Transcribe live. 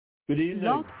Good evening.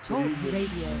 Blog Talk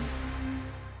Radio.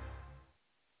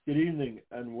 Good evening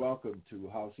and welcome to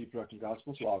House Production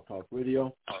Gospel Blog Talk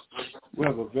Radio. We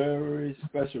have a very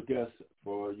special guest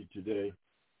for you today,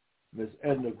 Miss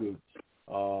EDNA GOOCH.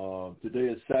 Today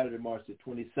is Saturday, March the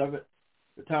 27th.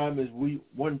 The time is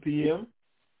 1 p.m.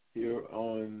 here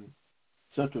on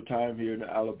Central Time here in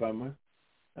Alabama.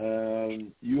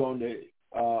 You on the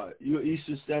your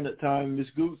Eastern Standard Time, Miss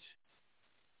GOOCH?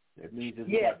 That means it's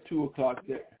about 2 o'clock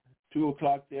there. 2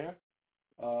 o'clock there.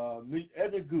 Meet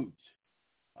EDNA GOOCH.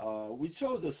 We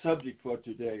chose a subject for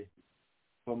today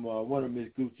from one of Miss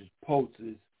GOOCH's posts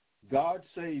is God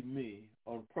saved me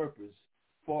on purpose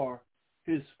for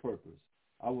his purpose.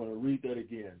 I want to read that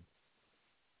again.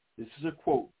 This is a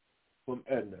quote from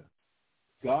EDNA.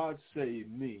 God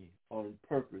saved me on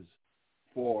purpose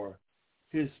for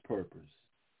his purpose.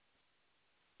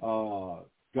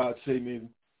 God saved me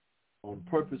on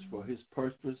purpose for his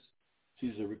purpose.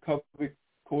 She's a recovery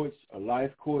coach, a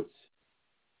life coach.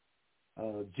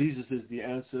 Jesus is the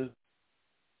answer.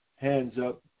 Hands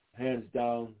up, hands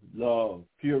down, love.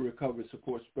 Peer recovery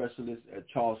support specialist at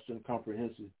Charleston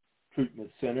Comprehensive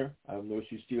Treatment Center. I don't know if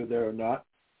she's still there or not.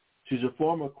 She's a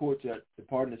former coach at the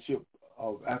Partnership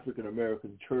of African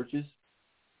American Churches,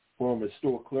 former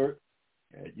store clerk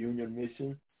at Union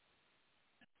Mission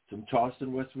from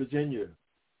Charleston, West Virginia.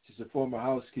 She's a former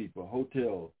housekeeper,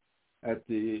 hotel at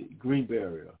the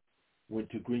Greenberry. Went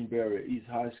to Greenberry East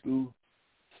High School,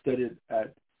 studied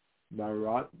at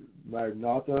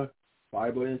Maranatha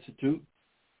Bible Institute.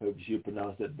 Hope she'll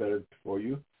pronounce that better for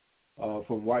you.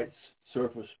 From White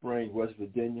Sulphur Spring, West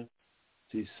Virginia.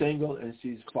 She's single and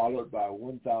she's followed by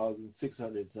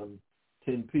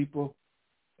 1,610 people.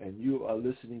 And you are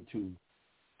listening to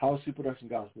House Production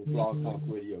Gospel Blog Talk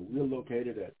Radio. We're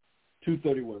located at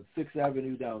 231 6th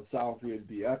Avenue down south here in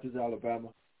Beatrice,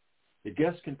 Alabama. The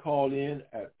guests can call in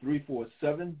at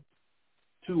 347-202-0317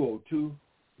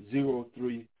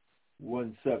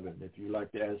 if you'd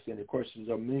like to ask any questions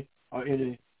of me or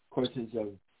any questions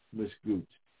of Miss GOOCH.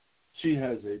 She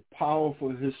has a powerful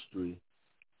history.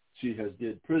 She has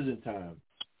did prison time.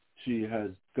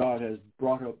 God has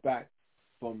brought her back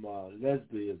from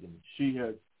lesbianism. She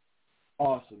has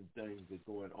awesome things that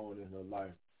are going on in her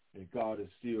life, and God is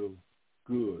still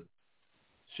good.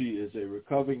 She is a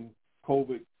recovering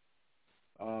COVID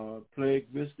plague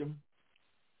victim,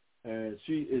 and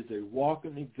she is a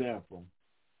walking example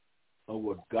of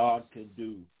what God can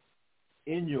do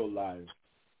in your life,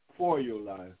 for your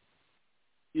life,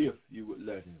 if you would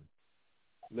let him.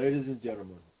 Ladies and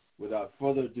gentlemen, without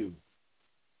further ado,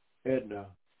 EDNA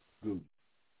GOOCH.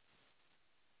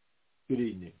 Good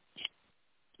evening.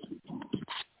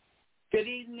 Good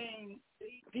evening,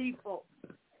 people.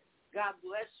 God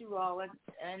bless you all, and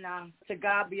to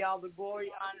God be all the glory,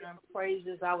 honor, and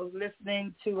praises. I was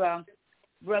listening to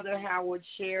Brother Howard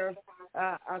share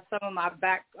some of my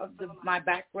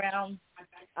background.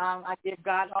 I give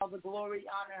God all the glory,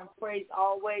 honor, and praise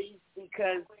always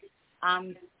because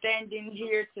I'm standing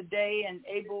here today and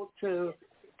able to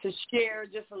share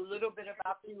just a little bit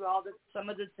about you all some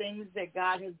of the things that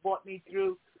God has brought me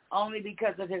through only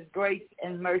because of his grace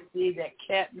and mercy that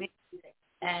kept me.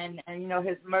 And you know,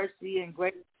 his mercy and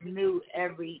grace is new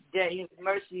every day. His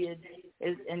mercy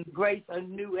and grace are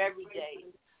new every day.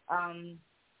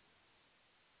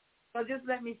 So just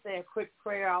let me say a quick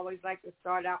prayer. I always like to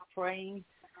start out praying.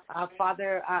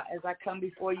 Father, as I come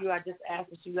before you, I just ask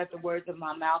that you let the words of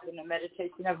my mouth and the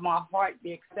meditation of my heart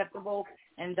be acceptable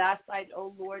in thy sight,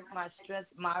 O Lord, my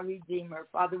strength, my Redeemer.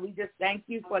 Father, we just thank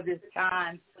you for this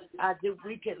time that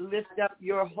we could lift up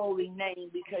your holy name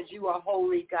because you are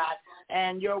holy, God.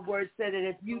 And your word said that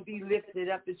if you be lifted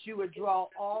up, that you would draw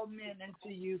all men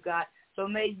into you, God. So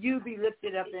may you be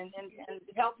lifted up and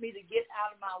help me to get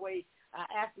out of my way. I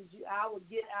ask that I would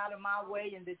get out of my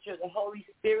way and that the Holy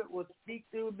Spirit will speak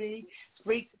through me,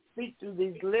 speak through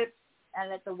these lips, and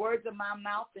let the words of my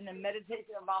mouth and the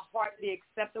meditation of my heart be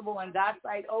acceptable in thy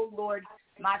sight, O Lord,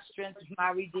 my strength,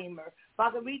 my Redeemer.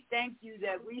 Father, we thank you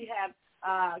that we have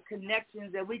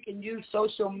connections, that we can use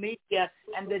social media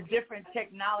and the different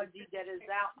technology that is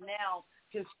out now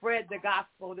to spread the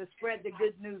gospel, to spread the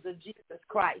good news of Jesus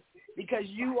Christ. Because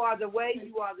you are the way,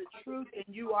 you are the truth, and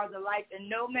you are the life, and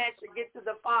no man should get to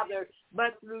the Father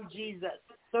but through Jesus.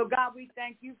 So, God, we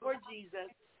thank you for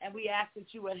Jesus, and we ask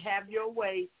that you would have your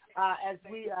way as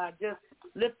we just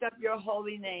lift up your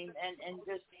holy name and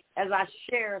just as I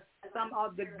share some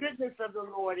of the goodness of the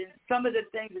Lord and some of the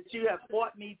things that you have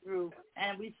brought me through.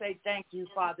 And we say thank you,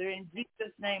 Father. In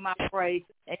Jesus' name I pray.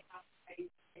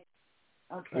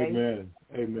 Okay. Amen.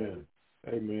 Amen.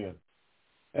 Amen.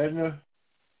 EDNA,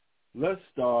 let's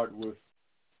start with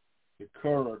the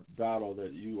current battle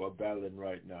that you are battling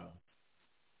right now,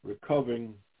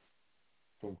 recovering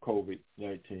from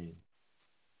COVID-19.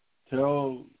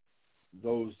 Tell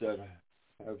those that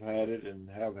have had it and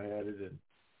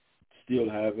still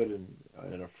have it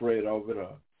and afraid of it,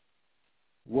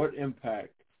 what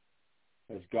impact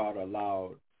has God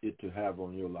allowed it to have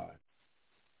on your life?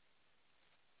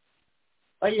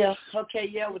 Oh, yeah. Okay,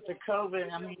 yeah, with the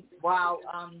COVID, I mean, wow.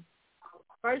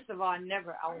 First of all, I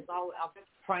was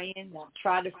praying and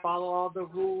tried to follow all the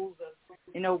rules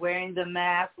of, wearing the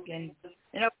mask. And,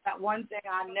 that one thing,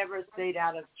 I never stayed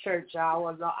out of church.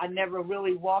 I never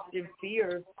really walked in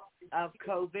fear of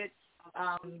COVID.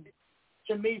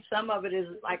 To me, some of it is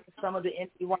like some of the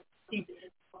enemy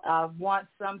want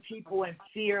some people in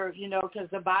fear, because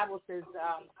the Bible says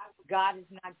God has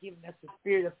not given us the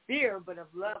spirit of fear, but of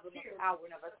love and of power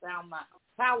and of a sound mind.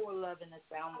 Power, love, and a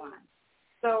sound mind.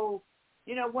 So,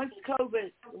 once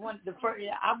COVID,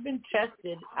 I've been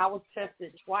tested. I was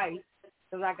tested twice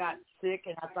because I got sick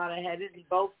and I thought I had it, and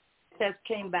both tests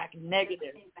came back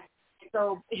negative.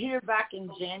 So here back in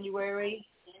January,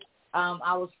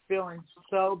 I was feeling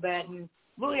so bad, and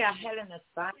really I had an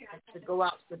assignment to go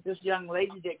out with this young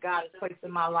lady that God has placed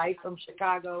in my life from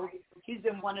Chicago. She's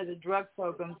in one of the drug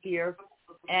programs here,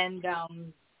 and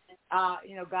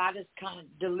God is kind of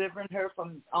delivering her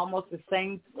from almost the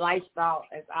same lifestyle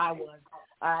as I was.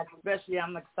 Especially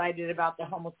I'm excited about the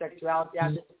homosexuality. I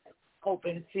just hope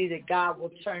and see that God will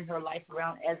turn her life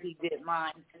around as he did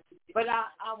mine. But I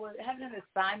was having an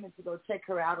assignment to go take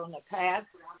her out on the path,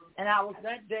 and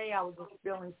that day I was just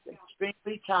feeling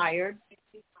extremely tired.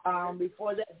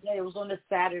 Before that day, it was on a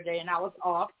Saturday, and I was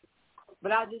off.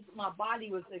 But my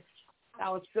body was, I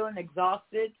was feeling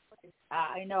exhausted.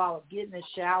 I would get in the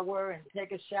shower and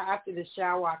take a shower. After the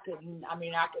shower, I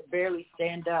could barely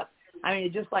stand up.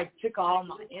 It just like took all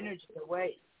my energy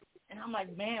away. And I'm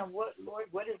like, man, Lord,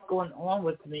 what is going on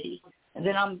with me? And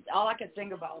then all I could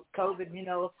think about was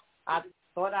COVID. I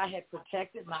thought I had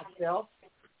protected myself.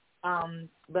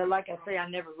 But like I say, I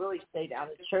never really stayed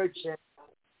out of church. And,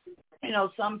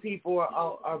 some people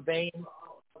are obeying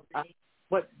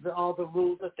all the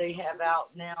rules that they have out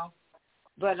now.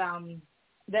 But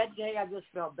that day I just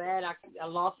felt bad. I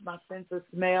lost my sense of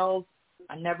smells.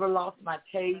 I never lost my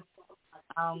taste.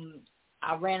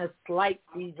 I ran a slight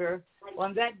fever. Well,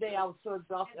 on that day I was so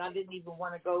exhausted I didn't even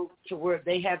want to go to where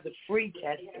they have the free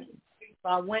testing. So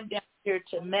I went down here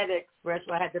to MedExpress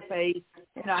where I had to pay,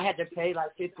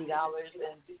 like $50,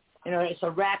 and, it's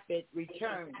a rapid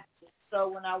return. So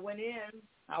when I went in,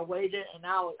 I waited, and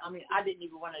I didn't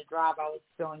even want to drive. I was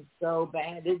feeling so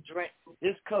bad.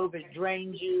 This COVID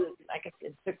drained you. Like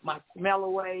it took my smell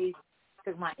away,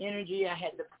 took my energy. I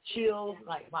had the chills,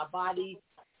 like my body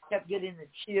kept getting the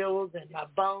chills, and my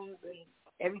bones and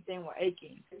everything were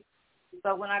aching.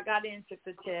 So when I got in, took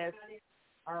the test,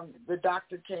 the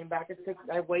doctor came back.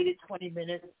 I waited 20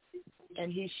 minutes, and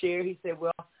he said,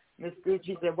 well, Ms. Gooch,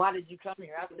 he said, why did you come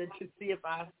here? I said, to see if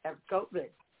I have COVID.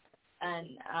 And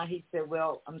he said,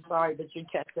 well, I'm sorry, but you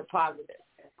tested positive.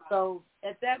 So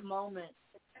at that moment,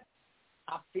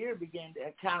 fear began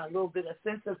to a little bit, a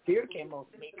sense of fear came over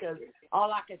me because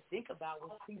all I could think about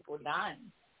was people dying.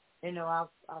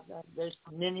 There's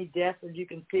many deaths as you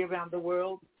can see around the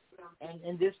world. And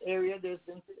in this area, there's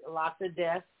been lots of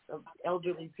deaths of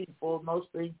elderly people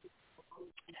mostly.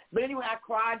 But anyway, I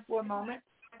cried for a moment.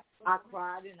 I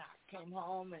cried and I came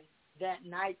home. And that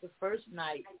night, the first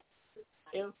night,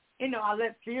 I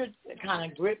let fear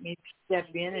kind of grip me, step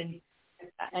in,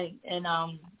 and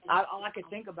all I could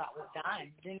think about was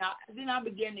dying. Then I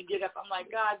began to get up. I'm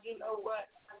like, God, you know what?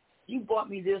 You brought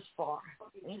me this far,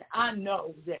 and I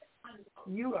know that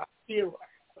you are a healer,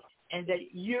 and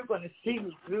that you're going to see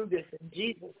me through this in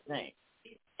Jesus' name.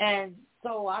 And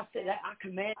so I said, I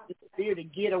command the fear to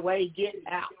get away, get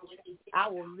out. I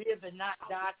will live and not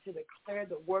die to declare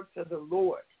the works of the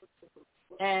Lord.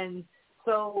 And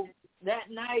so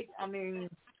that night, I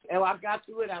got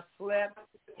through it. I slept.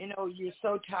 You're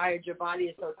so tired. Your body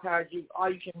is so tired. All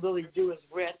you can really do is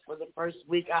rest for the first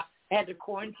week. I had to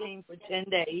quarantine for 10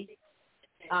 days.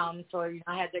 So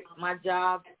I had my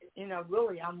job.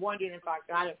 Really, I'm wondering if I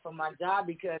got it from my job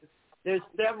because there's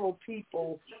several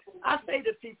people. I say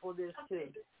to people this too.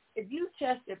 If you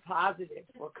tested positive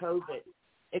for COVID,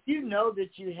 if you know that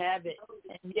you have it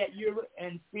and yet you're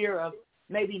in fear of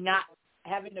maybe not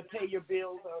having to pay your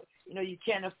bills or, you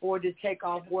can't afford to take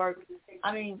off work,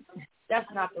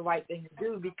 that's not the right thing to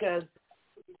do because,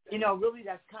 really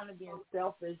that's kind of being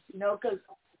selfish, because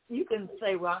you can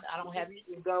say, well, I don't have you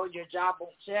to go, your job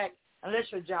won't check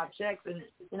unless your job checks. And,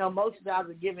 most jobs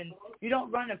are given, you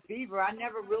don't run a fever. I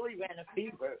never really ran a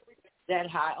fever that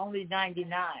high, only 99.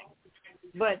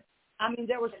 But, I mean,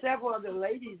 there were several other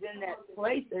ladies in that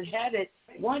place that had it.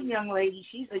 One young lady,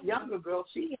 she's a younger girl,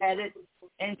 she had it,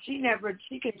 and she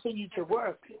continued to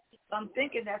work. So I'm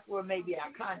thinking that's where maybe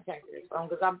I contacted her from,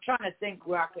 because I'm trying to think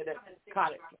where I could have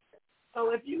caught it from.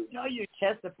 So if you know you're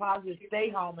tested positive, stay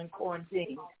home and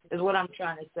quarantine is what I'm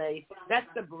trying to say.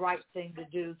 That's the right thing to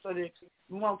do so that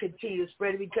we won't continue to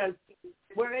spread it, because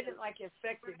where it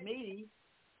affected me,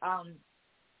 I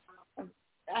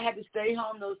had to stay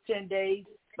home those 10 days.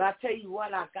 But I tell you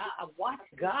what, I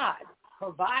watched God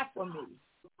provide for me.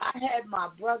 I had my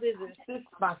brothers and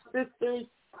my sisters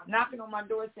knocking on my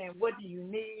door saying, what do you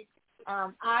need?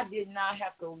 I did not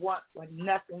have to want for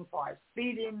nothing for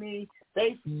feeding me.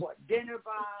 They brought dinner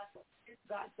by.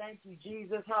 God, thank you,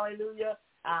 Jesus. Hallelujah.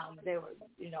 They were,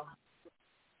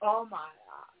 all my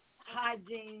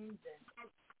hygienes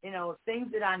and,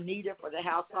 things that I needed for the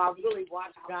house. So I really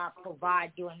watched God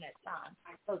provide during that time.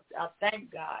 So I thank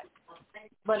God.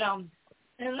 But, and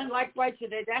then like right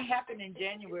today, that happened in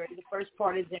January, the first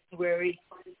part of January.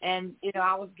 And,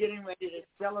 I was getting ready to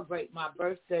celebrate my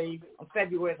birthday on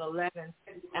February the 11th.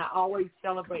 I always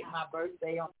celebrate my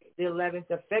birthday on the 11th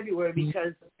of February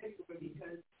because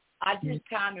I did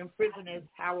time in prison, as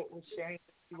Howard was sharing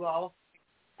with you all.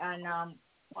 And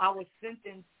I was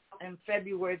sentenced in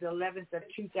February the 11th of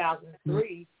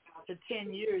 2003 to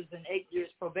 10 years and 8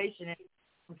 years probation in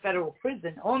federal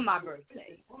prison on my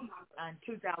birthday in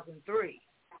 2003.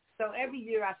 So every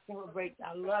year I celebrate.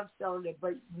 I love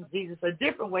celebrating Jesus a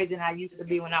different way than I used to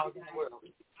be when I was in the world.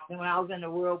 And when I was in the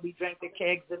world, we drank the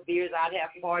kegs of beers. I'd have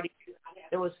parties.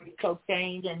 There was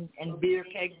cocaine and beer,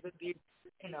 kegs of beer,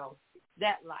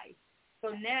 that life. So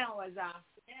now as I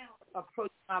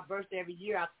approach my birthday every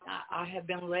year, I have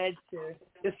been led to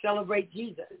celebrate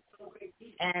Jesus.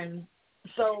 And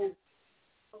so,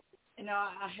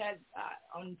 I had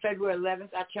on February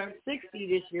 11th, I turned 60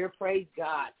 this year, praise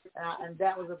God, and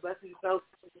that was a blessing. So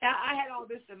I had all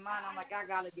this in mind. I'm like, I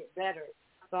got to get better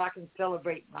so I can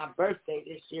celebrate my birthday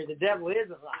this year. The devil is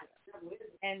a liar.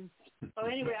 And so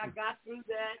anyway, I got through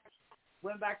that,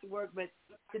 went back to work, but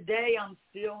today I'm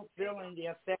still feeling the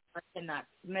effects. I cannot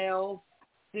smell.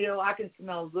 Still, I can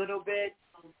smell a little bit.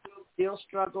 Still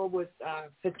struggle with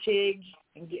fatigue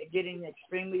and getting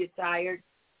extremely tired.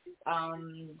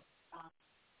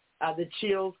 The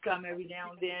chills come every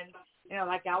now and then.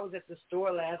 Like I was at the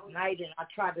store last night and I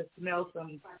tried to smell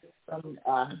some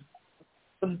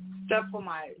stuff for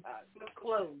my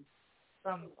clothes.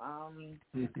 I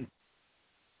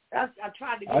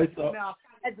tried to get smell.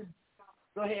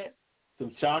 Go ahead.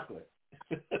 Some chocolate.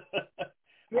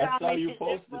 Yeah, I saw you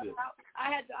posted it.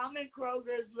 I'm in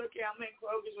Kroger's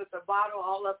with a bottle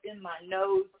all up in my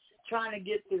nose, trying to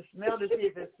get the smell to see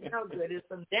if it smells good. It's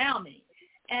some Downy.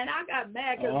 And I got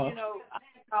mad because,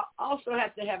 I also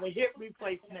have to have a hip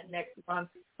replacement next month.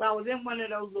 So I was in one of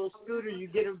those little scooters you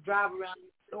get to drive around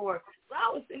the store. So I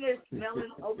was sitting there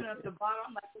smelling, opening up the bottle.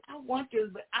 I'm like, I want this,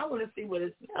 but I want to see what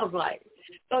it smells like.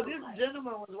 So this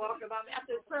gentleman was walking by me. I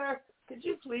said, sir, could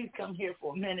you please come here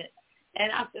for a minute?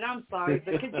 And I said, I'm sorry,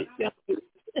 but could you tell me?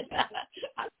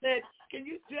 I said, can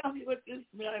you tell me what this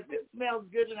smells? If it smells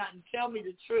good or not, and tell me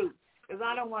the truth. Because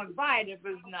I don't want to buy it if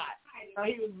it's not. So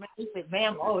he said,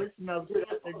 ma'am, it smells good.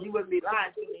 I said, you wouldn't be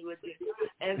lying to me, would you?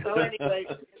 And so anyway,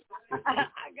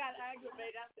 I got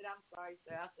aggravated. I said, I'm sorry,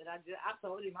 sir. I said, I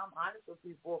told him I'm honest with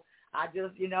people. I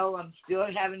just, I'm still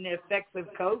having the effects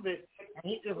of COVID. And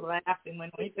he just laughed and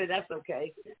when he said, that's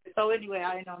okay. So anyway,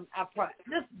 I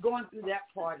just going through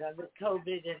that part of it,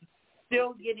 COVID, and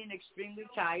still getting extremely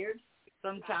tired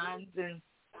sometimes.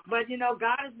 But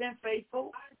God has been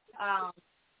faithful.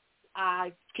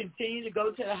 I continue to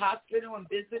go to the hospital and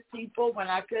visit people when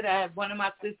I could. I had one of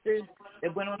my sisters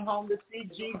that went on home to see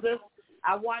Jesus.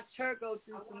 I watched her go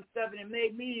through some stuff, and it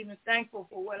made me even thankful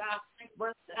for what I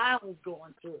was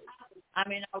going through. I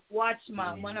mean, I watched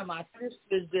one of my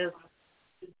sisters just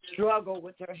struggle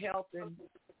with her health and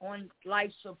on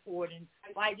life support and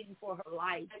fighting for her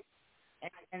life,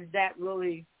 and that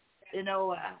really,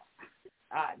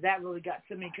 that really got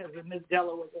to me because Miss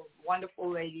Della was a wonderful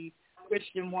lady.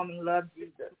 Christian woman, loved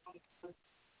Jesus.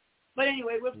 But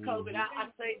anyway, with COVID, I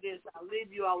say this, I'll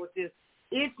leave you all with this.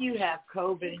 If you have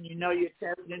COVID and you're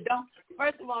tested,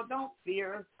 first of all, don't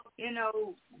fear.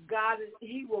 God,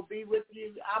 He will be with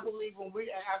you. I believe when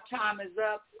our time is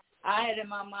up, I had in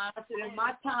my mind, I said, if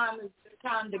my time is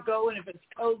time to go, and if it's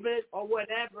COVID or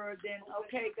whatever, then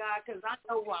okay, God, because I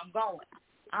know where I'm going.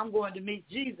 I'm going to meet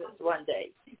Jesus one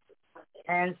day.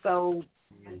 And so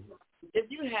if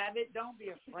you have it, don't be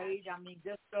afraid. I mean,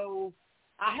 just go.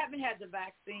 I haven't had the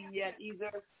vaccine yet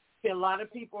either, A lot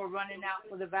of people are running out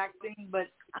for the vaccine, but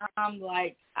I'm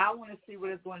like, I want to see what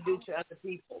it's going to do to other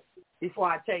people before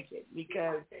I take it,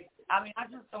 because, I mean, I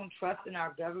just don't trust in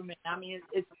our government. I mean,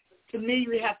 it's to me,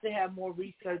 we have to have more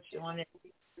research on it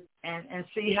and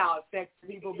see how it affects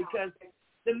people, because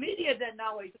the media doesn't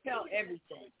always tell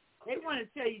everything. They want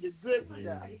to tell you the good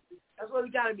stuff. That's why we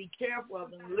got to be careful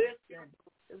of and listen,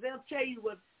 because they'll tell you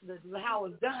how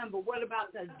it's done, but what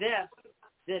about the death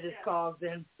that is caused?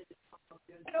 And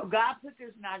you know, God put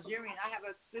this Nigerian. I have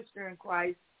a sister in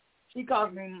Christ. She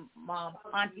calls me Mom,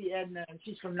 Auntie Edna, and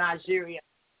she's from Nigeria.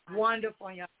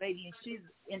 Wonderful young lady, and she's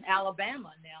in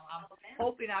Alabama now. I'm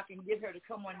hoping I can get her to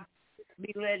come on,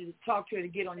 be ready to talk to her to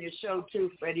get on your show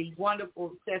too, Freddie.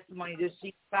 Wonderful testimony that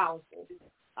she's powerful.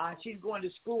 She's going to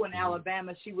school in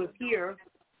Alabama. She was here,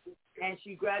 and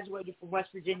she graduated from West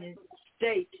Virginia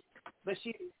State, but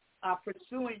she's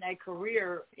pursuing a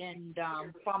career in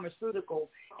pharmaceutical,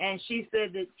 and she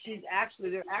said that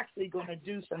they're actually going to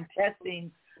do some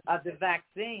testing of the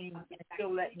vaccine, and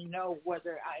she'll let me know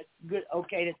whether it's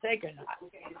okay to take or not.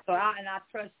 So I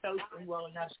trust Toastin well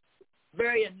enough.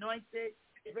 Very anointed,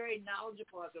 very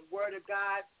knowledgeable of the Word of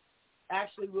God.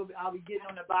 Actually, I'll be getting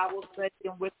on the Bible study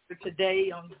and with her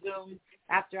today on Zoom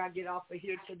after I get off of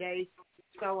here today.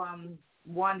 So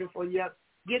wonderful. Yep.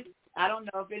 I don't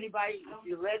know if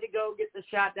you're ready to go get the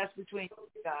shot, that's between you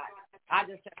and God. I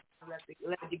just have to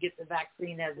let you get the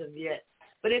vaccine as of yet.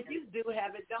 But if you do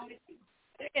have it, don't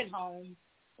stay at home.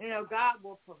 You know, God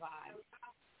will provide.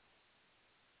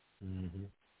 Mm-hmm.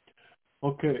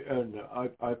 Okay, and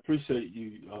I appreciate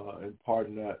you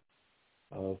imparting that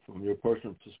from your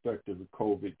personal perspective of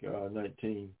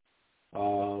COVID-19.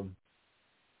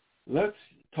 Let's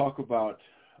talk about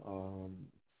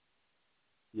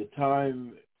your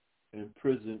time in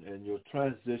prison and your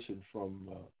transition from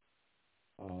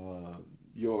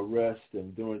your arrest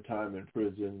and doing time in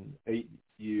prison, 8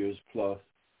 years plus,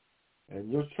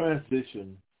 and your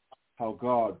transition, how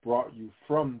God brought you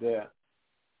from that,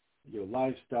 your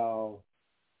lifestyle,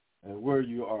 and where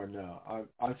you are now.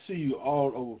 I see you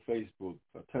all over Facebook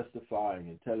testifying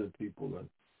and telling people, and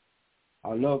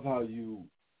I love how you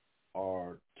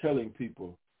are telling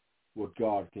people what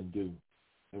God can do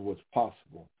and what's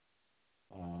possible.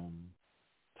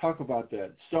 Talk about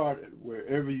that. Start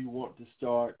wherever you want to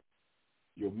start.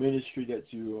 Your ministry that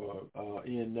you are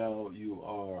in now, you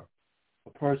are a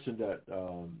person that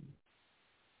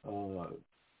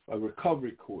a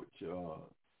recovery coach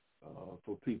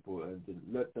for people, and to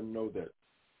let them know that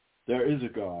there is a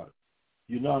God.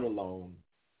 You're not alone.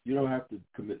 You don't have to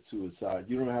commit suicide.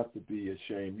 You don't have to be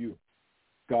ashamed.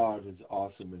 God is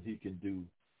awesome, and he can do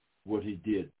what he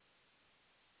did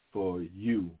for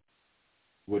you,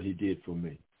 what he did for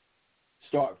me.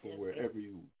 Start from wherever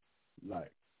you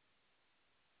like.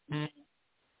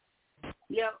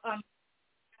 Yeah,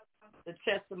 the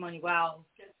testimony, wow.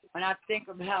 When I think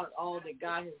about all that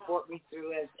God has brought me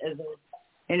through as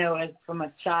from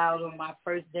a child, on my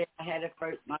first day, I had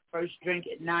my first drink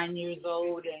at 9 years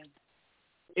old, and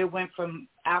it went from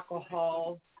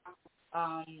alcohol.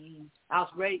 I was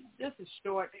raised, this is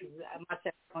short, my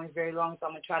testimony is very long, so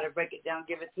I'm going to try to break it down,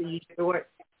 give it to you short.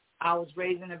 I was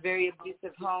raised in a very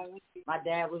abusive home. My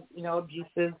dad was,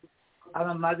 abusive.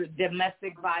 My mother,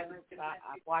 domestic violence.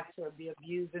 I watched her be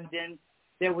abused, and then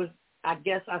there was, I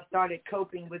guess I started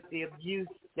coping with the abuse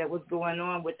that was going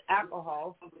on with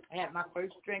alcohol. I had my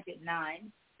first drink at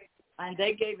 9, and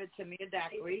they gave it to me, a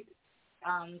daiquiri.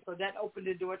 So that opened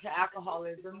the door to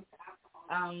alcoholism.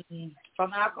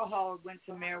 From alcohol, it went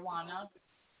to marijuana.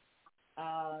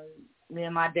 Me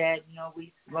and my dad,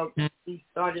 we smoked. He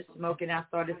started smoking. I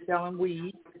started selling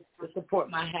weed to support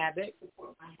my habit.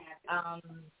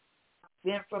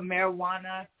 Then from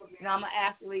marijuana, I'm an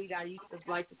athlete. I used to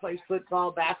like to play football,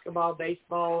 basketball,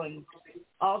 baseball, and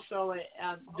also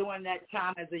during that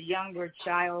time as a younger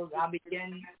child, I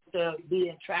began to be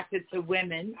attracted to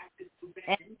women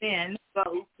and men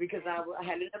both, because I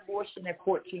had an abortion at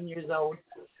 14 years old.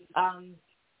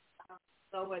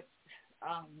 So at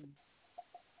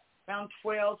around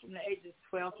 12, from the age of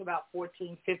 12 to about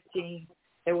 14, 15,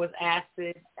 there was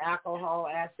alcohol,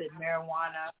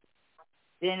 marijuana.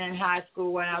 Then in high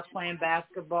school, when I was playing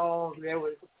basketball,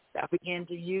 I began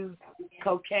to use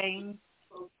cocaine.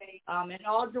 And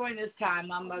all during this time,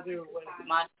 my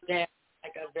dad,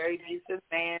 like a very abusive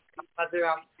man. My mother,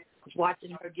 I was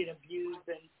watching her get abused,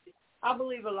 and I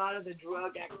believe a lot of the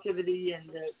drug activity and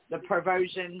the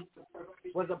perversion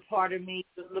was a part of me,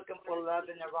 just looking for love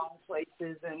in the wrong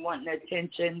places and wanting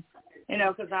attention,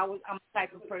 because I'm the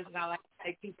type of person I like to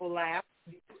make people laugh.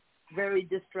 Very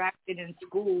distracted in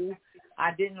school.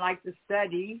 I didn't like to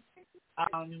study.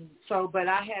 But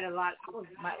I had a lot. I was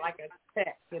like a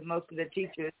tech with most of the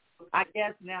teachers. I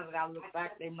guess now that I look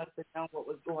back, they must have known what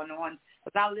was going on.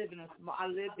 But I lived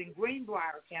in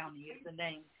Greenbrier County is the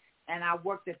name, and I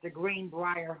worked at the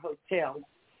Greenbrier Hotel.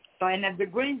 So, and the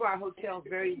Greenbrier Hotel is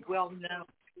very well known.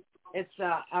 It's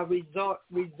a resort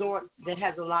that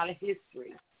has a lot of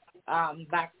history.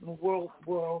 Back from World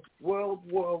War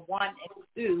I and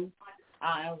II,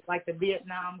 like the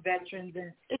Vietnam veterans,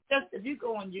 and it's just if you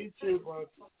go on YouTube or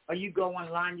you go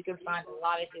online, you can find a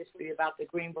lot of history about the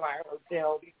Greenbrier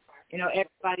Hotel. You know,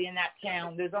 everybody in that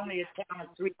town. There's only a town of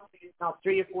about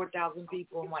 3,000 or 4,000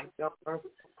 people in White Sulphur.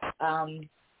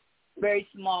 Very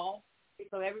small.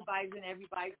 So everybody's in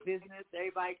everybody's business.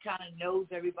 Everybody kind of knows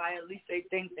everybody. At least they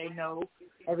think they know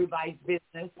everybody's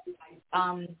business.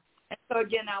 And so,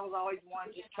 again, I was always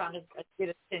one just trying to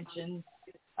get attention,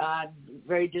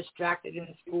 very distracted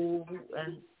in school.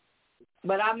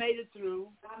 But I made it through.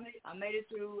 I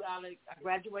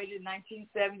graduated in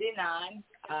 1979.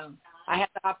 I had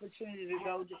the opportunity to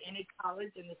go to any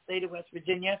college in the state of West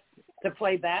Virginia to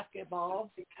play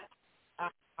basketball.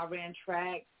 I ran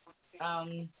track.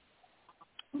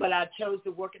 But I chose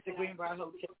to work at the Greenbrier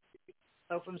Hotel.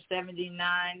 So from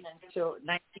 79 until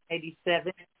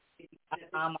 1987,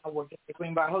 I worked at the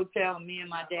Greenbrier Hotel. Me and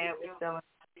my dad were selling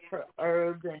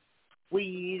herbs and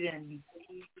weed, and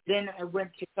then I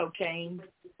went to cocaine.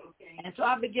 And so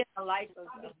I began a life of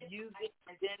music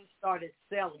and then started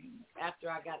selling after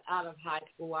I got out of high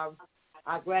school.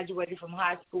 I graduated from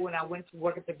high school, and I went to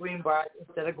work at the Greenbrier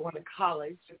instead of going to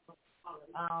college.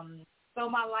 So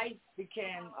my life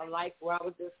became a life where I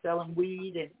was just selling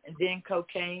weed and then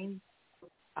cocaine.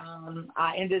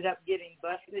 I ended up getting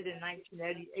busted in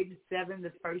 1987,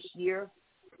 the first year.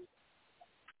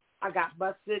 I got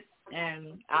busted,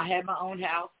 and I had my own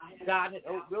house. God had,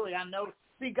 I know.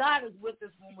 See, God is with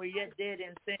us when we're yet dead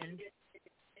in sin,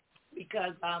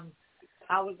 because I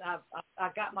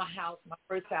got my house, my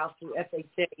first house through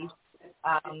FHA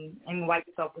in White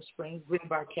Sulphur Springs,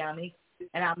 Greenbrier County,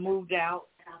 and I moved out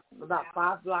about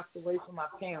 5 blocks away from my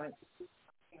parents.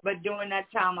 But during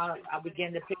that time, I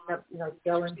began to pick up,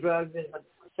 selling drugs as a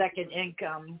second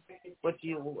income, what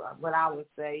I would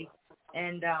say,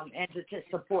 and to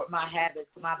support my habits,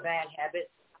 my bad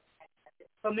habits.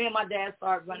 So me and my dad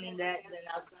started running that, and then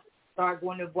I started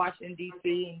going to Washington,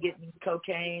 D.C. and getting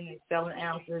cocaine and selling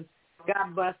ounces.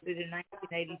 Got busted in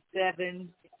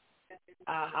 1987.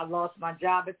 I lost my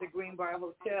job at the Greenbrier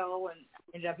Hotel and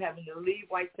ended up having to leave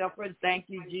White Sulphur. Thank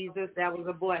you, Jesus. That was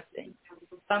a blessing.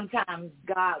 Sometimes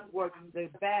God works the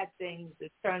bad things and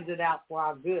turns it out for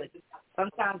our good.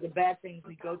 Sometimes the bad things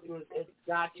we go through,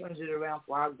 God turns it around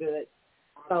for our good.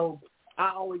 So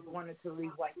I always wanted to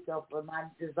leave White Sulphur. My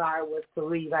desire was to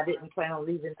leave. I didn't plan on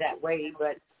leaving that way,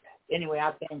 but anyway,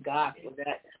 I thank God for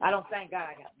that. I don't thank God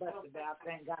I got busted, but I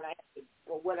thank God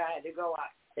for what I had to go.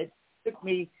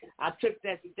 I took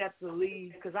that step to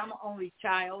leave because I'm an only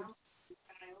child.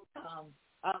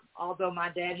 Although my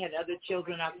dad had other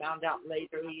children, I found out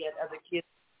later he had other kids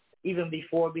even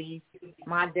before me.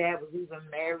 My dad was even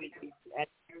married.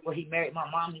 He married my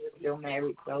mom. He was still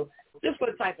married. So just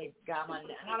what type of guy my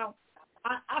dad.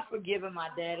 I've forgiven my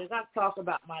dad. As I talk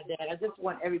about my dad, I just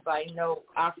want everybody to know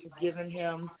I've forgiven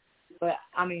him. But,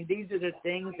 these are the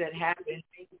things that happened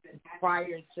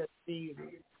prior to the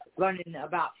learning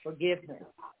about forgiveness.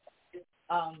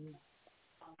 I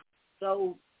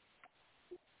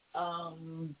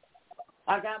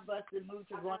got busted, moved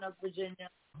to Roanoke, Virginia,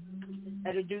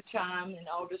 at a due time in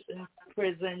Alderson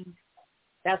prison.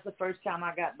 That's the first time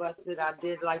I got busted. I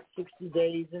did like 60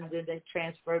 days, and then they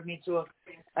transferred me to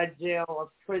a jail, a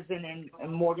prison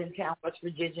in Morgantown, West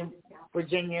Virginia.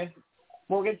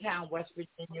 Morgantown, West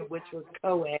Virginia, which was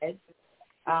co-ed.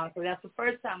 So that's the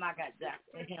first time I got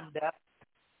hemmed up.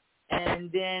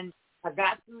 And then I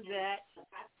got through that,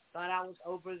 thought I was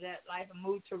over that life, and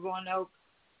moved to Roanoke,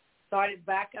 started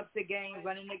back up the game,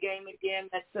 running the game again,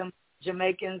 met some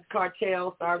Jamaican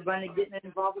cartels, started getting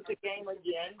involved with the game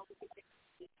again.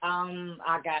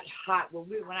 I got hot. Well,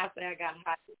 when I say I got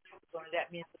hot,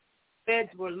 that means the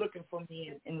feds were looking for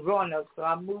me in Roanoke, so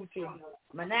I moved to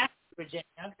Manassas,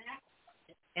 Virginia.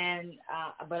 And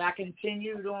but I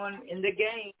continued on in the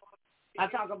game. I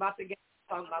talk about the game,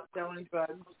 talk about selling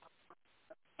drugs.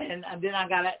 And then I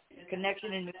got a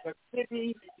connection in New York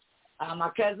City. My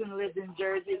cousin lived in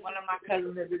Jersey. One of my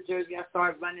cousins lived in Jersey. I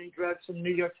started running drugs from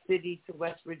New York City to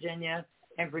West Virginia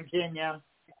and Virginia.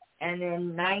 And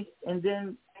then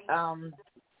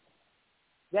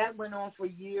that went on for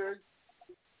years.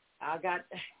 I got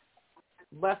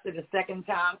busted a second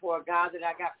time for a guy that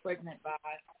I got pregnant by.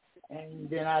 And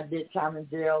then I did time in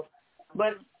jail.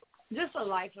 But just a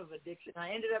life of addiction. I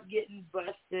ended up getting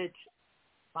busted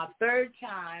my third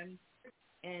time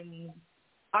in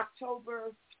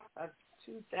October of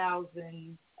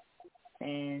 2002.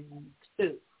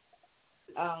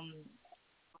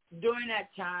 During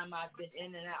that time, I've been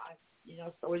in and out.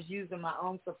 So I was using my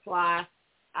own supply.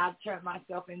 I turned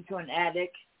myself into an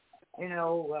addict.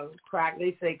 Crack.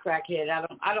 They say crackhead. I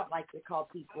don't like to call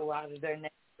people out of their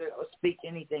name or speak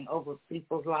anything over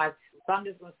people's lives. So I'm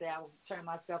just going to say I turned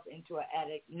myself into an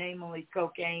addict, namely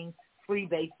cocaine,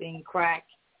 freebasing, crack,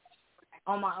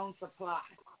 on my own supply.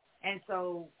 And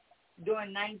so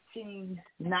during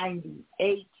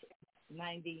 1998,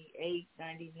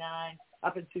 99,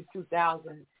 up until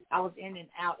 2000, I was in and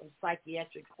out of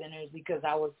psychiatric centers because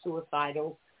I was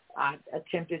suicidal. I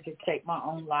attempted to take my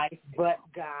own life, but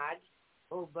God.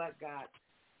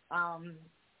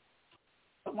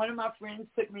 One of my friends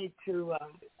took me to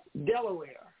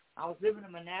Delaware. I was living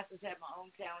in Manassas, had my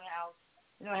own townhouse.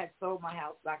 I had sold my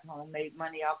house back home, made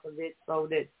money off of it,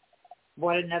 sold it,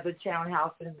 bought another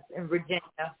townhouse in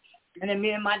Virginia. And then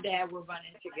me and my dad were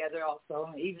running together also,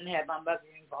 and even had my mother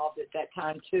involved at that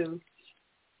time too.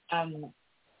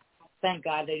 Thank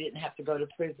God they didn't have to go to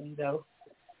prison, though.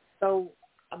 So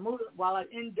I moved, while I'm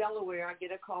in Delaware, I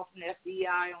get a call from the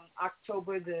FBI on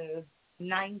October the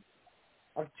 9th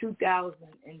of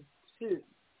 2002.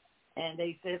 And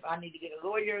they said if I need to get a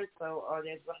lawyer, or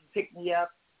they're going to pick me up.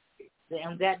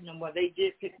 And they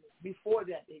did pick me. Before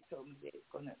that, they told me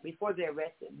before they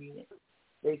arrested me,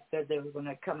 they said they were going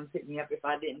to come and pick me up if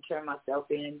I didn't turn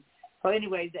myself in. So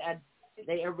anyway,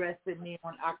 they arrested me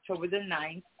on October the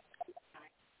 9th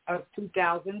of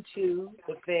 2002.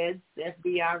 The feds, the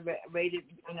FBI raided,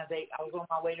 I was on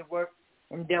my way to work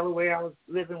in Delaware. I was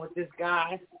living with this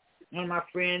guy, one of my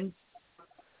friends.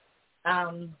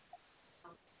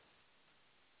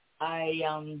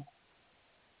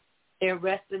 They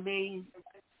arrested me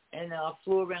and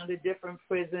flew around to different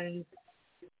prisons.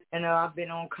 And I've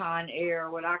been on Con Air,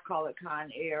 what I call it Con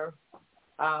Air,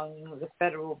 the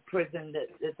federal prison that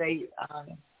they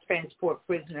transport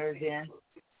prisoners in.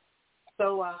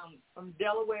 So from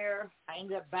Delaware, I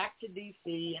ended up back to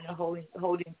D.C. in a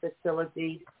holding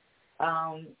facility.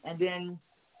 And then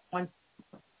on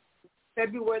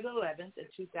February the 11th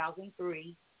of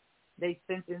 2003, they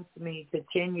sentenced me to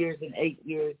 10 years and 8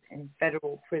 years in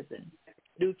federal prison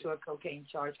due to a cocaine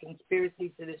charge, conspiracy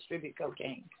to distribute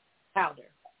cocaine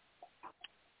powder.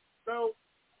 So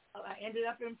I ended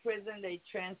up in prison. They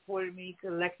transported me to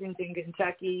Lexington,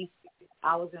 Kentucky.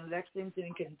 I was in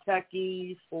Lexington,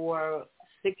 Kentucky for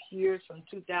 6 years, from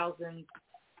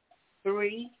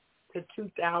 2003 to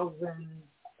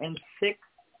 2006.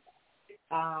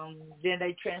 Then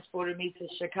they transported me to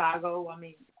Chicago,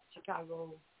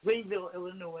 Greenville,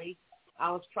 Illinois.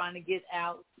 I was trying to get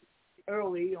out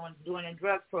early on doing a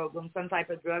drug program, some type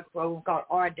of drug program called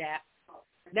RDAP.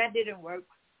 That didn't work.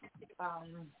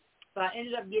 So I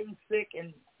ended up getting sick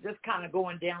and just kind of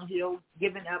going downhill,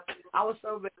 giving up. I was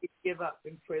so ready to give up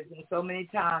in prison so many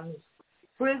times.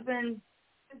 Prison,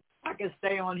 I could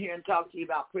stay on here and talk to you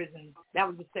about prison. That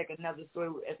would just take another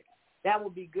story. That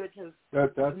would be good to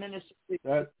minister.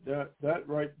 That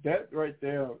right there,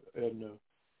 and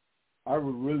I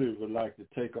would like to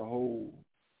take a whole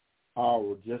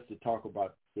hour just to talk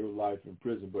about your life in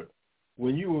prison. But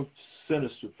when you were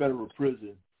sentenced to federal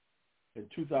prison in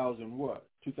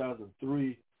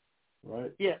 2003,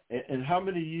 right? Yeah. And how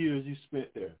many years you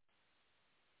spent there?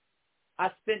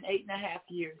 I spent 8.5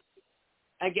 years.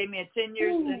 I gave me a 10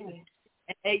 years sentence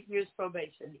and 8 years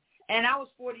probation. And I was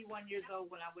 41 years old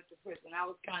when I went to prison. I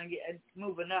was kind of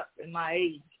moving up in my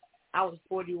age. I was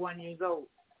 41 years old.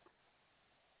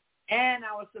 And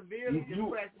I was severely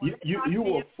depressed. You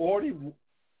were 40.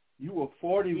 You were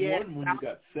 41 when you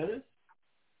got sentenced?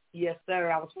 Yes, sir.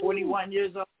 I was 41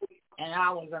 years old, and I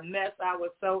was a mess. I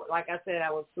was so, like I said, I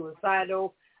was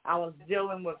suicidal. I was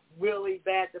dealing with really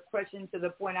bad depression to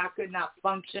the point I could not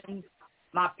function.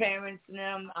 My parents and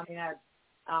them, I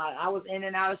was in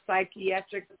and out of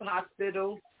psychiatric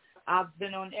hospitals. I've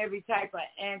been on every type of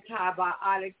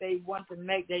antibiotic they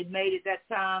made at that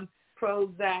time,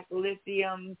 Prozac,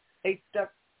 lithium. They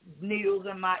stuck needles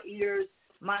in my ears.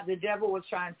 The devil was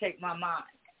trying to take my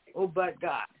mind. Oh, but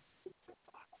God.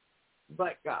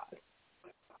 But God.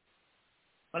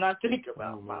 When I think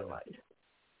about my life,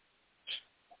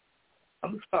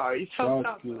 I'm sorry.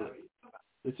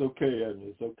 It's okay, Edna.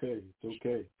 It's okay. It's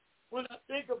okay. When I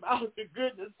think about the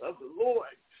goodness of the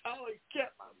Lord, how He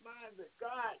kept my mind that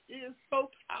God is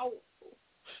so powerful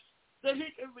that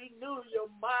He can renew your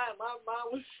mind. My mind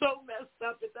was so messed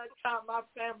up at that time. My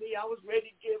family, I was ready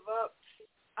to give up.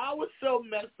 I was so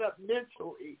messed up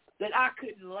mentally that I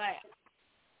couldn't laugh.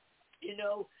 You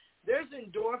know, there's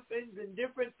endorphins and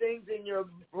different things in your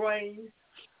brain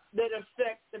that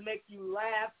affect to make you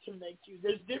laugh, to make you,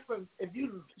 there's different, if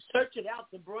you search it out,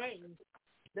 the brain,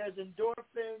 there's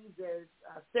endorphins, there's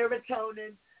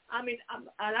serotonin. I mean,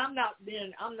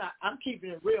 I'm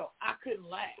keeping it real. I couldn't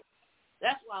laugh.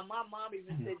 That's why my mom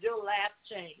even said, your laugh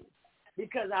changed.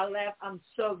 Because I laugh,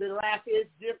 the laugh is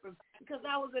different. Because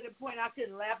I was at a point I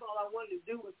couldn't laugh. All I wanted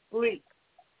to do was sleep.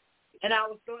 And I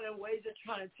was throwing in ways of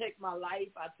trying to take my life.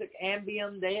 I took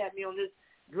Ambien. They had me on this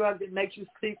drug that makes you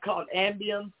sleep called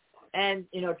Ambien. And,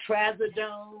 you know,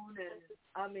 trazodone. And,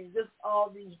 I mean, just all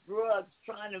these drugs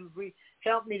trying to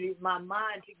help me, my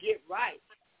mind to get right.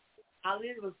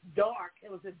 It was dark.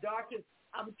 It was the darkest.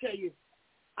 I'm going to tell you,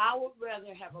 I would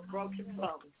rather have a broken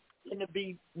bone than to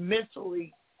be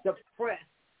mentally depressed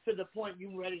to the point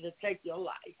you're ready to take your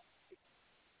life.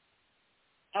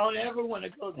 I don't ever want to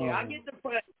go there. I get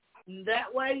depressed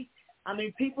that way. I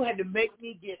mean, people had to make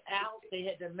me get out. They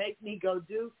had to make me go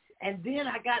do. And then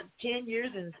I got 10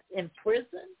 years in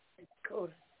prison. Oh,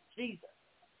 Jesus,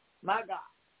 my God.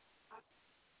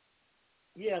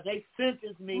 Yeah, they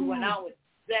sentenced me when I was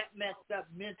that messed up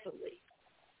mentally.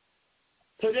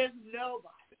 So there's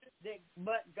nobody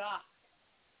but God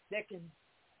that can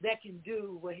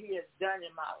do what he has done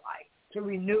in my life to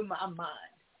renew my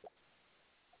mind.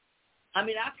 I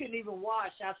mean, I couldn't even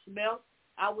wash. I smelled.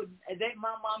 My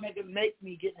mom had to make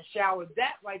me get in the shower.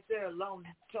 That right there alone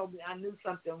told me I knew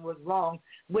something was wrong.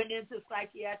 Went into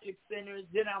psychiatric centers.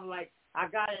 Then I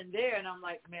got in there and I'm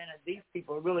like, man, these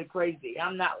people are really crazy.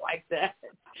 I'm not like that.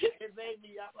 It made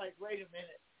me, I'm like, wait a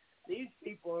minute. These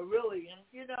people are really, and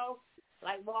you know,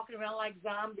 like walking around like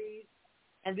zombies.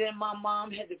 And then my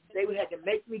mom had to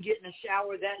make me get in the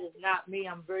shower. That is not me.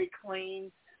 I'm very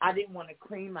clean. I didn't want to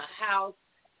clean my house.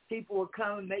 People would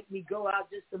come and make me go out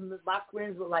my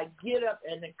friends were like, get up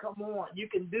and then come on. You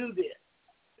can do this,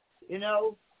 you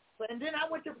know. And then I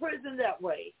went to prison that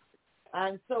way.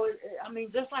 And so,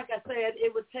 just like I said,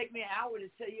 it would take me an hour to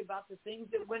tell you about the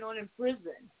things that went on in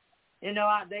prison. You know,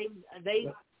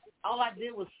 all I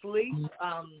did was sleep.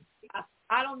 I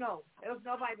don't know. There was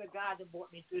nobody but God that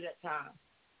brought me through that time.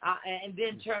 And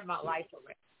then turned my life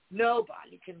around.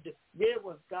 Nobody can do. It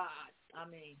was God. I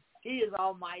mean, he is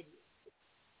almighty.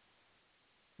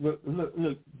 Look,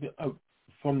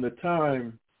 from the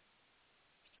time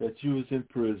that you was in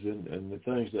prison and the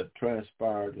things that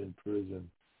transpired in prison,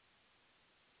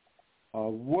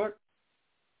 where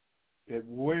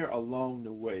along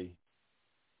the way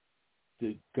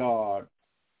did God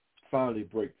finally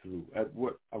break through?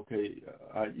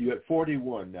 You're at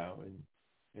 41 now,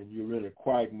 and you're in a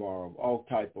quagmire of all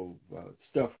type of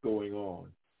stuff going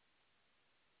on.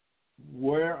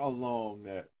 Where along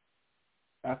that,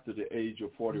 after the age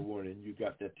of 41 and you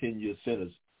got that 10-year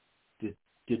sentence,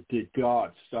 did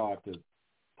God start to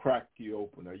crack you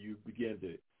open, or you began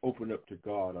to open up to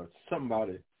God, or some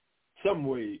way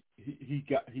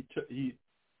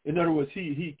in other words,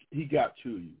 he got to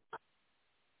you?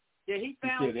 Yeah, he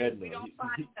found me. We don't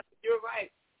find him. You're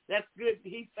right. That's good.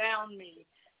 He found me.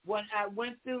 When I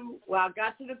I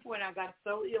got to the point I got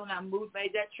so ill and I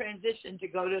made that transition to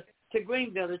go to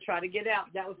Greenville to try to get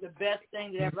out. That was the best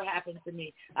thing that ever happened to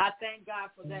me. I thank God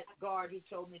for that guard who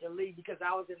told me to leave, because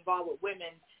I was involved with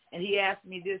women, and he asked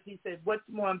me this. He said, what's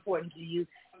more important to you,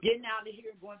 getting out of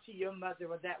here, going to your mother,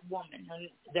 or that woman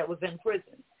that was in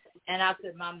prison? And I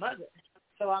said, my mother.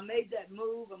 So I made that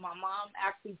move, and my mom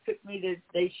actually took me to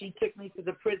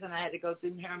the prison I had to go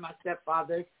through, her and my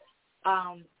stepfather.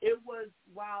 It was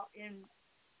while I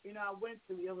went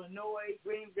through Illinois,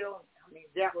 Greenville. I mean,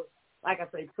 that was, like I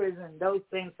say, prison. Those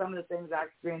things, some of the things I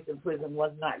experienced in prison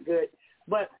was not good.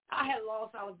 But I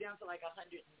was down to like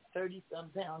 130-some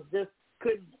pounds, just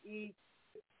couldn't eat.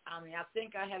 I mean, I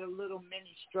think I had a little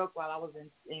mini stroke while I was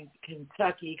in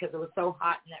Kentucky, because it was so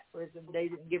hot in that prison. We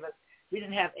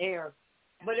didn't have air.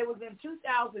 But it was in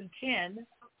 2010,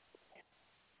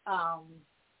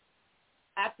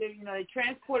 after, they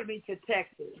transported me to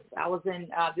Texas. I was in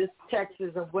this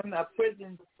Texas, a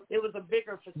prison. It was a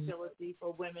bigger facility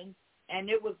for women, and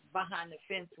it was behind the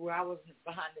fence, where I wasn't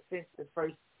behind the fence the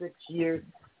first 6 years.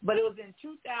 But it was in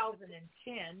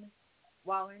 2010,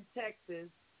 while in Texas,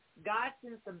 God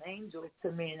sent some angels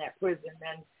to me in that prison,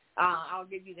 and I'll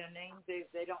give you their names.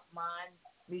 They don't mind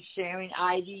me sharing.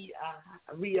 Ivy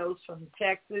Rios from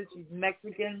Texas. She's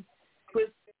Mexican.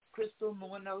 Crystal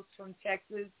Munoz from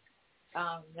Texas.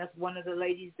 That's one of the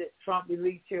ladies that Trump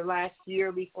released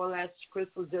here before last.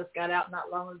 Crystal just got out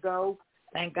not long ago.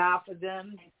 Thank God for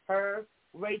them. Her,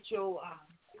 Rachel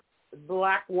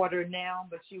Blackwater now,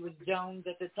 but she was Jones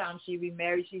at the time she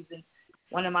remarried. She's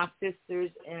one of my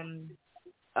sisters in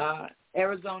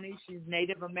Arizona. She's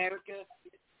Native American.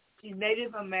 She's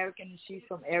Native American, and she's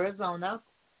from Arizona.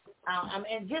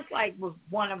 And just like with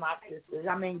one of my sisters,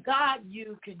 I mean, God,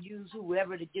 you can use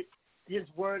whoever to get His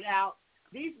word out.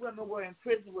 These women were in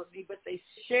prison with me, but they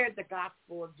shared the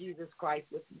gospel of Jesus Christ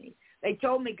with me. They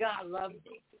told me God loved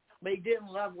me, but He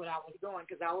didn't love what I was doing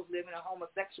because I was living a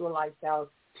homosexual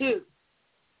lifestyle too.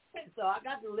 And so I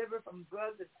got delivered from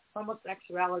drugs and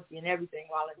homosexuality and everything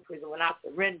while in prison when I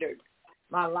surrendered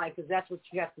my life, because that's what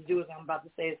you have to do, as I'm about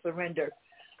to say, is surrender.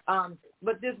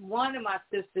 But this one of my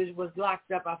sisters was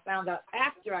locked up. I found out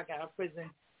after I got out of prison.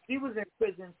 She was in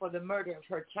prison for the murder of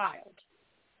her child,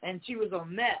 and she was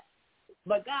on meth.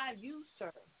 But God used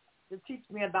her to teach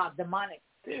me about demonic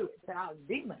spirits, how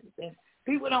demons. And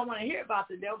people don't want to hear about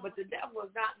the devil, but the devil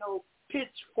is not no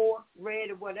pitchfork,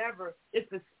 red, or whatever.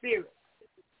 It's a spirit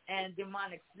and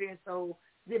demonic spirit. So,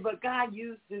 but God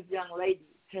used this young lady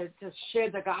to share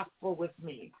the gospel with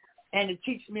me and to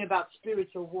teach me about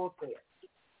spiritual warfare.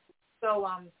 So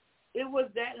it was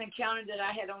that encounter that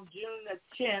I had on June the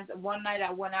 10th. One night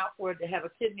I went out for to have a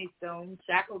kidney stone,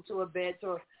 shackled to a bed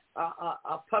to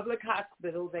a public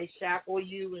hospital. They shackle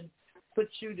you and put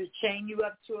you to chain you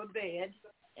up to a bed.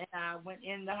 And I went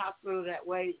in the hospital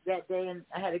that day, and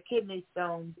I had a kidney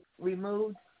stone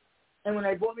removed. And when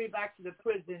they brought me back to the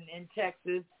prison in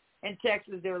Texas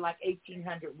there were like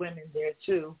 1,800 women there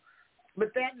too.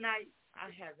 But that night I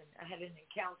had an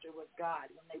encounter with God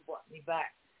when they brought me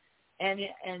back.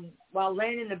 And while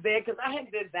laying in the bed, because I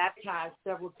had been baptized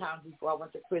several times before I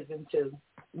went to prison too.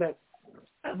 But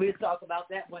we'll talk about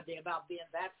that one day, about being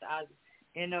baptized.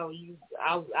 You know,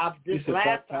 I this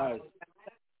last time.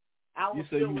 You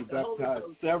say you were baptized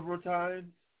several times?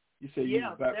 You say you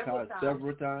were baptized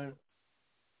several times?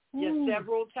 Yes,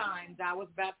 several times. I was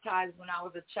baptized when I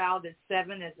was a child at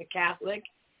 7 as a Catholic.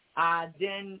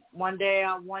 Then one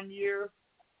year,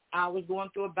 I was going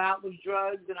through a bout with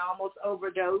drugs and I almost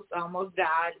overdosed. I almost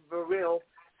died for real.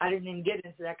 I didn't even get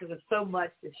into that because there's so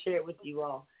much to share with you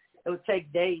all. It would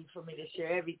take days for me to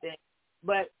share everything.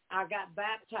 But I got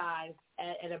baptized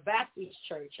at a Baptist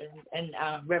church, and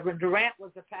Reverend Durant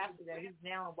was the pastor there. He's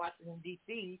now in Washington,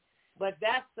 D.C., but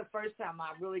that's the first time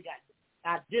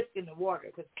I dipped in the water,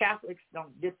 because Catholics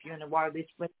don't dip you in the water. They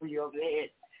sprinkle you over the head.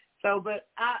 So, but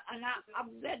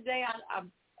that day,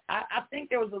 I think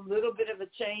there was a little bit of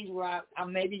a change where I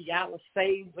was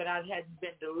saved, but I hadn't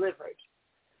been delivered.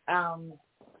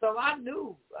 So I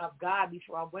knew of God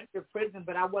before I went to prison,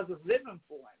 but I wasn't living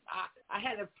for Him. I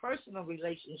had a personal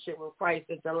relationship with Christ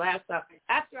at the last time.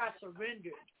 After I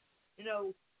surrendered, you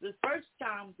know, the first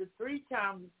time, the 3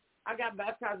 times, I got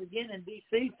baptized again in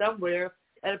D.C. somewhere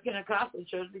at a Pentecostal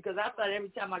church, because I thought every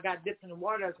time I got dipped in the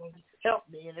water, it was going to help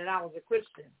me and that I was a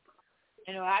Christian.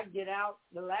 You know, I get out.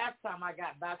 The last time I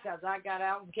got baptized, I got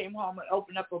out and came home and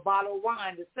opened up a bottle of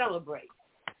wine to celebrate.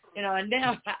 You know, and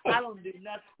now I don't do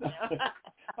nothing.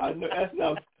 I know that's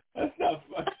not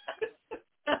funny.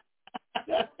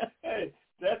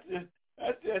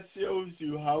 That just shows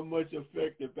you how much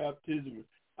effective baptism.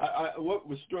 What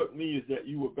struck me is that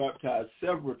you were baptized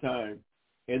several times,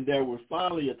 and there was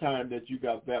finally a time that you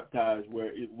got baptized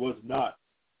where it was not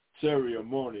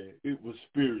ceremonial; it was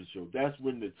spiritual. That's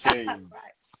when the change.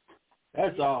 Right.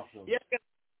 That's awesome. Yeah.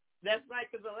 That's right,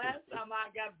 because the last time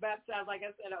I got baptized, like I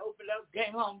said, I opened up,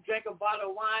 came home, drank a bottle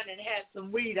of wine, and had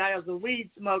some weed. I was a weed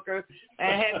smoker,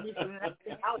 and had me some.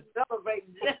 I was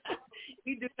celebrating.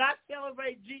 You do not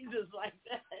celebrate Jesus like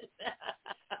that.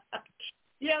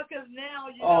 Yeah, because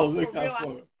now, you know, look for real, how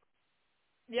far.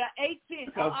 Yeah, 18.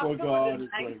 Look how far God is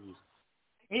bringing you.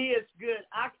 He is good.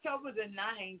 October the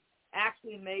 9th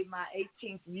actually made my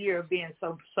 18th year of being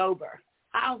so sober.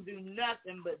 I don't do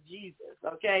nothing but Jesus,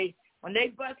 okay? When they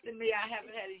busted me, I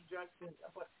haven't had any drugs since.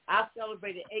 I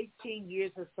celebrated 18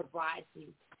 years of sobriety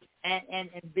and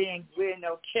being, you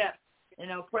know, kept, you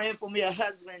know, praying for me, a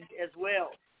husband as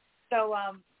well. So,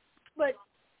 but,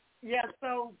 yeah,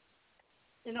 so,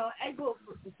 you know,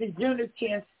 June the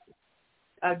 10th,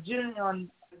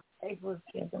 on April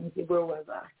 10th, let me see, where was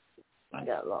I? I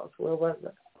got lost. Where was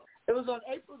I? It was on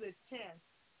April the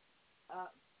 10th.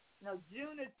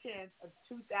 June the 10th of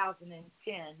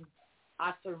 2010,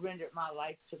 I surrendered my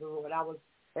life to the Lord.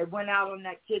 They went out on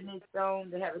that kidney stone.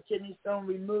 They had a kidney stone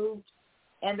removed.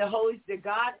 And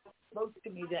God spoke to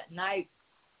me that night.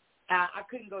 I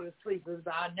couldn't go to sleep.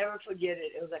 I'll never forget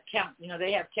it. It was a count. You know,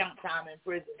 they have count time in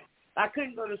prison. I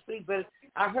couldn't go to sleep, but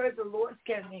I heard the Lord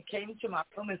came to my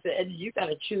room and said, "Edna, you got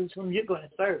to choose whom you're going to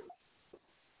serve."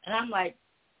 And I'm like,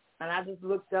 and I just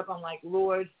looked up. I'm like,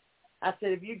 Lord, I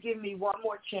said, if you give me one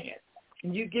more chance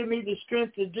and you give me the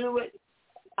strength to do it,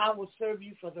 I will serve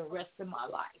you for the rest of my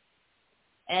life.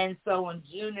 And so on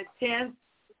June the 10th,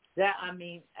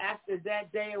 after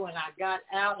that day when I got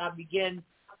out, God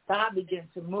began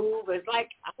to move. It's like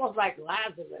I was like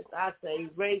Lazarus. I say,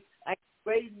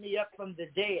 raised me up from the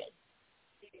dead.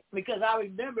 Because I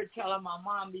remember telling my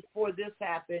mom before this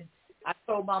happened, I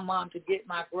told my mom to get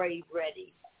my grave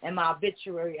ready and my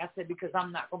obituary. I said, because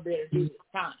I'm not going to be able to do this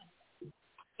time.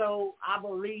 So I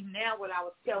believe now what I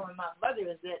was telling my mother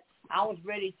is that I was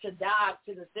ready to die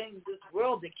to the things of this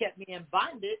world that kept me in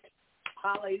bondage.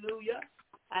 Hallelujah.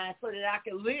 So that I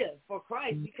could live for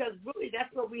Christ, because really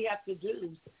that's what we have to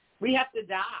do. We have to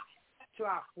die to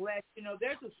our flesh. You know,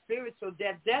 there's a spiritual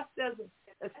death.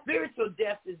 A spiritual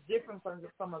death is different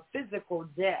from a physical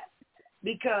death,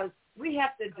 because we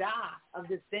have to die of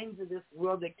the things of this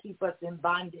world that keep us in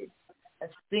bondage of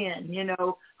sin. You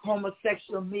know,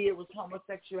 it was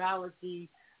homosexuality,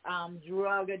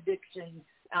 drug addiction,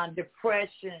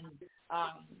 depression,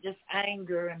 just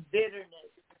anger and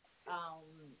bitterness,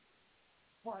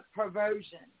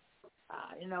 perversion,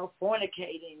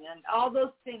 fornicating, and all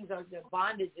those things are the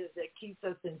bondages that keeps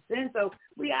us in sin. So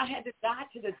I had to die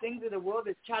to the things of the world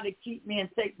that try to keep me and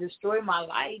destroy my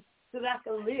life so that I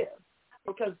can live.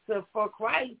 Because for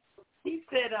Christ, he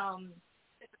said,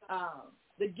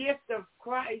 the gift of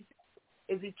Christ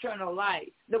is eternal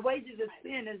life. The wages of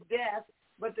sin is death,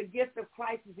 but the gift of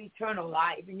Christ is eternal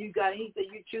life. And he said,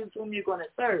 you choose whom you're going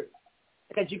to serve,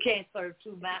 because you can't serve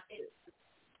two masters.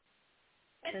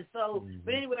 And so,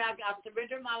 but anyway, I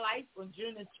surrendered my life on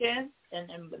June the 10th,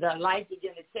 and the life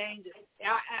began to change.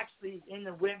 I actually,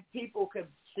 when people could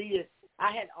see it,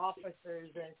 I had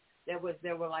officers and they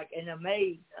were like in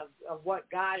amaze of what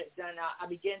God had done. I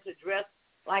began to dress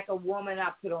like a woman.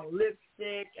 I put on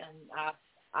lipstick, and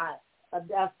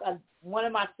one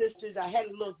of my sisters, I had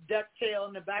a little ducktail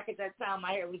in the back at that time.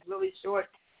 My hair was really short.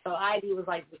 So Ivy was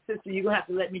like, sister, you're going to have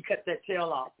to let me cut that tail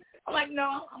off. I'm like,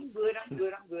 no, I'm good.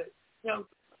 So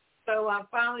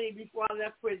finally, before I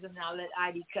left prison, I let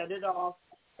Ivy cut it off.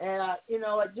 And,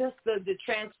 just the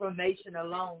transformation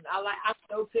alone. I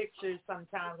show pictures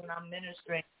sometimes when I'm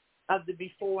ministering of the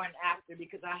before and after,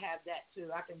 because I have that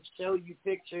too. I can show you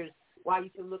pictures why I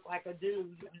used to look like a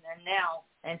dude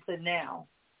and to now.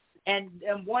 And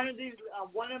one of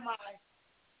my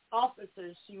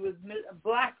officers, she was a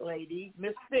black lady,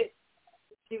 Miss Fitz.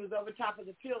 She was over top of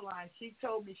the pill line. She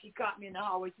told me, she caught me in the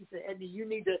hallway. She said, Edna, you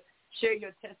need to share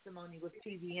your testimony with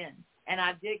TVN. And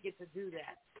I did get to do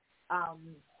that.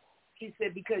 She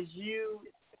said, because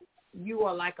you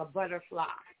are like a butterfly,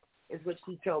 is what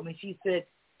she told me. She said,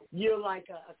 you're like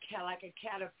a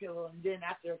caterpillar, and then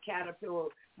after a caterpillar,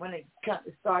 when it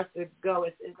starts to go,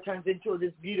 it turns into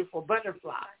this beautiful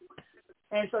butterfly.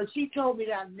 And so she told me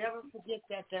that. I'll never forget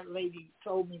that lady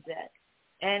told me that.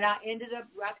 And I ended up,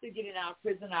 after getting out of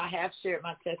prison, I have shared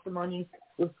my testimony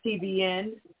with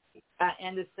TBN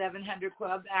and the 700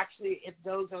 Club. Actually, if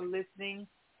those are listening,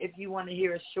 if you want to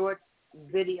hear a short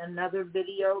video, another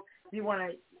video,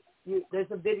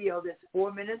 there's a video that's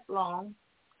 4 minutes long,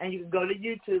 and you can go to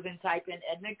YouTube and type in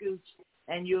Edna Gooch,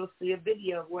 and you'll see a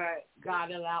video where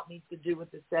God allowed me to do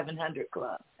with the 700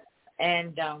 Club.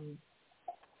 And,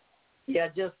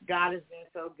 just God has been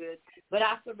so good. But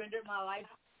I surrendered my life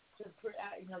to,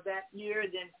 that year.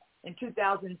 Then in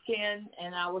 2010,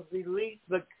 and I was released.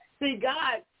 But see, God,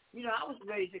 I was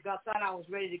ready to go. I thought I was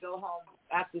ready to go home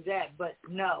after that. But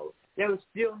no, there was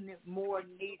still more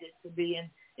needed to be. And,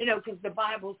 because the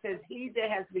Bible says, he that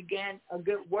has began a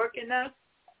good work in us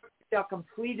shall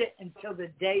complete it until the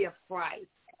day of Christ.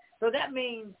 So that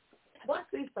means once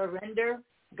we surrender,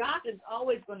 God is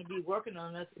always going to be working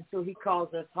on us until he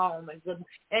calls us home. And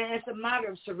it's a matter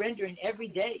of surrendering every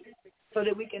day so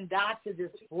that we can die to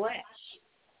this flesh,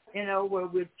 where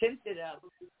we're tempted of.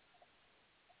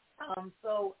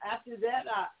 So after that,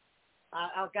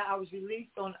 I was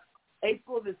released on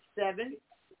April the 7th,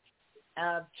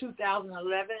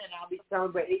 2011, and I'll be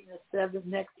celebrating the 7th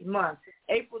next month.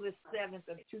 April the 7th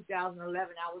of 2011,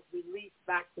 I was released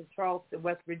back to Charleston,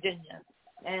 West Virginia.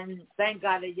 And thank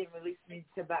God they didn't release me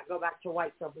to go back to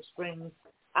White Silver Springs.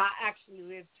 I actually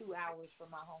live 2 hours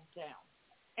from my hometown.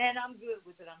 And I'm good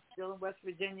with it. I'm still in West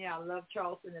Virginia. I love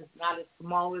Charleston. It's not as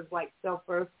small as White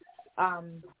Silver.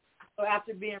 So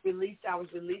after being released, I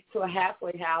was released to a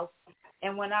halfway house.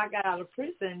 And when I got out of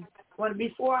prison,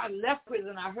 before I left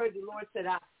prison, I heard the Lord said,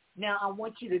 now I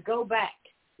want you to go back.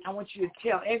 I want you to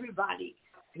tell everybody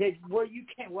that where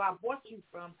I brought you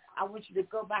from, I want you to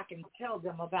go back and tell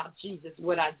them about Jesus,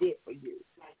 what I did for you.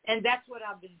 And that's what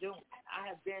I've been doing. I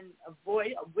have been a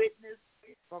witness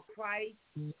for Christ.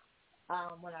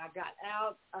 When I got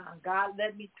out, God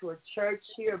led me to a church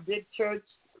here, a big church.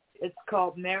 It's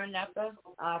called Maranatha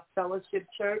Fellowship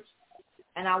Church.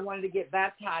 and I wanted to get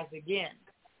baptized again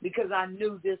because I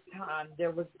knew this time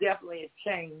there was definitely a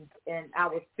change, and I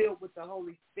was filled with the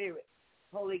Holy Spirit,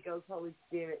 Holy Ghost, Holy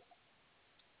Spirit.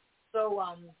 So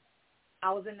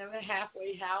I was in the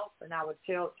halfway house, and I would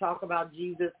talk about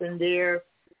Jesus in there.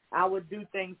 I would do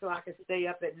things so I could stay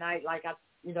up at night, like I,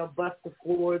 bust the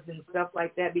floors and stuff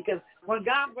like that. Because when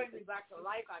God brought me back to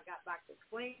life, I got back to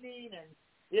cleaning and,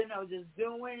 just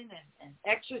doing and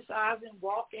exercising,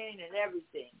 walking and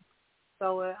everything.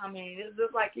 So, it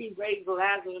looked like he raised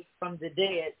Lazarus from the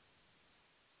dead.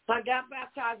 So I got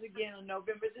baptized again on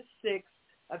November the 6th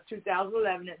of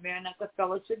 2011 at Maranatha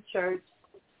Fellowship Church.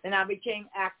 And I became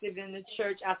active in the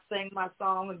church. I sang my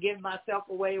song and gave myself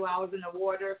away while I was in the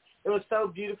water. It was so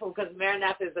beautiful because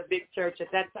Maranatha is a big church.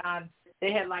 At that time,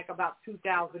 they had like about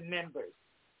 2,000 members.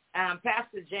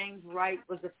 Pastor James Wright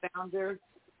was the founder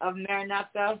of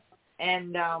Maranatha,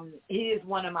 and he is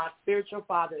one of my spiritual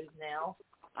fathers now.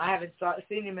 I haven't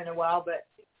seen him in a while, but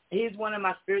he's one of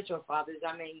my spiritual fathers.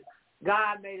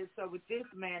 God made it so with this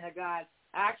man of God,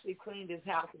 I actually cleaned his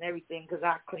house and everything because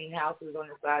I clean houses on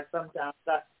the side sometimes.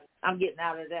 So I'm getting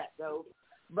out of that, though.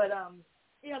 But,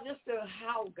 just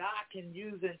how God can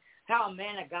use and how a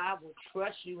man of God will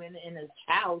trust you in his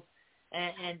house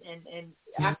and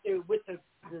after with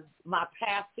my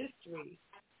past history.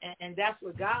 And that's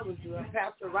what God was doing.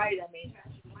 Pastor Wright,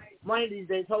 one of these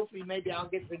days, hopefully maybe I'll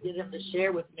get him to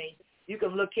share with me. You can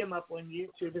look him up on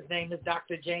YouTube. His name is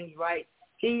Dr. James Wright.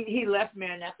 He left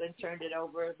Maranatha and turned it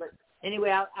over, but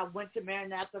anyway, I went to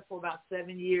Maranatha for about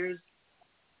 7 years.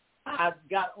 I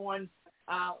got on,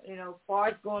 far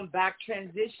as going back,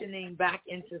 transitioning back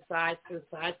into society.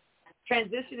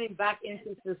 Transitioning back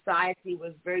into society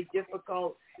was very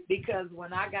difficult because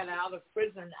when I got out of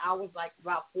prison, I was like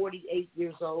about 48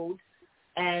 years old.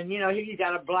 And, here you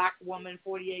got a black woman,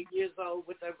 48 years old,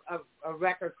 with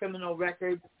a criminal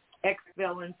record,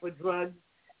 ex-felon for drugs.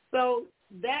 So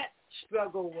that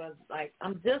struggle was like,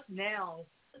 I'm just in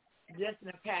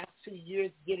the past 2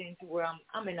 years getting to where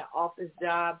I'm in an office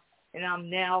job, and I'm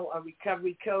now a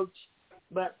recovery coach.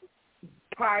 But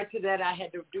prior to that, I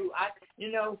had to do,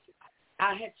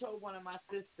 I had told one of my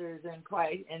sisters in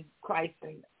Christ in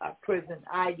prison,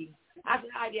 Heidi, I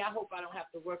said, Heidi, I hope I don't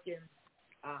have to work in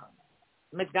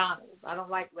McDonald's. I don't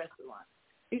like restaurants.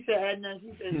 He said, Edna,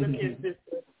 look here,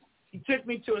 sister. He took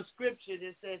me to a scripture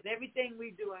that says, everything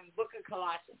we do in the book of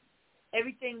Colossians,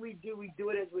 everything we do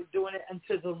it as we're doing it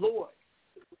unto the Lord.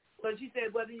 So she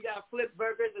said, whether you got to flip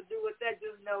burgers or do with that,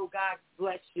 just know God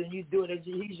bless you and you do it as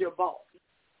he's your boss.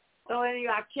 So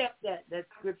anyway, I kept that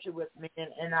scripture with me,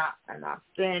 and I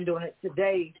stand on it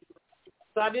today.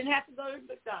 So I didn't have to go to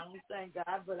McDonald's, thank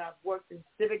God, but I've worked in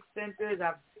civic centers.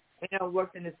 I've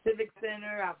worked in the civic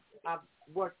center. I've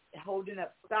worked holding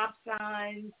up stop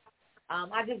signs.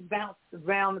 I just bounced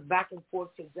around back and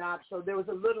forth to jobs, so there was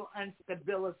a little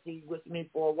instability with me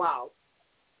for a while.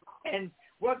 And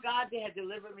what God had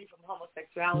delivered me from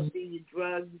homosexuality,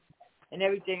 drugs, and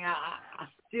everything, I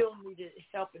still needed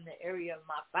help in the area of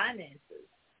my finances.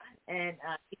 And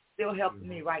he's still helping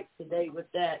me right today with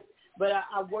that. But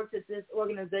I worked at this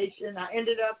organization. I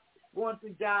ended up going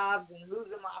through jobs and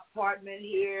losing my apartment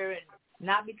here, and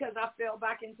not because I fell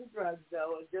back into drugs,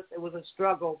 though. It was a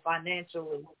struggle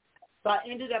financially. So I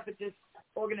ended up at this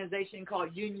organization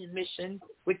called Union Mission,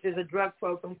 which is a drug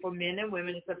program for men and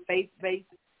women. It's a faith-based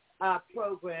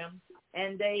program.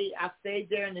 And I stayed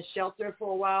there in the shelter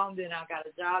for a while, and then I got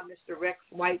a job. Mr. Rex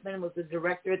Whiteman was the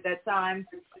director at that time.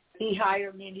 He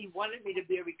hired me, and he wanted me to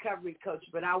be a recovery coach,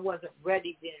 but I wasn't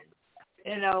ready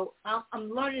then. I'm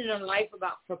learning in life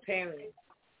about preparing.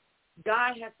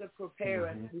 God has to prepare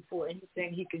us before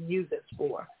anything he can use us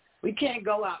for. We can't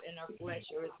go out in our flesh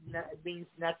or it means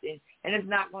nothing, and it's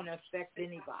not going to affect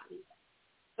anybody.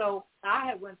 So I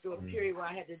had went through a period where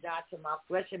I had to die to my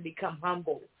flesh and become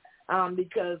humble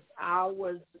because I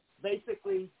was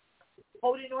basically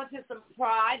holding on to some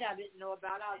pride I didn't know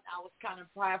about. I was kind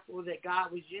of prideful that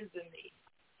God was using me,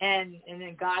 and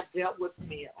then God dealt with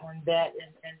me on that,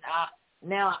 and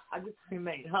now I just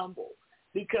remain humble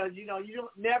because, you don't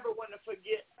never want to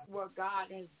forget where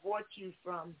God has brought you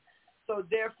from. So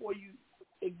therefore,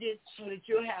 it gets so that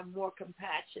you'll have more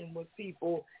compassion with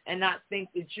people and not think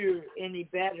that you're any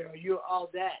better or you're all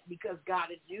that because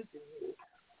God is using you.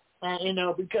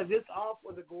 Because it's all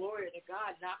for the glory of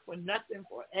God, not for nothing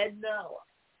for EDNA or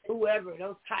whoever.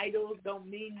 Those titles don't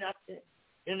mean nothing.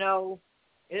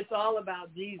 It's all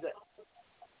about Jesus.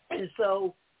 And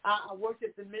so I worked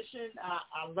at the mission.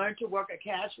 I learned to work a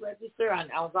cash register.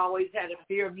 I was always had a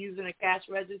fear of using a cash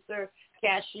register,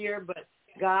 cashier, but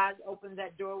God opened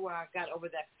that door where I got over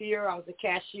that fear. I was a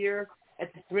cashier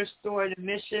at the thrift store at the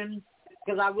mission,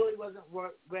 because I really wasn't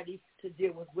ready to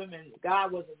deal with women.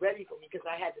 God wasn't ready for me because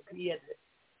He had to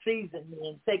season me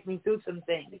and take me through some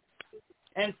things.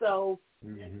 And so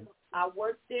I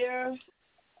worked there.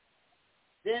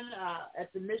 Then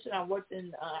at the mission, I worked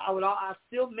in. I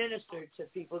still ministered to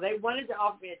people. They wanted to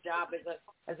offer me a job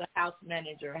as a house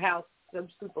manager, house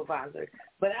supervisor,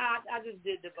 but I just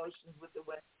did devotions with the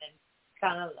women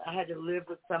and I had to live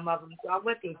with some of them. So I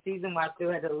went through a season where I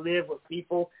still had to live with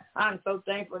people. I'm so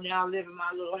thankful now. I live in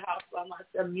my little house by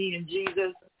myself, me and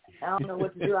Jesus. I don't know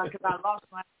what to do because I lost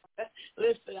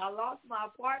my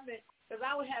apartment because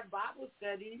I would have Bible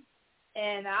studies.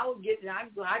 And I get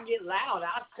loud.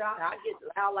 I shout. I get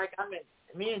loud like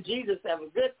me and Jesus have a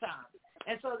good time.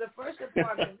 And so the first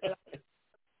apartment,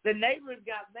 the neighbors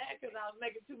got mad because I was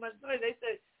making too much noise.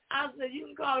 I said, you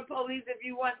can call the police if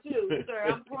you want to, sir.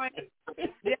 I'm praying.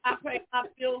 Yeah, I pray my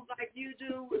bills like you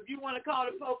do. If you want to call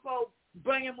the popo,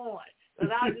 bring him on.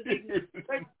 Because I was just eating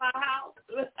search my house.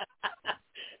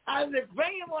 I said,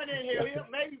 bring him on in here.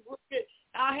 Maybe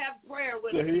I'll have prayer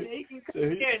with him. He can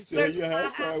come here and search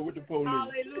my house. With the police.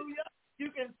 Hallelujah.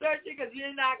 You can search it because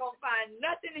you're not going to find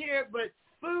nothing here but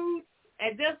food.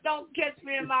 And just don't catch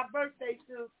me in my birthday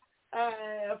suit.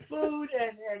 Food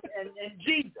and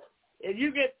Jesus. And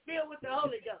you get filled with the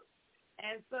Holy Ghost.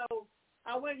 And so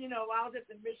I went, I was at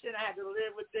the mission. I had to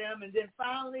live with them. And then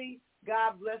finally,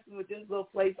 God blessed me with this little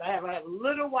place I have. I have a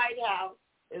little white house.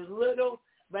 It's little,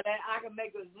 but I can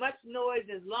make as much noise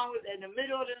as long as in the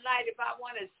middle of the night, if I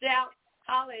want to shout,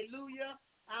 hallelujah,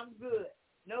 I'm good.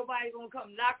 Nobody's going to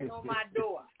come knocking on my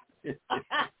door.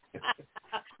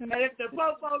 And if the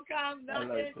popo comes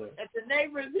knocking, if the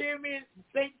neighbors hear me and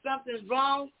think something's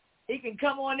wrong, he can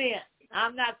come on in.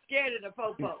 I'm not scared of the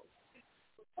popo.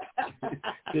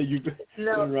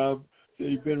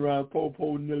 You've been around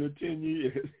popo nearly 10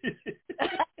 years.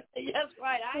 Yes,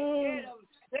 right. I ain't scared of them.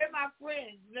 They're my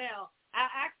friends now. I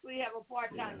actually have a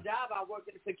part-time job. I work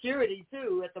in security,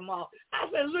 too, at the mall. I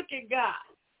said, look at God.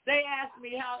 They asked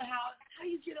me how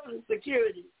you get on the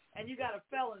security, and you got a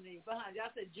felony behind you. I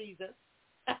said, Jesus.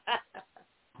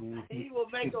 He will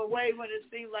make a way when it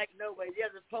seems like no way. Yeah,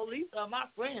 the police are my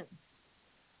friends.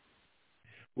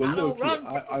 Well, I don't run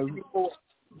anymore.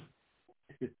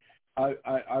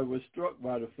 I was struck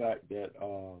by the fact that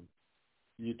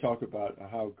you talk about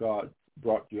how God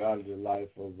brought you out of the life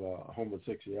of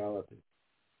homosexuality.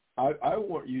 I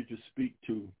want you to speak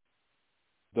to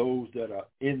those that are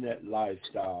in that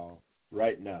lifestyle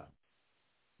right now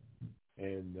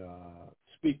and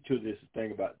speak to this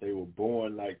thing about they were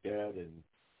born like that and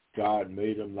God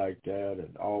made them like that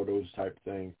and all those type of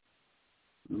things.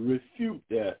 Refute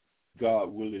that, God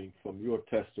willing, from your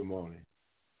testimony,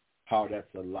 how that's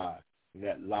a lie. And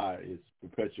that lie is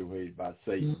perpetuated by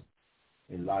Satan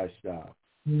and lifestyle.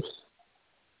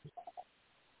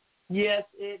 Yes,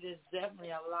 it is definitely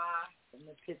a lie from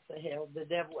the pits of hell. The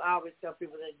devil, I always tell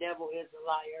people the devil is a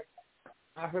liar.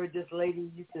 I heard this lady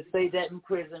used to say that in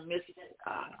prison.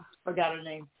 Forgot her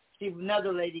name.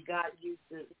 Another lady God used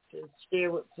to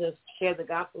share the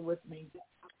gospel with me.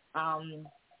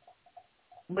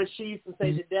 But she used to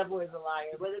say the devil is a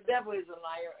liar. Well, the devil is a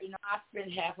liar. I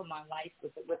spent half of my life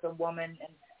with a woman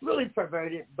and really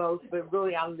perverted both, but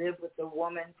really I lived with a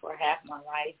woman for half my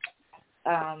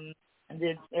life. And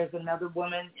then there's another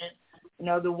woman,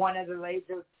 the one other lady,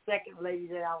 the second lady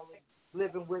that I was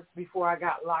living with before I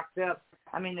got locked up.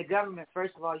 I mean, the government,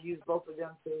 first of all, used both of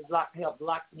them to help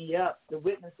lock me up, the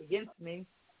witness against me.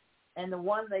 And the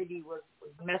one lady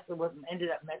ended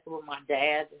up messing with my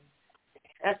dad. And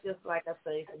that's just, like I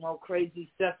say, some old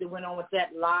crazy stuff that went on with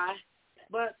that lie.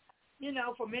 But,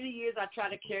 for many years I tried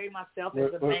to carry myself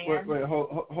as a man.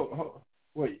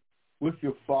 Wait. With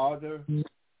your father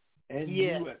and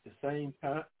you at the same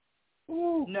time?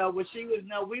 Ooh. No,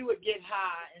 we would get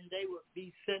high and they would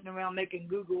be sitting around making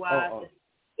goo-goo eyes.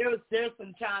 There's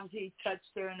some times he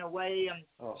touched her in a way and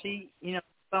she,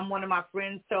 one of my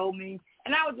friends told me,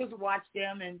 and I would just watch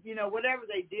them and, whatever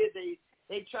they did,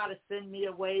 they try to send me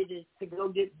away to go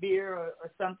get beer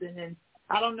or something. And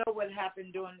I don't know what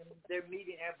happened during their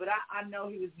meeting there, but I know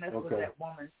he was messing with that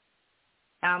woman.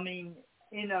 I mean,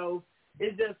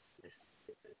 it's just,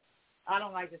 I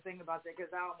don't like to think about that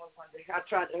because I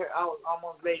was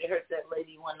almost ready to hurt that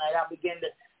lady one night.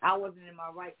 I wasn't in my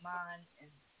right mind, and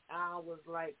I was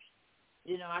like,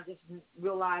 I just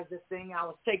realized this thing. I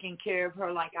was taking care of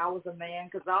her like I was a man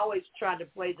because I always tried to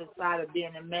play the side of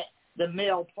being the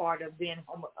male part of being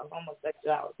of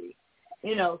homosexuality.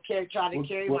 Try to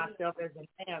carry myself as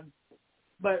a man.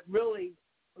 But really,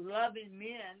 loving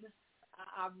men,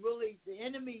 the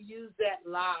enemy used that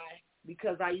lie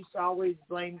because I used to always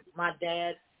blame my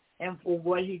dad and for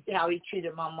how he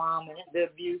treated my mom and the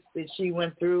abuse that she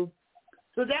went through.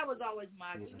 So that was always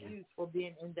my excuse for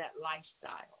being in that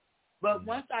lifestyle. But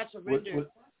once I surrendered,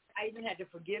 I even had to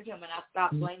forgive him, and I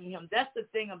stopped blaming him. That's the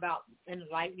thing about in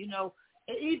life,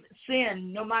 even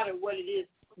sin, no matter what it is,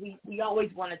 we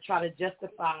always want to try to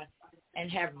justify and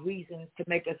have reasons to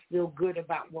make us feel good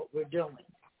about what we're doing.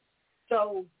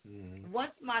 So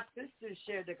once my sisters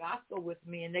shared the gospel with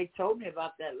me and they told me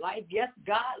about that life, yes,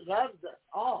 God loves us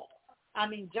all. I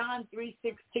mean, John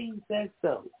 3:16 says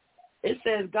so. It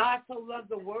says God so loved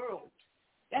the world.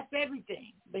 That's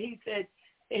everything. But he said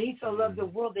that he so loved the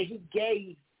world that he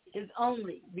gave his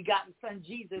only begotten son,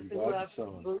 Jesus, whoever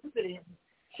believes in him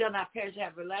shall not perish,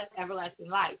 have everlasting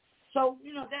life. So,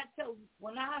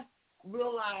 when I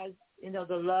realized,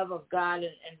 the love of God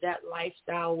and that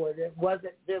lifestyle where there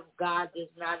wasn't, God is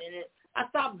not in it, I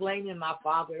stopped blaming my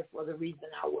father for the reason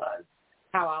I was,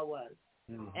 how I was.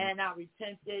 And I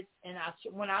repented, and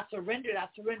when I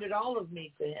surrendered all of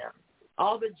me to him,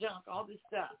 all the junk, all the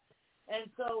stuff. And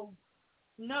so,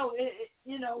 no,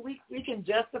 we can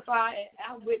justify it.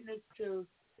 I witnessed to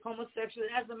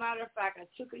homosexuality. As a matter of fact, I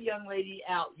took a young lady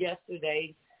out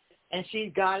yesterday, and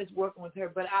God is working with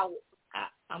her. But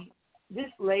I'm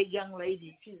this young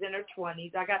lady, she's in her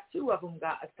 20s. I got 2 of them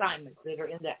got assignments that are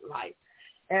in that life.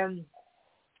 And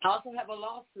I also have a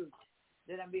lawsuit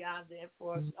that I'm beyond there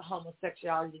for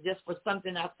homosexuality, just for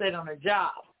something I said on a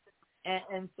job.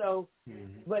 And so,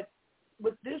 but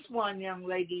with this one young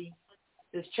lady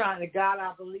that's trying to God,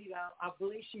 I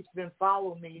believe she's been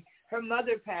following me. Her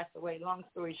mother passed away, long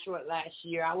story short, last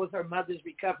year. I was her mother's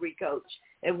recovery coach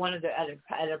at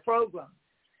at a program.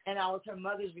 And I was her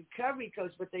mother's recovery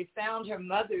coach, but they found her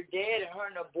mother dead and her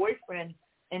and her boyfriend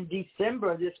in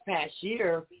December this past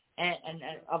year and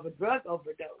of a drug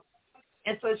overdose.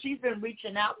 And so she's been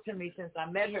reaching out to me since I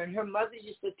met her. And her mother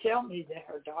used to tell me that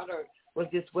her daughter was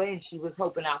this way, and she was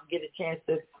hoping I would get a chance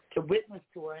to witness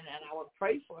to her, and I would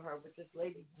pray for her with this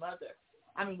lady's mother.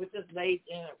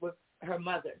 with her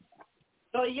mother.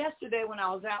 So yesterday when I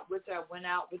was out with her, I went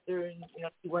out with her, and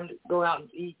she wanted to go out and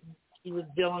eat.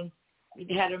 And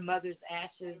we had her mother's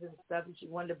ashes and stuff, and she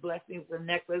wanted to bless me with a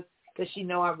necklace because she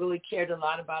know I really cared a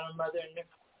lot about her mother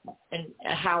and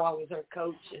how I was her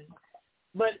coach.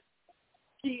 But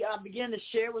I began to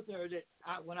share with her that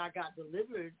when I got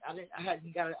delivered, I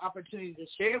hadn't got an opportunity to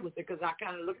share with her because I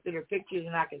kind of looked at her pictures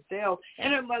and I could tell.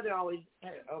 And her mother always,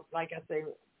 like I say,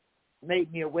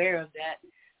 made me aware of that.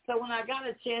 So when I got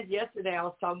a chance yesterday, I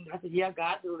said, yeah,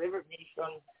 God delivered me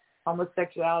from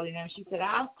homosexuality. And she said,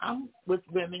 I'm with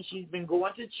women. She's been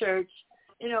going to church.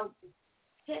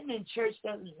 Sitting in church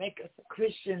doesn't make us a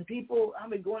Christian. I've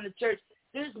been going to church.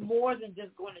 There's more than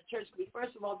just going to church.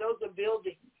 First of all, those are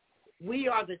buildings. We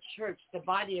are the church, the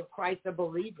body of Christ, the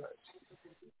believers.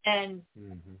 And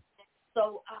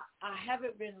so I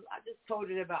just told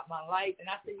her about my life. And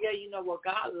I said, yeah,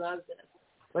 God loves us,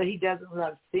 but he doesn't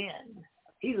love sin.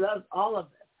 He loves all of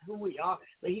us, who we are,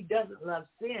 but he doesn't love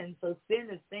sin. So sin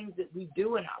is things that we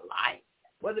do in our life,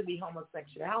 whether it be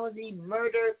homosexuality,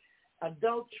 murder,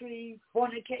 adultery,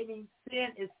 fornicating. Sin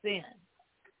is sin.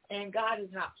 And God is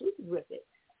not pleased with it.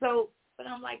 So, but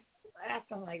I'm like,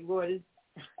 Lord,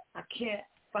 I can't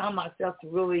find myself to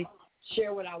really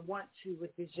share what I want to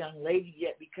with this young lady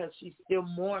yet because she's still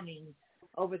mourning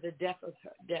over the death of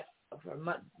her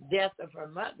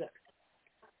mother.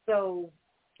 So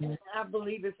I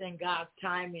believe it's in God's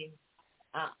timing.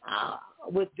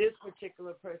 With this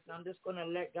particular person, I'm just going to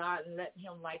let God and let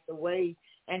him light the way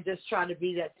and just try to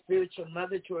be that spiritual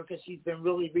mother to her because she's been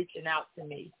really reaching out to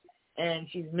me and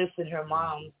she's missing her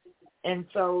mom. And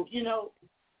so,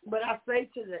 but I say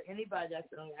to anybody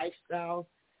that's in a lifestyle,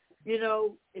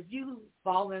 if you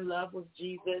fall in love with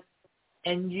Jesus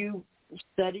and you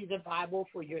study the Bible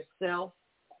for yourself,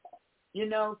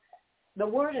 the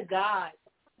Word of God,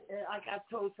 like I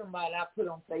told somebody I put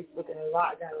on Facebook and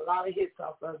got a lot of hits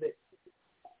off of it.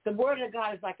 The Word of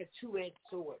God is like a two-edged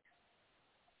sword.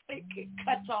 It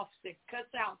cuts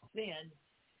out sin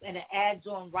and it adds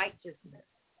on righteousness.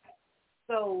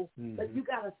 So, but you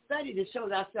got to study to show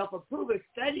thyself approved.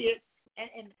 Study it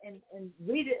and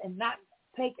read it and not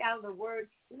take out of the word.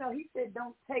 He said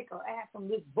don't take or add from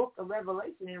this book of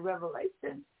Revelation in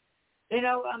Revelation.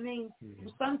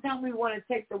 Sometimes we want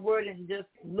to take the word and just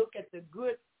look at the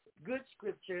good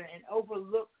scripture and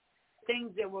overlook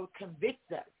things that will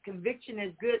convict us. Conviction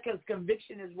is good because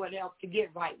conviction is what helps to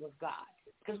get right with God.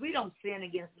 Because we don't sin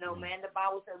against no man. The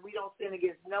Bible says we don't sin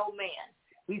against no man.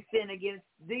 We sin against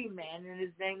the man, and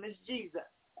his name is Jesus.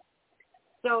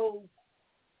 So,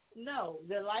 no,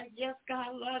 yes,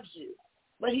 God loves you,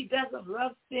 but he doesn't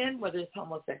love sin, whether it's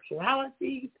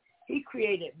homosexuality. He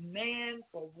created man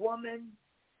for woman.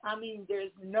 I mean,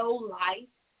 there's no life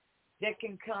that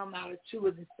can come out of two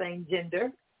of the same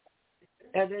gender.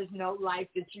 There's no life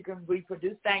that you can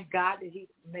reproduce. Thank God that he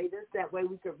made us that way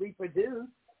we could reproduce.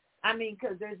 I mean,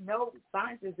 because there's no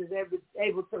scientist is ever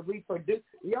able to reproduce.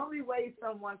 The only way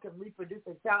someone can reproduce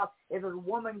a child is if a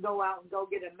woman go out and go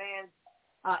get a man's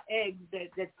eggs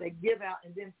that they give out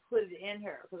and then put it in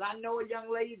her. Because I know a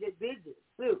young lady that did this,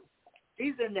 too.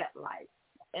 She's in that life.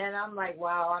 And I'm like,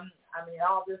 wow, I mean,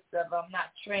 all this stuff, I'm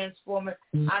not transforming.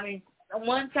 I mean,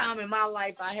 one time in my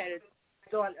life I had a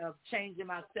thought of changing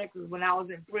my sex when I was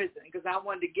in prison because I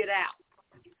wanted to get out.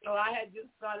 So I had just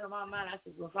thought in my mind, I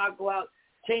said, well, if I go out,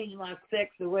 change my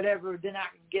sex or whatever, then I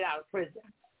can get out of prison.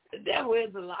 The devil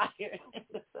is a liar.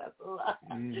 That's a lie.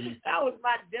 Mm-hmm. That was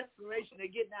my desperation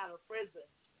of getting out of prison.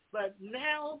 But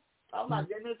now, oh my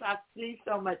goodness, I see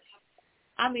so much.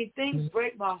 I mean, things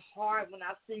break my heart when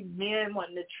I see men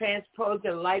wanting to transpose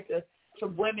their life to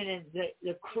women and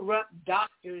the corrupt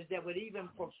doctors that would even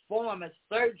perform a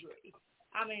surgery.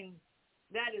 I mean,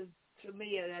 that is, to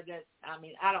me, I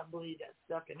mean, I don't believe that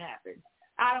stuff can happen.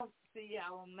 I don't see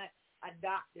how a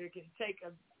doctor can take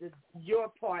your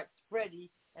parts,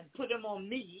 Freddie, and put them on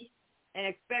me and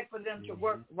expect for them to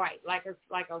work right, like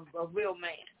a real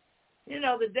man. You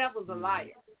know, the devil's a liar.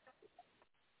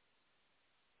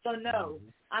 So, no,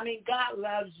 I mean, God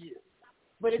loves you.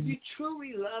 But if you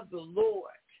truly love the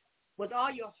Lord with all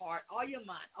your heart, all your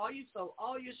mind, all your soul,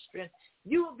 all your strength,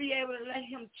 you will be able to let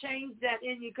him change that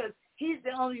in you because he's the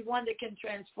only one that can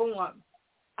transform.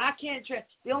 I can't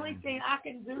the only thing I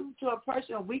can do to a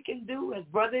person, or we can do as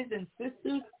brothers and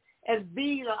sisters, is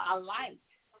be a light,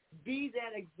 be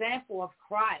that example of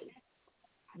Christ,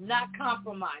 not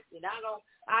compromising.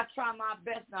 I try my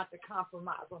best not to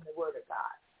compromise on the word of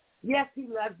God. Yes, he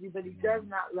loves you, but he does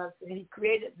not love you. And he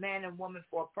created man and woman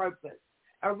for a purpose,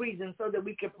 a reason, so that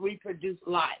we could reproduce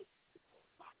life.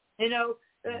 You know,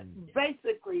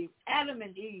 basically, Adam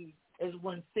and Eve is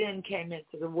when sin came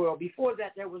into the world. Before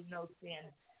that, there was no sin.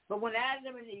 But when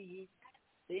Adam and Eve,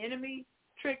 the enemy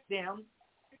tricked them,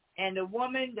 and the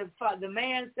woman, the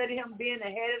man, instead of him being the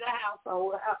head of the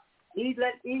household, he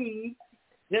let Eve,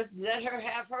 just let her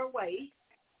have her way.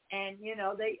 And, you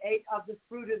know, they ate of the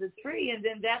fruit of the tree. And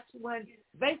then that's when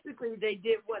basically they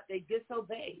did what? They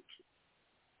disobeyed.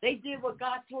 They did what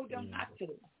God told them not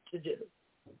to do.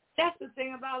 That's the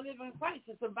thing about living in Christ.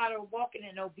 It's about walking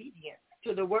in obedience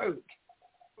to the word.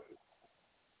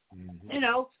 You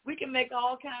know, we can make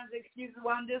all kinds of excuses.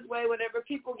 Well, I'm this way, whatever.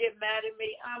 People get mad at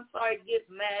me. I'm sorry, get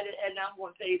mad, and I'm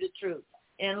going to tell you the truth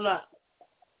in love.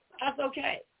 That's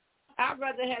okay. I'd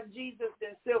rather have Jesus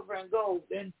than silver and gold.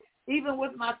 And even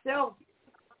with myself,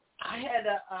 I had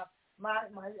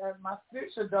my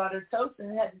spiritual daughter,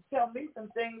 Tosin, had to tell me some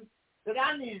things that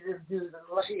I needed to do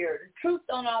to hear. The truth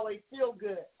don't always feel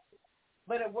good,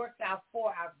 but it works out for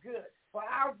our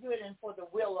good and for the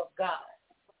will of God.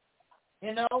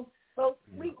 You know, so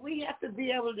we have to be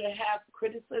able to have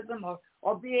criticism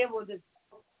or be able to,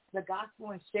 the gospel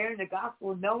and sharing the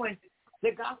gospel, knowing the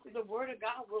gospel, the word of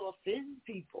God will offend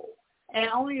people. And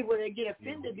only will they get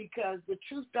offended because the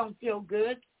truth don't feel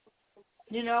good,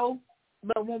 you know.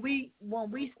 But when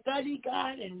we study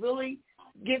God and really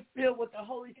get filled with the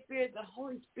Holy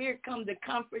Spirit comes to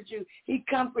comfort you. He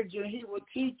comforts you and he will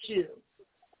teach you.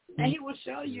 And he will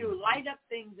show you, light up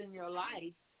things in your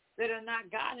life that are not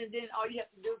God. And then all you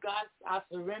have to do, God, I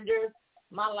surrender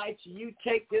my life to you.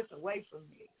 Take this away from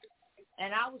me.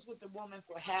 And I was with a woman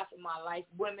for half of my life,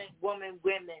 women.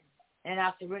 And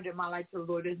I surrendered my life to the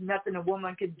Lord. There's nothing a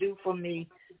woman can do for me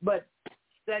but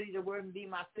study the word and be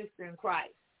my sister in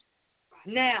Christ.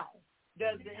 Now,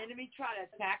 does the enemy try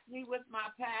to attack me with my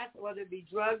past, whether it be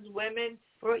drugs, women?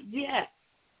 Yes.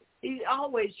 He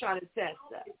always try to test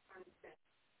us.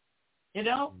 You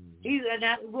know? And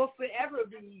that will forever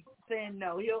be saying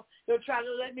no. He'll try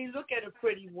to let me look at a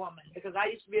pretty woman because I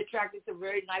used to be attracted to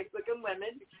very nice-looking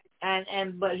women.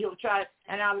 But he'll try,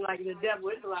 and I'm like, the devil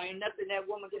is like, ain't nothing that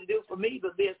woman can do for me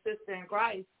but be a sister in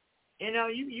Christ. You know,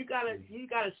 you gotta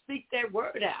speak that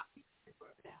word out.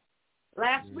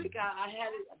 Last week I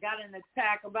got an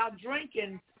attack about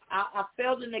drinking. I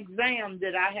failed an exam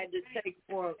that I had to take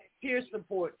for peer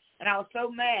support, and I was so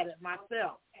mad at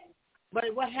myself. But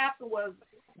what happened was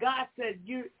God said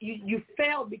you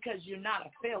failed because you're not a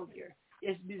failure.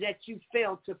 It's that you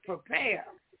failed to prepare.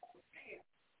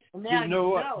 Now You know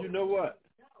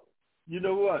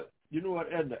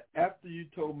what, Edna? After you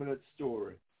told me that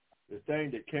story, the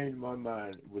thing that came to my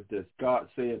mind was this: God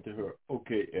saying to her,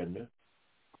 "Okay, Edna,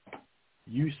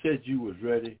 you said you was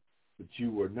ready, but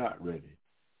you were not ready.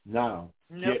 Now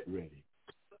get ready."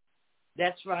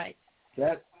 That's right.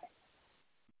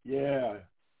 Yeah.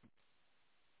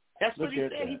 That's what he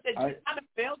said. He said, "You kind of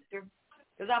felt her,"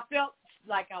 because I felt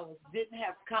like I didn't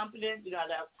have confidence. You know,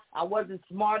 that I wasn't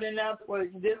smart enough for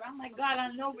this. I'm like, God, I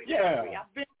know recovery.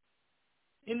 I've been.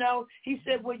 You know, he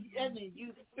said, well,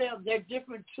 you failed. There are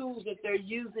different tools that they're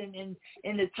using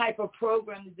in the type of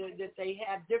programs that they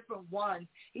have, different ones.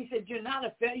 He said, you're not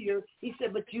a failure. He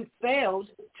said, but you failed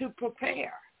to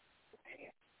prepare.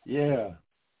 Yeah.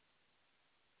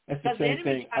 That's the same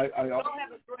thing. I don't have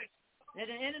a drink. And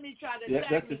the enemy tried to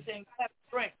attack me saying, have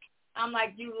a drink. I'm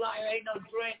like, you liar, ain't no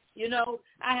drink. You know,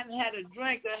 I haven't had a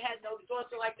drink or had no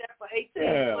torture like that for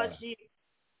 18 plus years.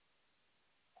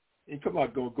 He come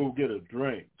out, go get a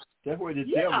drink. That's where the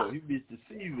devil, he be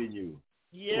deceiving you.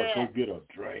 Yeah. Go get a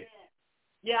drink.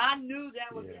 Yeah, I knew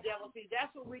that was the devil. See,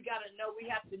 that's what we got to know. We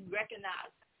have to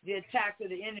recognize the attack of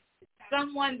the enemy.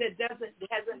 Someone that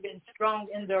hasn't been strong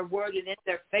in their word and in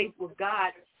their faith with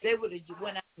God, they would have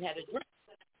went out and had a drink.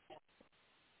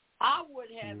 I would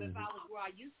have if I was where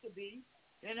I used to be,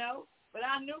 you know. But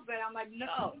I knew better. I'm like,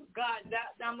 no, God,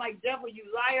 I'm like, devil, you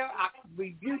liar. I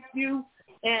rebuke you.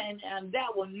 And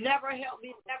that will never help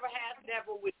me, never has,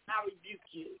 never will. I rebuke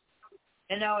you.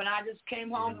 You know, and I just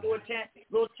came home for a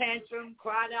little tantrum,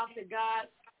 cried out to God,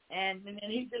 and then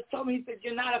he just told me, he said,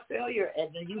 you're not a failure,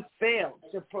 Edna. You failed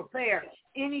to prepare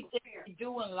anything you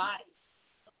do in life.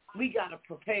 We got to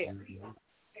prepare.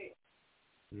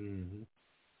 Mm-hmm.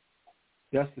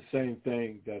 That's the same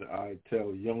thing that I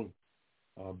tell young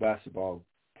basketball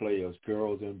players,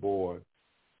 girls and boys,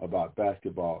 about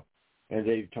basketball. And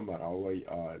they talking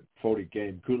about 40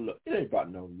 game good luck. It ain't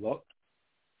about no luck.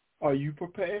 Are you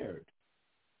prepared?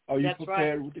 Are you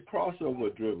prepared with the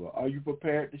crossover dribble? Are you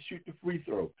prepared to shoot the free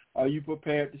throw? Are you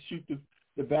prepared to shoot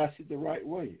the basket the right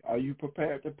way? Are you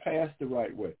prepared to pass the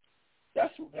right way?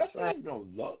 That's ain't no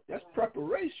luck. That's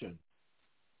preparation.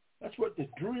 That's what the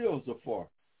drills are for.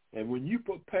 And when you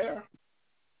prepare,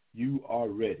 you are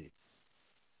ready.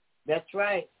 That's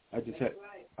right.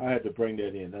 I had to bring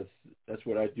that in. That's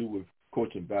what I do with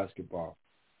coaching basketball.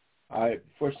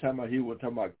 First time I hear one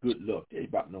talking about good luck. It ain't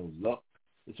about no luck.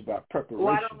 It's about preparation.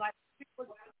 Well, I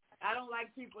don't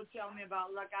like people telling me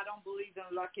about luck. I don't believe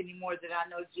in luck anymore that I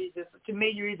know Jesus. To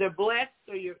me, you're either blessed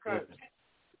or you're cursed.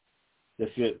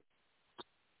 That's it.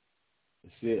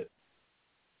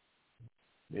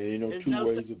 There ain't no two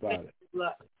ways about it.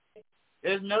 Luck.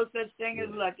 There's no such thing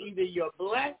as luck. Either you're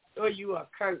blessed or you are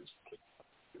cursed.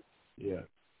 Yeah.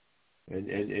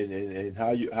 And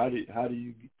how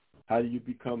do you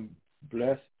become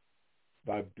blessed?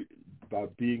 By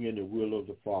being in the will of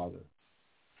the Father,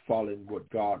 following what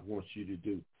God wants you to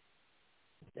do.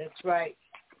 That's right.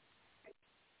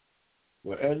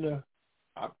 Well, Edna,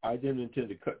 I didn't intend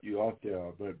to cut you off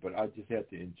there, but I just had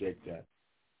to inject that.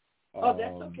 Oh,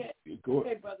 that's okay.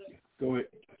 Okay, brother. Go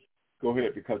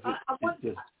ahead, because it's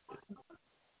just.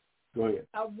 Go ahead.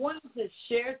 I wanted to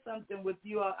share something with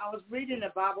you. I was reading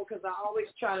the Bible because I always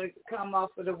try to come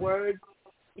off of the Word.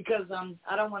 Because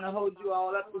I don't want to hold you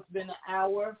all up. It's been an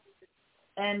hour.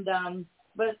 And,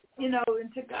 but, you know,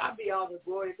 and to God be all the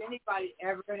glory. If anybody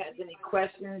ever has any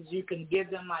questions, you can give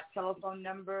them my telephone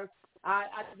number. I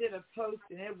did a post,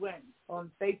 and it went on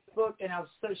Facebook, and I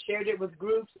shared it with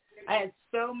groups. I had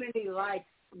so many likes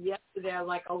yesterday,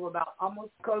 like over about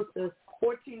almost close to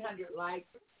 1,400 likes.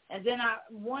 And then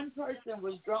one person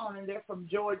was drawn, and they're from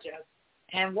Georgia.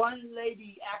 And one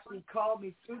lady actually called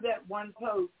me through that one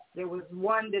post. There was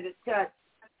one that it touched.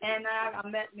 And I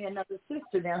met me another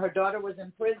sister there. Her daughter was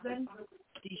in prison.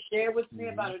 She shared with me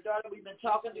about her daughter. We've been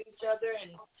talking to each other,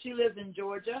 and she lives in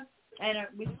Georgia. And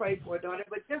we prayed for her daughter.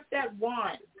 But just that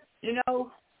one, you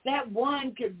know, that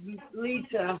one could lead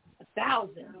to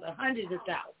thousands, hundreds of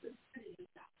thousands.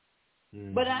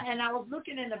 But I was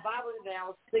looking in the Bible today. I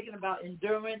was thinking about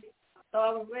endurance. So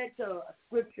I read to a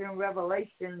scripture in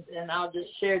Revelations, and I'll just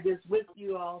share this with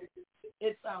you all.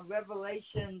 It's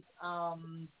Revelations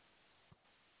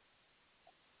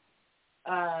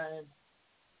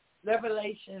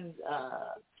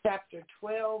chapter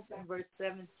 12 and verse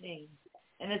 17.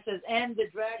 And it says, and the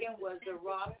dragon was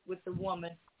wroth with the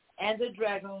woman, and the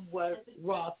dragon was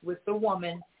wroth with the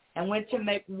woman, and went to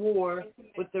make war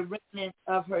with the remnant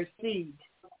of her seed,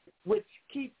 which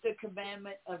keep the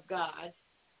commandment of God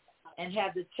and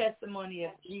have the testimony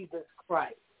of Jesus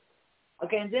Christ.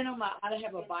 Okay, and then I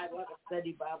have a Bible, I have a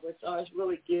study Bible, so it's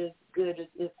really good.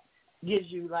 It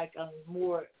gives you like a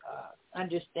more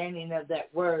understanding of that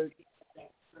word.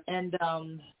 And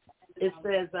it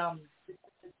says,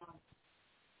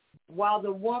 while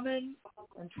the woman,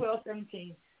 in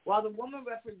 12:17, while the woman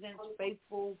represents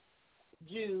faithful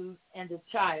Jews and the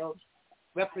child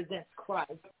represents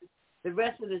Christ, the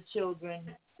rest of the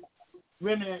children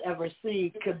remnant of her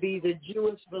seed could be the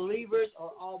Jewish believers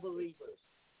or all believers.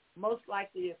 Most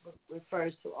likely it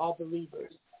refers to all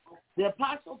believers. The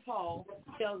Apostle Paul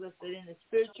tells us that in the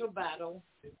spiritual battle,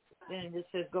 and it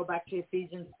says, go back to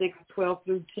Ephesians 6:12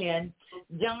 through 10,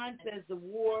 John says the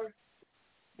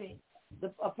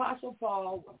Apostle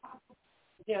Paul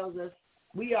tells us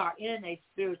we are in a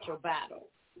spiritual battle.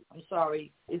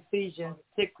 Ephesians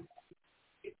 6,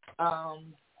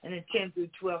 and then 10 through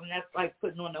 12, and that's like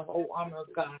putting on the whole armor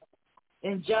of God.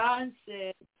 And John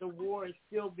said the war is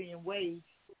still being waged,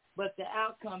 but the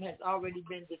outcome has already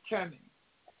been determined.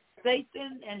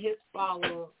 Satan and his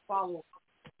followers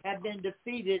have been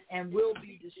defeated and will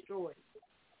be destroyed.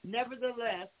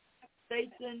 Nevertheless,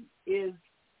 Satan is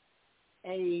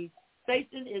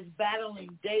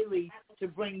battling daily to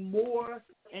bring more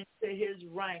into his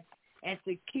ranks and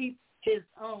to keep his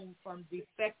own from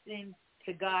defecting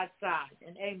to God's side.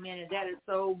 And amen. And that is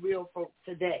so real for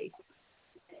today.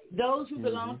 Those who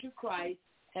belong to Christ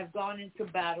have gone into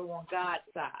battle on God's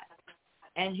side,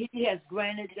 and he has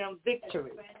granted them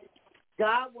victory.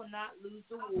 God will not lose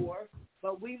the war,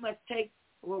 but we must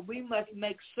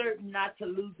make certain not to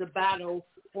lose the battle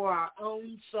for our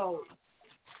own soul.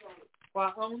 For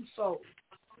our own soul.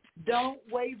 Don't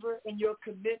waver in your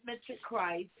commitment to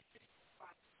Christ.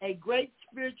 A great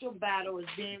spiritual battle is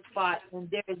being fought, and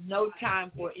there is no time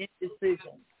for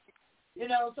indecision.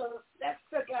 So that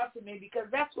stuck out to me because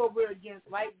that's what we're against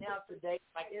right now today.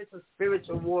 Like, it's a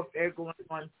spiritual warfare going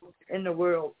on in the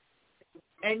world.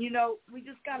 And, we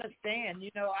just got to stand.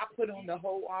 I put on the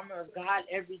whole armor of God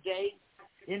every day,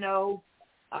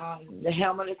 the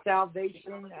helmet of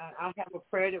salvation. I have a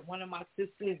prayer that one of my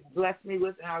sisters blessed me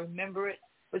with, and I remember it.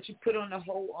 But you put on the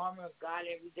whole armor of God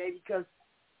every day because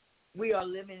we are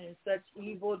living in such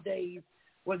evil days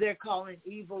where they're calling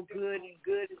evil good and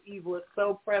good evil. It's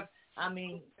so prevalent.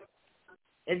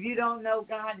 If you don't know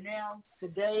God now,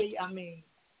 today,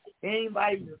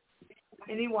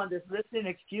 anyone that's listening,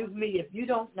 excuse me, if you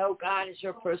don't know God as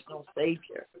your personal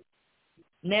Savior,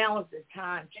 now is the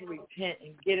time to repent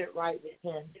and get it right with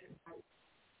him.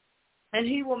 And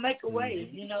he will make a way.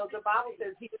 The Bible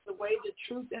says he is the way, the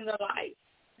truth, and the life.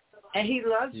 And he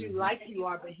loves you like you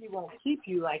are, but he won't keep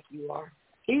you like you are.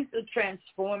 He's the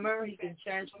transformer. He can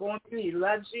transform you. He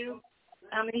loves you.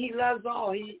 He loves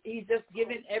all. He's just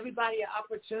giving everybody an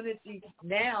opportunity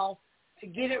now to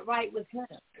get it right with him.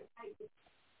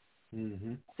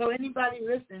 So anybody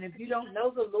listening, if you don't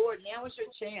know the Lord, now is your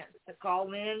chance to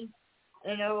call in,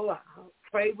 I'll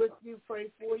pray with you, pray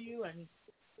for you. And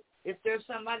if there's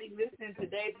somebody listening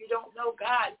today, if you don't know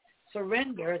God,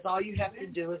 surrender is all you have to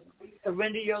do, is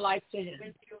surrender your life to him.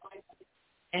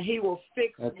 And he will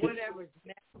fix whatever's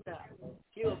messed up.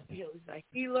 He's a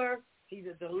healer. He's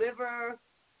a deliverer.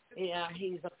 Yeah,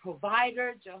 he's a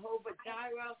provider, Jehovah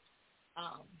Jireh.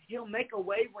 He'll make a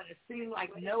way when it seems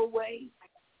like no way.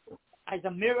 As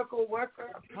a miracle worker,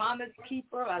 a promise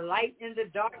keeper, a light in the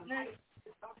darkness.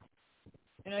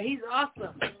 He's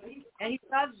awesome. And he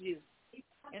loves you.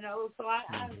 So I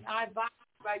advise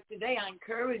you right today, I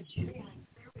encourage you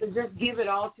to just give it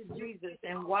all to Jesus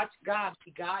and watch God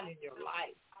be God in your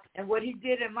life. And what he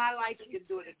did in my life, he can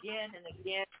do it again and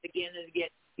again and again and again.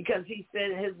 Because he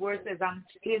said, his word says,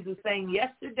 he is the same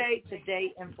yesterday,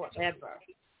 today, and forever.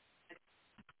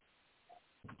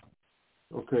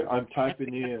 Okay, I'm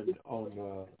typing in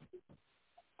on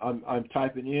I'm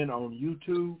typing in on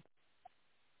YouTube.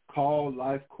 Call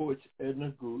Life Coach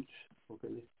Edna Gooch.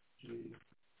 Okay,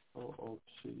 GOOCH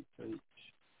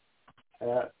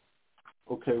at.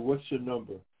 Okay, what's your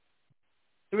number?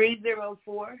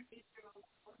 304.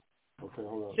 Okay,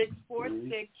 hold on.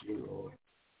 646.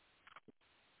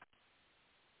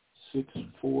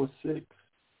 646.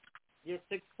 Yes,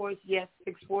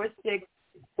 646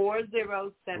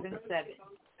 4077.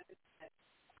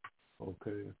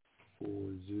 Okay,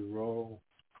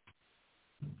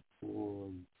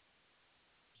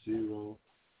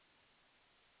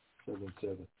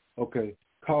 4077. Okay,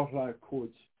 call Life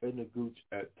Coach Edna Gooch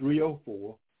at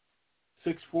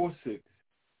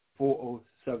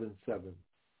 304-646-4077.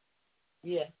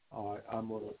 Yes. All right, I'm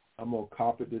gonna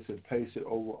copy this and paste it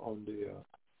over on the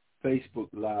Facebook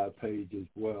Live page as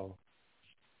well.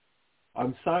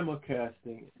 I'm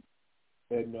simulcasting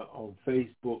Edna on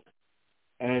Facebook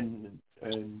and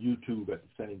YouTube at the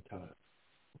same time.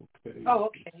 Okay. Oh,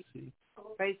 okay.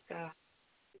 Praise God.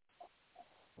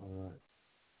 All right.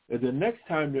 And the next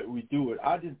time that we do it,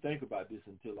 I didn't think about this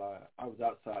until I was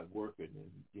outside working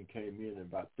and came in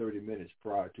about 30 minutes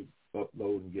prior to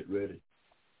upload and get ready.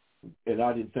 And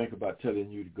I didn't think about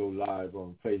telling you to go live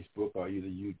on Facebook or either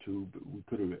YouTube.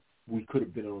 We could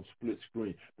have been on split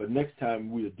screen. But next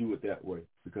time we'll do it that way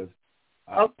because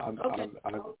I hope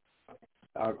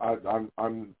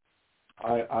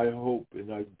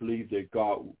and I believe that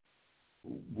God's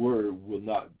word will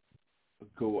not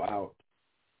go out.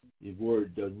 His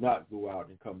word does not go out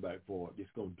and come back void. It's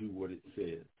going to do what it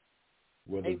says,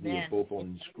 whether it be both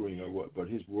on the screen or what. But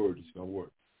His word is going to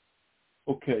work.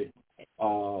 Okay,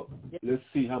 let's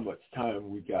see how much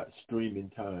time we got, streaming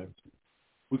time.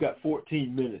 We got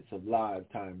 14 minutes of live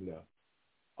time left.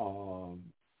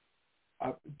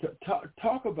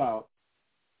 Talk about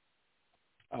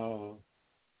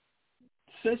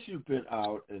since you've been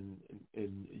out and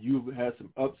you've had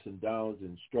some ups and downs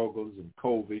and struggles and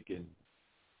COVID and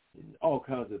all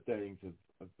kinds of things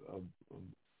have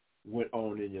went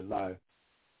on in your life.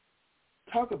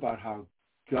 Talk about how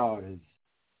God is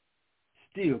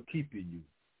still keeping you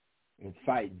and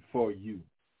fighting for you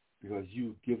because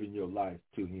you've given your life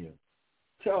to Him.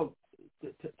 Talk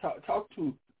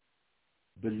to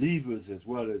believers as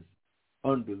well as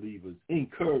unbelievers.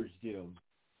 Encourage them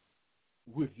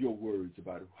with your words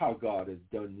about how God has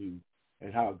done you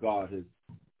and how God has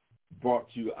brought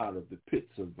you out of the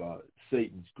pits of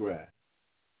Satan's grasp.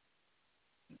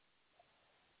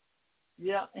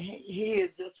 Yeah, he is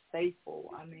just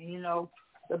faithful. I mean,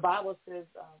 the Bible says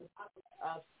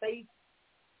faith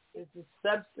is the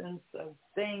substance of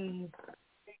things.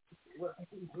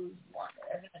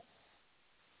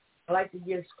 I like to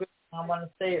give scripture. I want to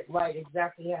say it right,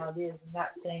 exactly how it is, and not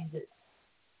saying that.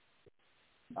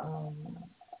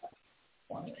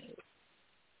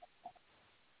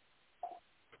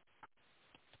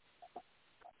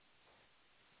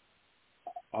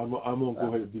 I'm gonna go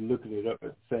ahead and be looking it up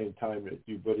at the same time as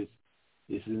you, but it's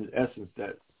in essence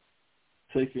that,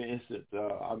 say for instance,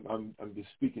 I'm just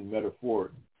speaking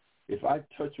metaphorically. If I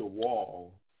touch a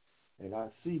wall and I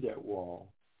see that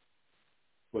wall,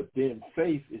 but then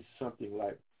faith is something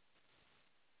like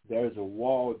there's a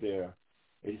wall there.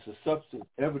 It's a substance,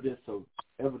 evidence of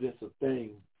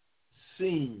things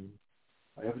seen,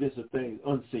 evidence of things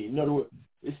unseen. In other words,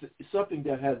 it's something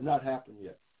that has not happened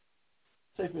yet.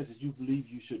 Say, for instance, you believe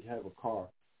you should have a car.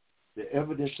 The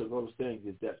evidence of those things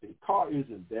is that the car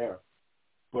isn't there,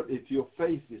 but if your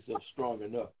faith is strong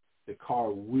enough, the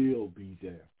car will be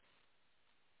there.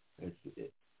 As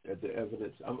the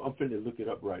evidence. I'm finna look it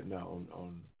up right now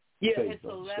on faith. It's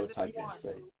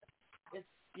 11:1.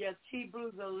 Yes,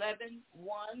 Hebrews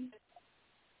 11:1.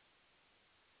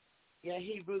 Yeah,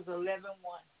 Hebrews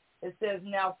 11:1. It says,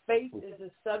 now faith is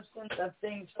the substance of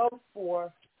things hoped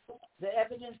for, the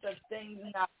evidence of things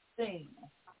not seen.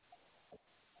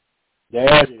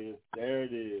 There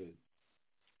it is.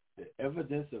 The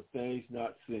evidence of things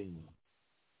not seen.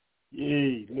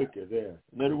 Yay, look at that.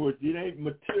 In other words, it ain't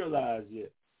materialized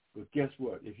yet. But guess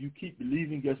what? If you keep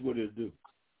believing, guess what it'll do?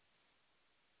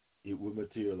 It will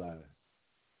materialize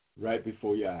right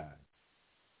before your eyes.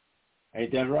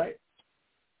 Ain't that right?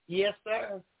 Yes,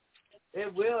 sir.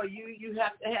 It will. You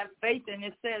have to have faith, and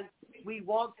it says we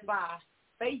walk by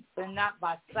faith and not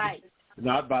by sight.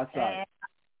 Not by sight.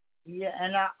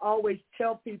 And I always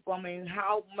tell people,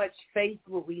 how much faith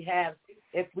will we have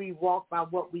if we walk by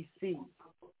what we see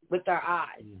with our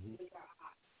eyes?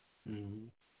 Mm-hmm. Mm-hmm.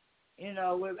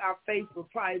 With our faith will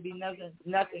probably be nothing.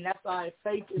 That's why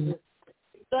faith is the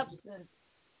substance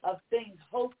of things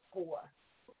hoped for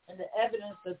and the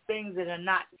evidence of things that are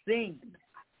not seen.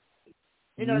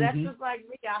 That's just like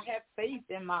me. I have faith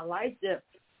in my life that,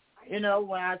 when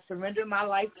I surrendered my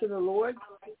life to the Lord,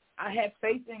 I had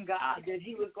faith in God that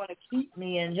He was going to keep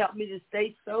me and help me to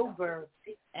stay sober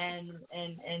and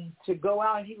to go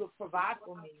out and He would provide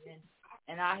for me.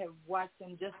 And I have watched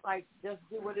Him just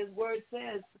do what His word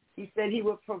says. He said He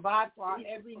would provide for our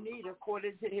every need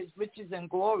according to His riches and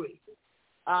glory.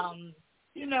 But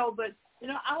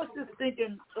I was just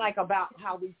thinking about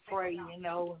how we pray,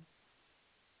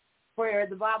 prayer.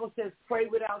 The Bible says pray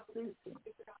without ceasing.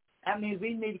 That means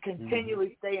we need to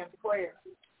continually stay in prayer,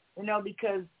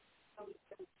 because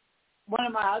one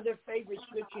of my other favorite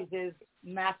scriptures is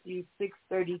Matthew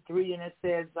 6:33, and it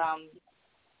says,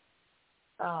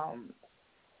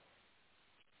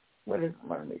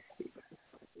 let me see.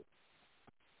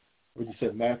 What you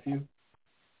said, Matthew?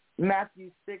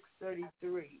 Matthew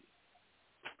 6:33.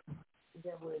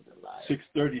 That was a lie.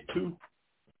 6:32?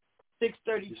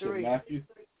 6:33. You said Matthew?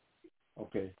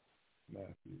 Okay.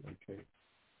 Matthew, okay.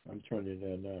 I'm turning it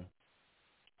in now.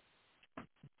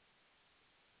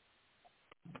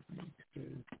 Okay.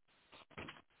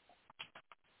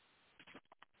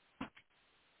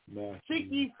 Matthew, seek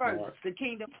ye first the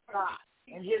kingdom of God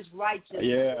and His righteousness.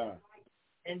 Yeah.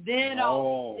 And then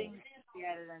all things will be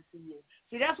added unto you.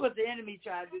 See, that's what the enemy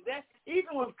tries to do. That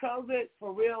even with COVID,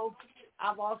 for real,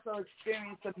 I've also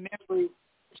experienced a memory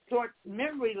short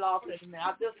memory loss in me.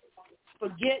 I just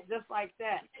forget just like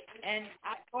that. And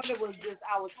I thought it was just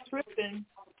I was tripping,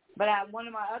 but one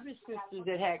of my other sisters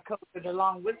that had COVID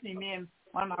along with me and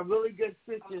one of my really good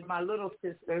sisters, my little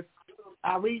sister,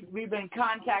 we've been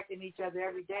contacting each other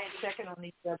every day and checking on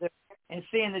each other and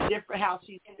seeing the different how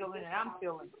she's feeling and I'm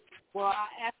feeling. Well, I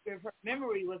asked her if her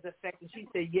memory was affected. She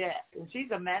said yes, and she's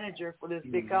a manager for this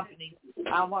big company.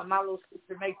 I want my little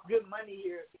sister makes good money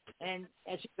here, and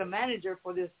she's a manager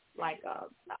for this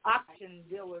auction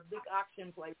deal with big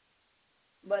auction place.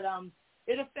 But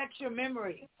it affects your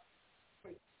memory.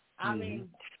 I mean,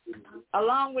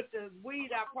 along with the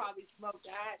weed I probably smoked,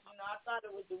 I thought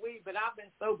it was the weed, but I've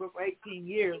been sober for 18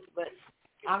 years. But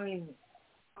I mean,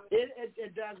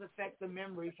 it does affect the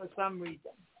memory for some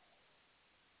reason.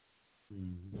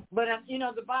 But,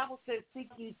 the Bible says, seek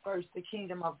ye first the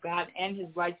kingdom of God and his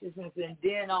righteousness, and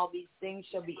then all these things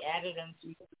shall be added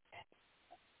unto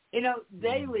you.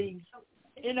 Daily,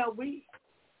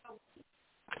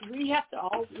 we have to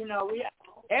all,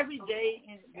 every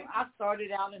day. I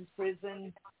started out in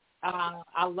prison.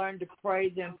 I learned to pray,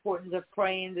 the importance of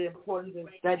praying, the importance of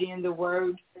studying the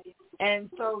word.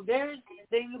 And so there's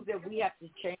things that we have to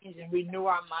change and renew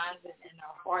our minds and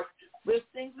our hearts. There's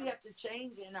things we have to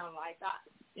change in our life.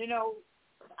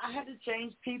 I had to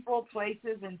change people,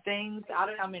 places, and things.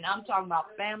 I'm talking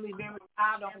about family members.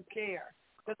 I don't care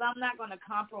because I'm not going to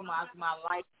compromise my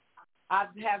life. I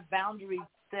have boundaries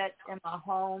set in my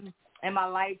home, in my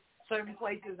life, certain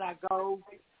places I go,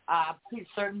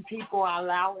 certain people I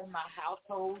allow in my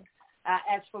household.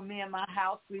 As for me and my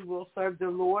house, we will serve the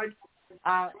Lord,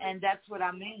 and that's what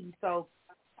I mean. So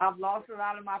I've lost a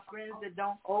lot of my friends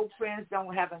old friends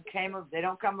they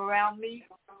don't come around me,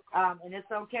 and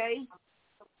it's okay.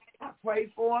 I pray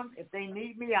for them. If they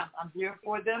need me, I'm here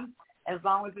for them, as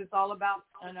long as it's all about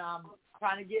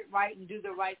trying to get right and do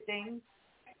the right things.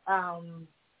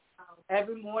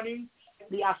 Every morning,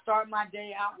 I start my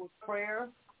day out with prayer.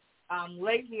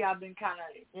 Lately, I've been kind of,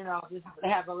 just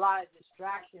have a lot of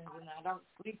distractions, and I don't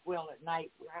sleep well at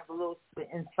night. I have a little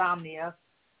insomnia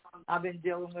I've been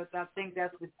dealing with. I think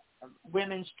that's what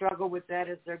women struggle with that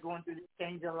as they're going through the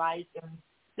change of life, and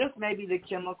just maybe the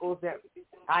chemicals that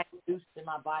I induced in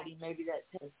my body, maybe that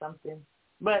has something.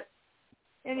 But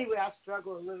anyway, I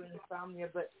struggle with a little insomnia,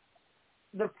 but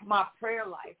my prayer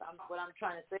life, what I'm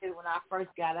trying to say is when I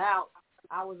first got out,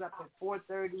 I was up at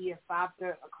 4:30 and 5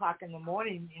 o'clock in the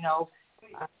morning,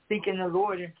 seeking the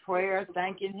Lord in prayer,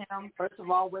 thanking him. First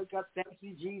of all, wake up, thank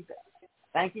you, Jesus.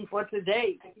 Thank you for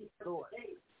today, Lord.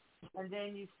 And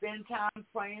then you spend time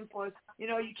praying for,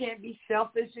 you can't be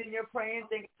selfish in your praying,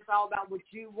 think it's all about what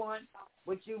you want.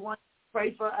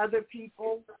 Pray for other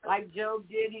people, like Job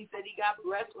did. He said he got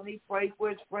blessed when he prayed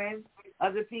for his friends,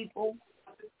 other people.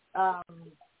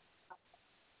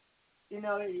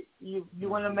 You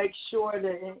want to make sure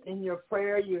that in your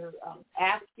prayer you're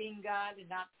asking God and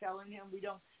not telling him.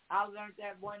 I learned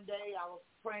that one day. I was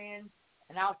praying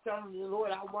and I was telling the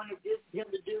Lord I wanted him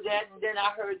to do that, and then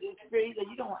I heard this phrase that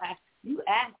you don't ask, you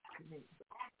ask me.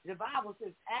 The Bible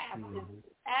says ask.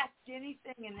 Ask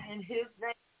anything in his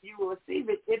name, you will receive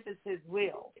it if it's his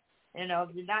will.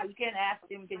 If you're not, you can't ask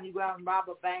him, can you go out and rob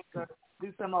a bank or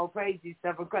do some old crazy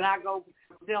stuff, or could I go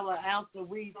steal an ounce of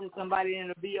weed to somebody and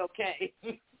it'll be okay?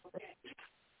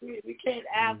 We can't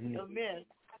ask amiss.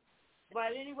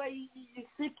 But anyway, you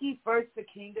seek ye first the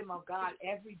kingdom of God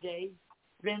every day.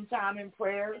 Spend time in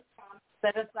prayer.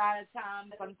 Set aside a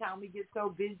time. Sometimes we get so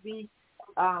busy.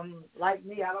 Like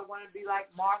me, I don't want to be like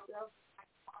Martha.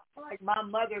 Like my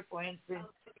mother, for instance,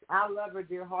 I love her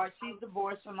dear heart. She's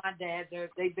divorced from my dad.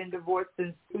 They've been divorced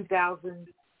since 2000.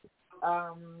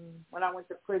 When I went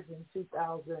to prison in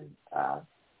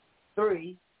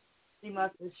 2003,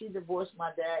 she divorced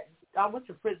my dad. I went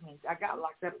to prison. I got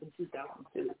locked up in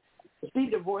 2002. She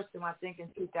divorced him, I think, in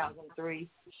 2003.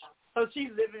 So she's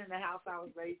living in the house I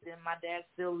was raised in. My dad's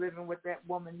still living with that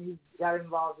woman he got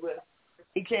involved with.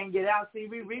 He can't get out. See,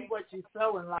 we reap what you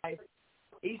sow in life.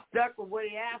 He's stuck with what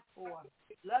he asked for.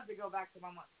 He'd love to go back to my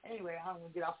mom. Anyway, I don't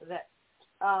want to get off of that.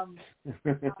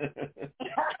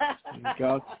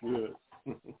 God's good.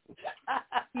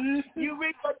 You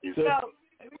reap what you sow.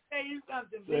 Let me tell you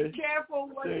something. Be careful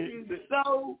what you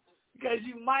sow, because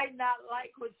you might not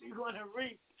like what you're going to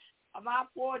reap. My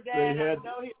poor dad, I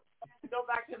know he go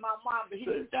back to my mom, but he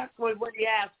stuck with what he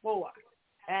asked for.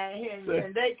 And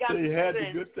they got he had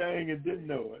the good thing and didn't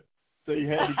know it. So he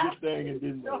had the good thing and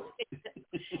didn't know it.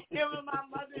 Him and my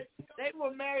mother, they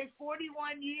were married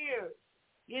 41 years.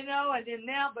 And then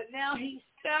now he's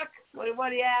stuck with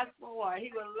what he asked for.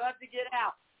 He would love to get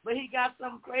out, but he got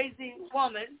some crazy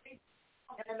woman, and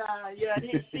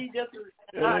she just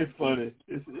It ain't funny.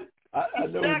 I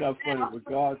know it's not funny, but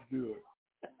God's good.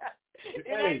 It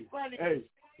ain't funny. Hey,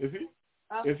 if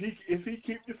he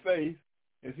keep the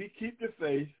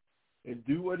faith, and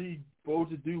do what he's supposed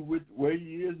to do with where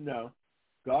he is now,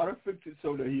 God will fix it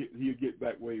so that he'll get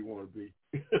back where he want to be.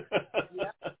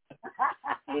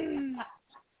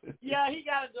 Yeah, he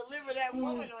got to deliver that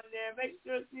woman on there. Make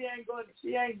sure she ain't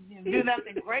do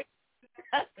nothing great.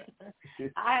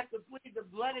 I have to plead the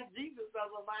blood of Jesus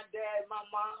over my dad and my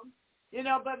mom.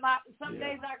 But some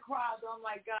days I cry. So I'm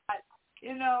like, God,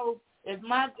 if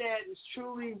my dad is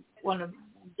truly want to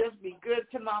just be good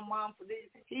to my mom for this,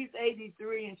 he's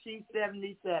 83 and she's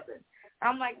 77.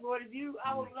 I'm like, Lord,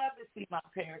 I would love to see my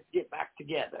parents get back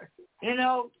together.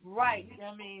 Right.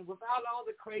 I mean, without all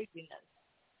the craziness.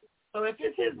 So if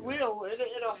it's his will,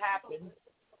 it'll happen.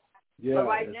 Yeah, but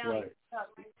right that's now, right.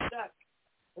 he's stuck.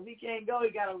 If he can't go, he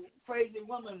got a crazy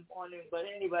woman on him. But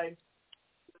anyway.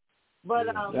 But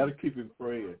that'll keep him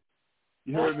praying.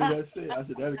 You heard me that say? I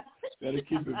said that'll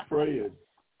keep him praying.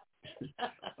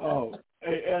 Oh,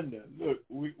 hey Edna, look,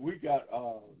 we got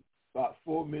about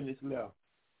 4 minutes left.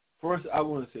 First, I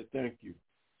want to say thank you.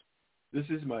 This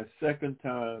is my second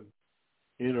time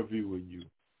interviewing you.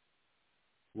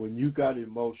 When you got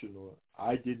emotional,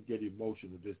 I didn't get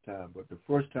emotional this time, but the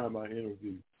first time I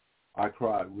interviewed, I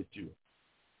cried with you.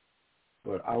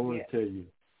 But I want to tell you,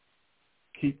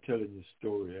 keep telling your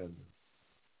story, Edna.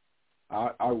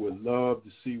 I would love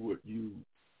to see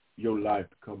your life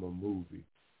become a movie,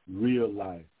 real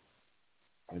life.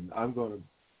 And I'm going to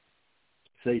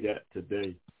say that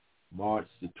today, March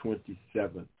the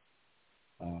 27th,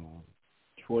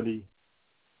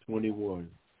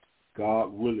 2021.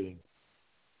 God willing,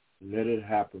 let it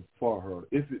happen for her,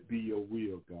 if it be your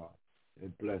will, God,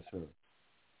 and bless her.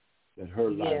 That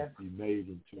her life be made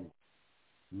into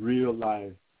real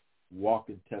life,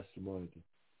 walking testimony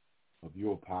of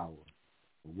your power,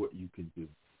 of what you can do.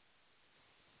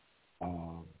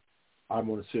 I'm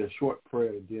going to say a short prayer,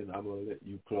 and then I'm going to let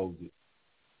you close it.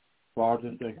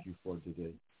 Father, thank you for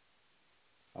today.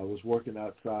 I was working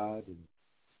outside and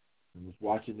was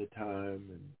watching the time,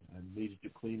 and I needed to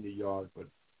clean the yard, but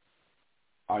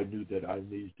I knew that I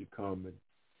needed to come and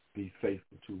be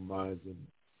faithful to mine and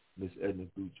Miss Edna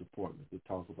Gooch's appointment to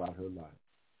talk about her life,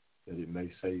 that it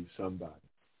may save somebody.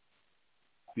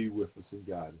 Be with us and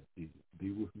guide us, Jesus.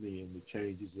 Be with me in the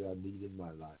changes that I need in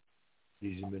my life.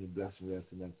 Jesus, many blessings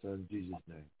rest in that Son, Jesus'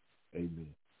 name.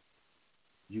 Amen.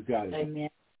 You got it. Amen.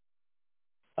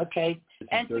 Okay.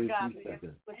 And to God,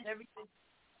 seconds. with everything,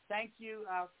 thank you,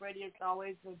 Freddie. It's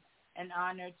always an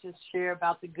honor to share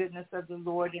about the goodness of the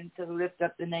Lord and to lift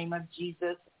up the name of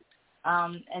Jesus.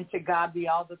 And to God be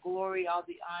all the glory, all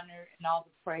the honor, and all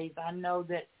the praise. I know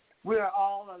that we're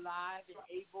all alive and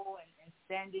able and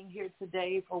standing here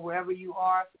today for wherever you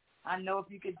are. I know if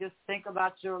you could just think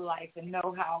about your life and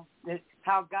know how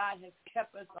God has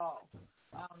kept us all.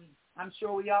 I'm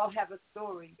sure we all have a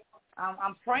story.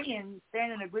 I'm praying,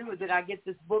 stand and agree with it. I get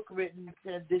this book written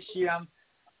this year.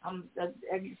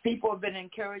 People have been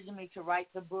encouraging me to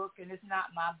write the book, and it's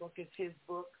not my book, it's his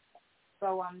book.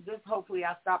 So just hopefully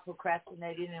I stop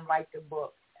procrastinating and write the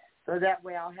book. So that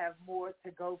way I'll have more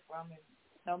to go from,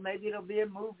 and maybe it'll be a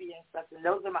movie and stuff. And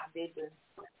those are my visions.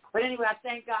 But anyway, I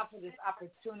thank God for this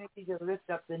opportunity to lift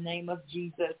up the name of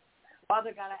Jesus.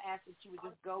 Father God, I ask that you would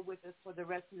just go with us for the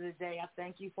rest of the day. I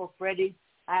thank you for Freddie.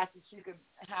 I ask that you could,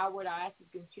 Howard, I ask you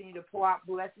to continue to pour out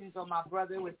blessings on my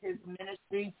brother with his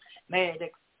ministry. May it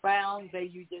expound. May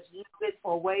you just use it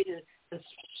for a way to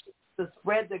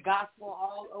spread the gospel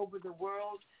all over the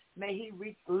world. May he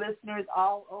reach listeners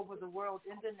all over the world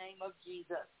in the name of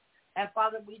Jesus. And,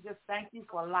 Father, we just thank you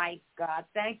for life, God.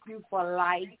 Thank you for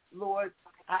life, Lord.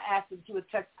 I ask that you would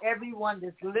touch everyone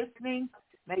that's listening.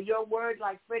 May your word,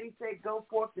 like Freddie said, go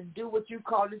forth and do what you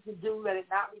called it to do. Let it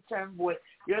not return void.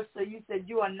 You said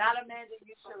you are not a man that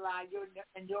you shall lie,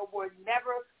 and your word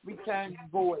never returns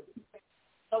void.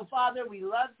 So, Father, we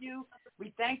love you.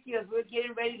 We thank you as we're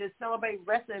getting ready to celebrate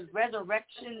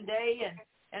Resurrection Day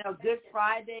and a Good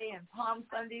Friday and Palm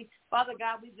Sunday. Father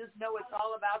God, we just know it's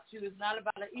all about you. It's not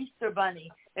about an Easter bunny.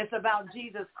 It's about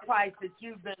Jesus Christ, that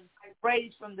you've been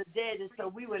raised from the dead, and so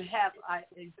we would have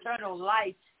eternal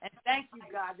life. And thank you,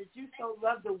 God, that you so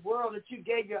loved the world that you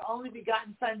gave your only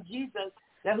begotten Son, Jesus,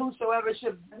 that whosoever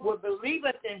would believe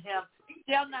in him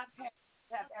shall not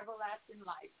have everlasting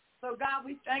life. So, God,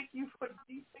 we thank you for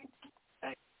these things.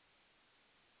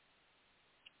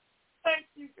 Thank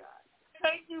you, God.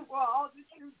 Thank you for all that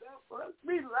you've done for us.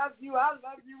 We love you. I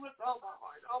love you with all my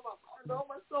heart, all my mind, all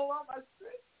my soul, all my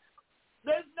strength.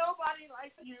 There's nobody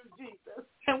like you, Jesus.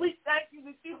 And we thank you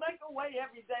that you make a way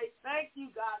every day. Thank you,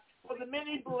 God, for the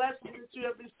many blessings that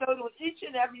you have bestowed on each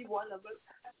and every one of us.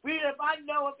 If I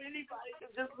know if anybody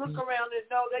can just look around and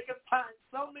know they can find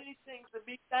so many things to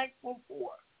be thankful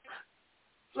for.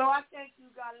 So I thank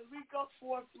you, God, as we go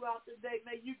forth throughout the day.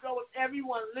 May you go with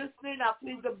everyone listening. I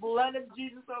plead the blood of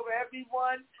Jesus over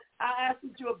everyone. I ask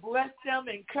that you will bless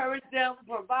them, encourage them,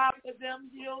 provide for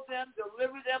them, heal them,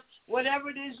 deliver them,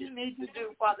 whatever it is you need to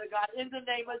do, Father God, in the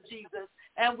name of Jesus.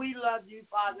 And we love you,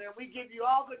 Father, and we give you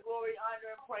all the glory,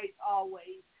 honor, and praise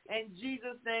always. In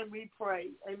Jesus' name we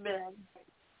pray. Amen.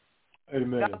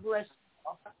 Amen. God bless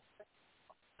you.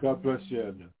 God bless you,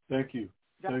 Edna. Thank you.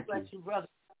 God bless you,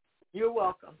 brother. You're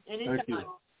welcome. Anytime.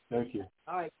 Thank you.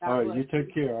 All right. All right. You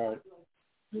take care. All right.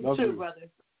 You too, brother.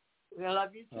 We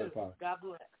love you too. Right, God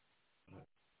bless.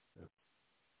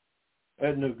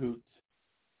 Edna Gooch,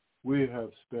 we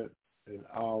have spent an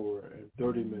hour and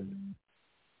 30 minutes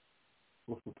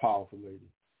with a powerful lady.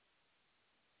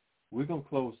 We're going to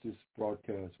close this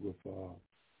broadcast with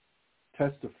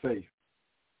Test of Faith.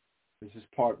 This is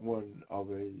part one of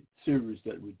a series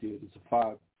that we did. It's a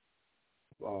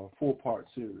four-part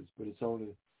series, but it's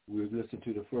only, we'll listen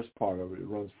to the first part of it. It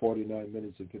runs 49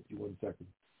 minutes and 51 seconds.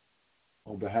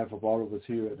 On behalf of all of us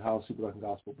here at House Super Black and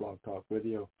Gospel Blog Talk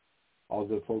Radio, all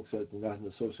the folks at the National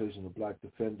Association of Black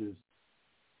Defenders,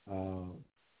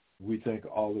 we thank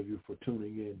all of you for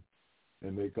tuning in,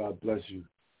 and may God bless you.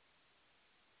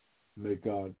 May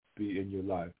God be in your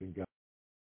life. And God,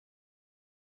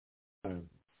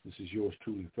 this is yours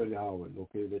truly, Freddie Howard,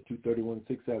 located at 231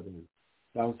 6th Avenue,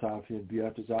 down south here in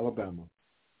Beatrice, Alabama.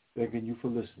 Thanking you for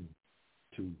listening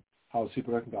to House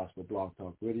Super Black and Gospel Blog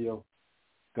Talk Radio.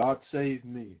 God saved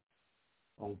me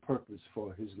on purpose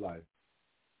for his life.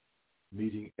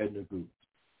 Meeting Edna Gooch.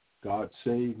 God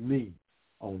saved me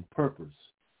on purpose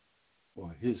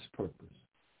for his purpose.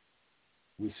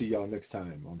 We'll see y'all next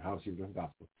time on House Super Black and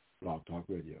Gospel Blog Talk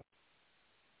Radio.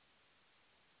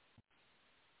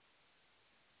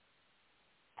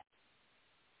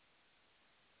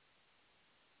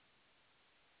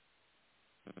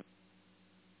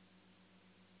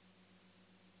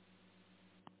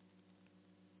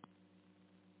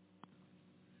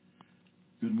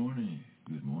 Good morning.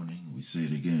 Good morning. We say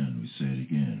it again. We say it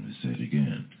again. We say it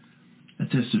again. A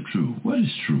test of truth. What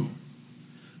is true?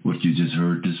 What you just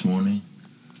heard this morning?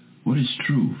 What is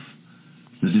truth?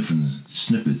 The different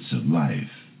snippets of life,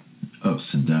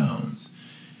 ups and downs.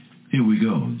 Here we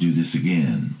go. Do this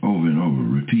again, over and over,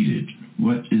 repeated.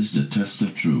 What is the test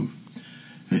of truth?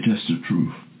 A test of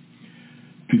truth.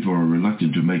 People are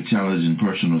reluctant to make challenging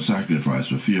personal sacrifice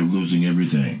for fear of losing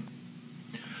everything.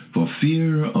 For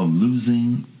fear of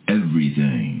losing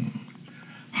everything.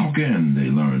 How can they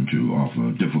learn to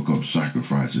offer difficult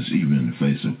sacrifices even in the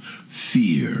face of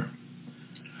fear?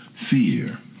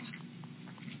 Fear.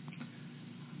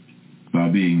 By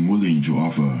being willing to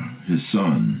offer his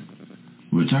son.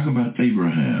 We're talking about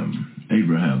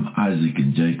Abraham, Isaac,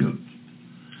 and Jacob.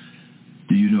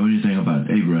 Do you know anything about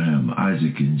Abraham,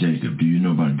 Isaac, and Jacob? Do you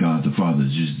know about God the Father,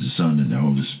 Jesus the Son, and the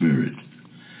Holy Spirit?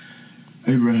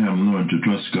 Abraham learned to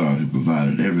trust God who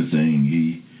provided everything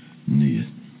he needed.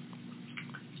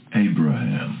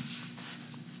 Abraham.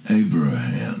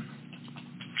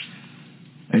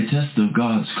 A test of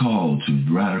God's call to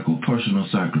radical personal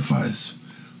sacrifice.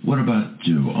 What about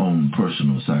your own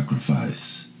personal sacrifice?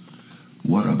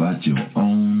 What about your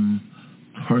own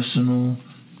personal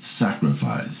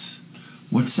sacrifice?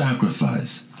 What sacrifice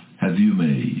have you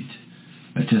made?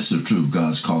 A test of truth,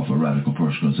 God's call for radical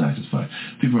personal sacrifice.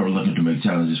 People are looking to make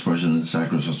challenges, personal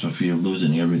sacrifice for fear of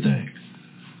losing everything.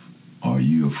 Are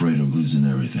you afraid of losing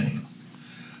everything?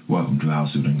 Welcome to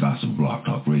House Super and Gospel Blog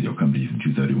Talk Radio, coming to you from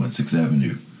 231 6th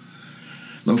Avenue.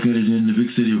 Located in the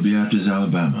big city of Beatrice,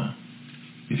 Alabama.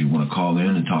 If you want to call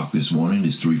in and talk this morning,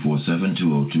 it's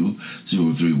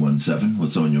 347-202-0317.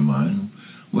 What's on your mind?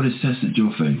 What has tested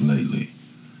your faith lately?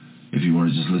 If you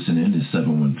want to just listen in, it's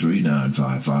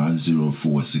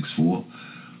 713-955-0464.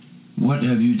 What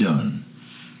have you done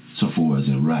so far as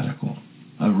a radical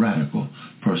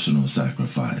personal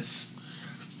sacrifice?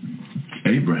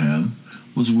 Abraham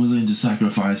was willing to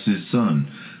sacrifice his son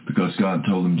because God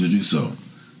told him to do so.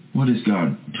 What has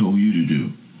God told you to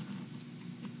do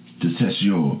to test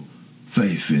your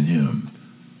faith in him?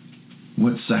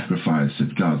 What sacrifice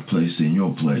has God placed in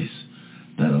your place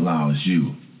that allows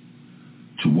you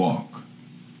to walk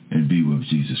and be with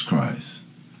Jesus Christ?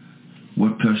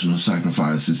 What personal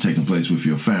sacrifice has taken place with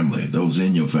your family, those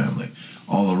in your family,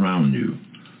 all around you?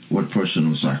 What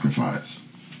personal sacrifice?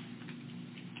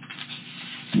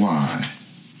 Why?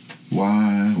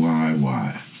 Why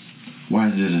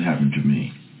did it happen to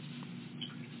me?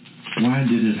 Why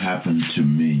did it happen to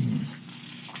me?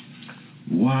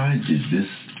 why did this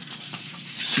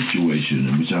situation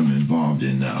in which I'm involved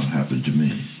in now happen to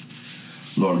me?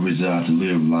 Lord, we desire to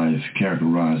live life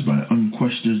characterized by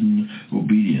unquestioned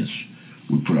obedience.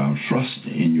 We put our trust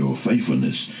in your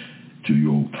faithfulness to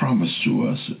your promise to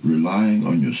us, relying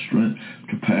on your strength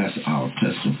to pass our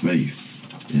test of faith.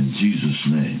 In Jesus'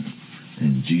 name.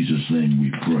 In Jesus' name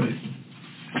we pray.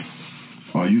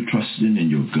 Are you trusting in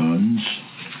your guns?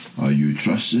 Are you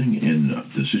trusting in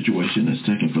the situation that's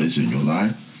taking place in your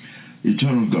life?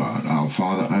 Eternal God, our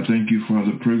Father, I thank you for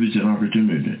the privilege and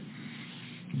opportunity.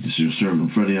 This is your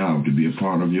servant Freddie Howe to be a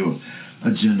part of your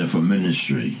agenda for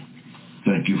ministry.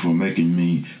 Thank you for making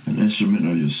me an instrument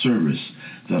of your service,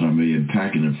 that I may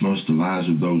impact and influence the lives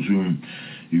of those whom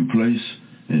you place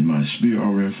in my sphere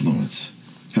of influence.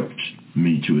 Help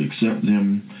me to accept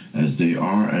them as they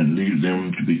are and lead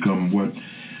them to become what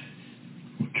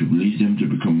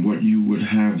you would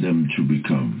have them to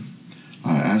become.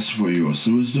 I ask for your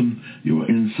wisdom, your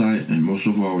insight, and most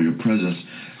of all, your presence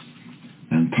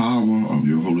and power of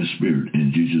your Holy Spirit.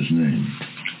 In Jesus' name,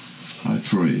 I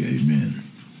pray. Amen.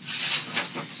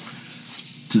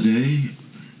 Today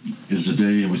is the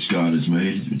day in which God has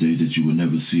made, a day that you will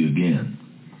never see again.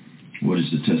 What is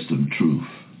the test of truth?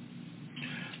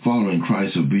 Following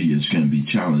Christ's obedience can be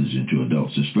challenging to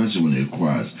adults, especially when it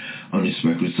requires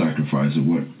unexpected sacrifice of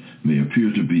what may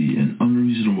appear to be an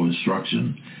unreasonable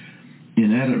instruction.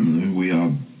 Inadvertently, we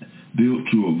are built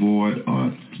to avoid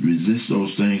or resist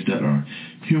those things that are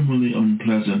humanly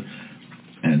unpleasant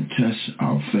and test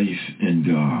our faith in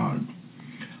God.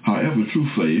 However, true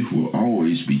faith will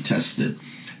always be tested,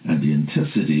 and the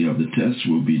intensity of the test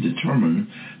will be determined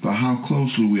by how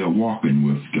closely we are walking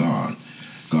with God.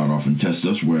 God often tests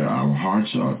us where our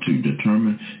hearts are to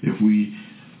determine if we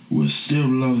will still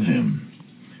love Him.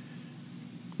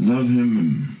 Love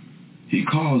Him. He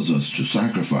calls us to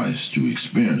sacrifice, to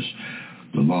experience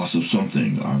the loss of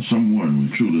something or someone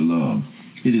we truly love.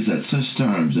 It is at such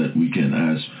times that we can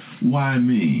ask, why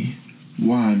me?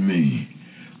 Why me?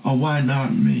 Or why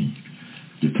not me?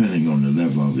 Depending on the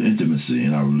level of intimacy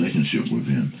in our relationship with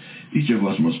Him. Each of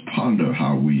us must ponder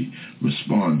how we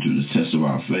respond to the test of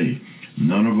our faith.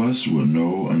 None of us will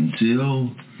know until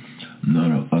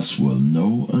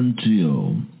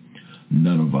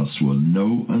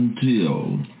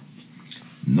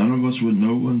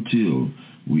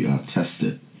we are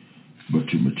tested. But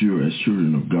to mature as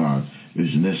children of God, it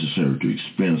is necessary to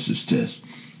experience this test.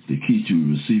 The key to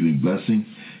receiving blessing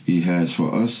He has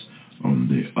for us on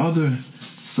the other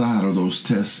side of those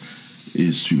tests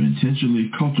is to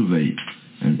intentionally cultivate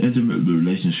an intimate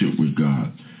relationship with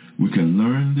God. We can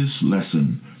learn this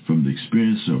lesson from the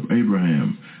experience of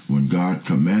Abraham when God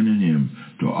commanded him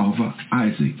to offer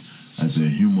Isaac as a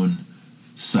human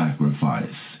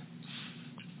sacrifice.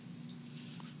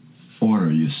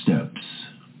 Order your steps.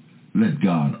 Let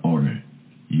God order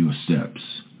your steps.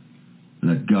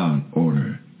 Let God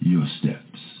order your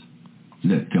steps.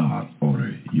 Let God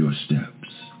order your steps.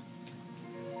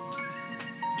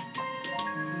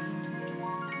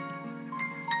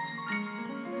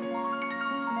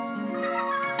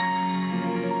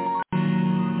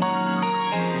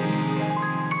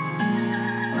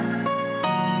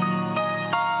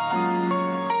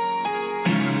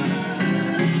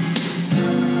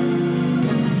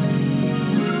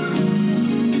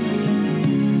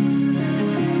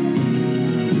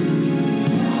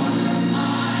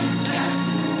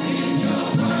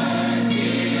 Your word.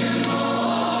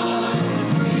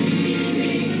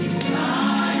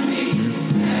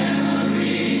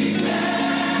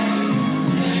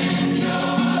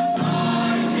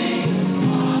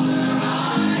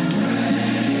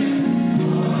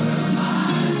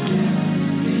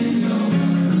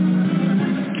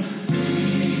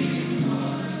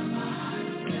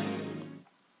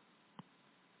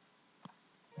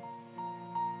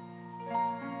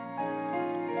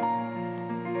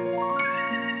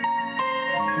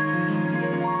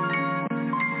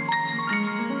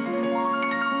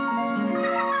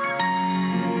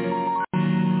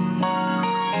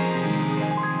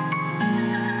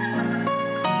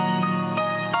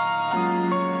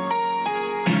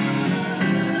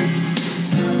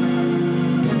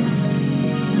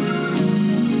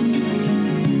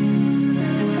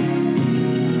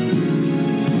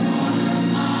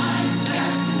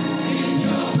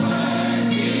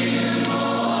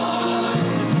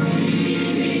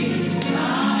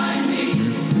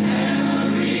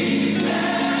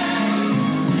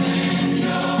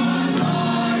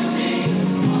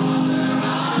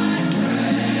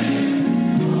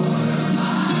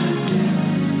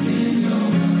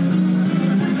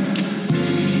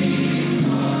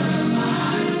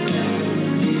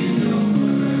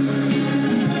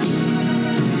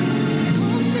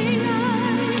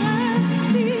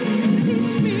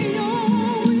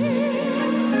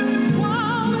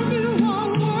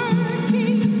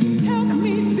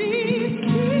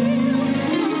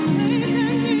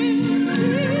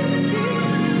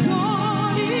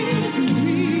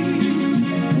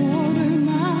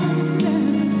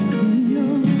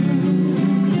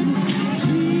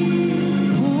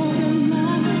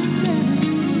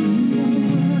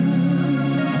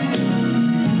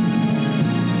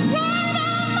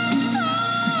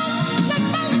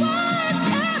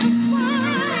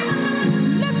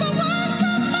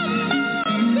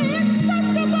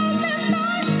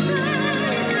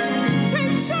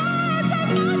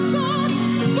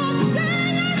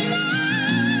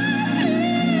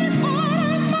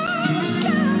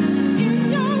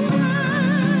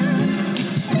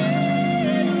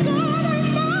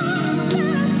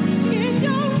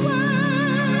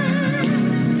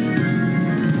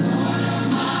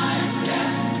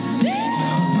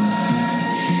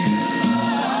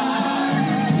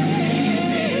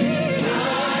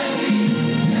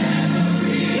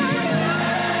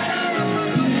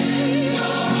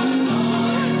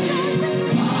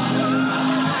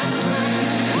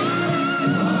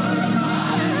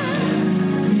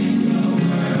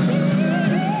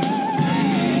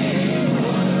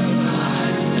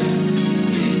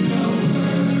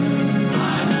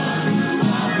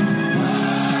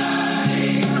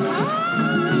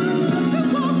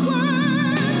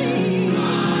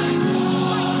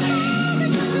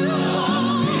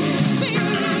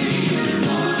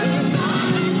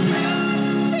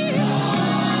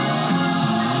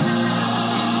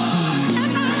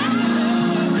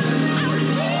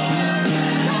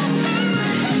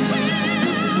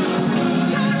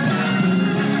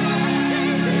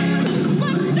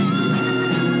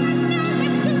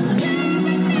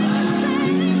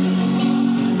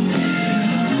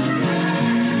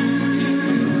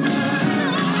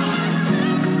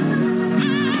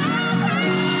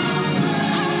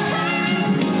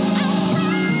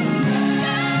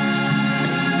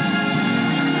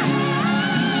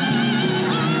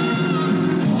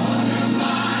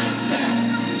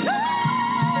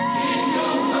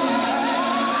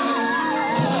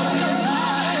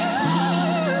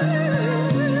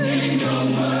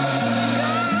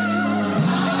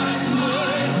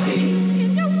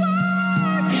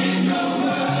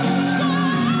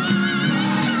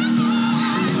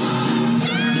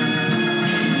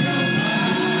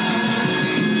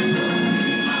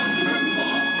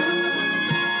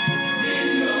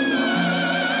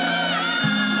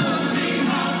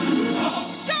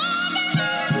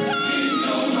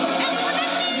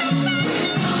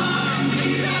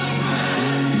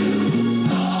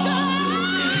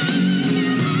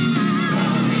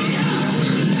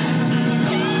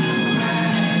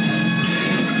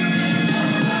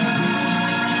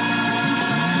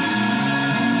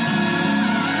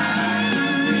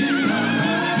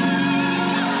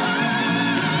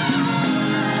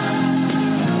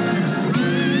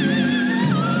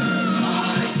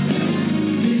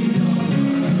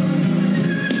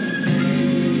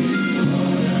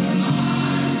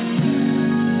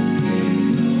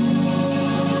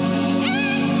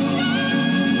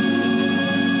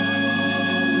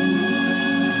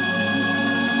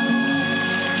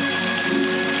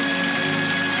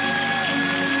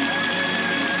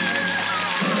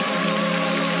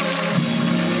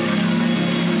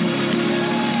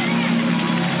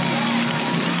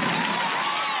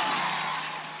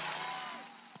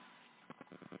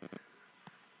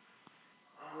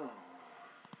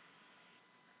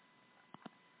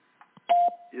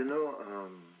 You know,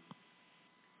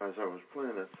 as I was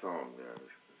playing that song there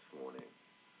this morning,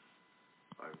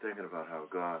 I'm thinking about how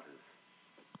God has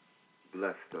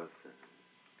blessed us and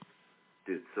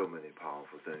did so many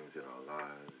powerful things in our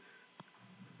lives.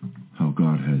 How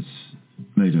God has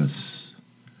made us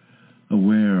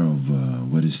aware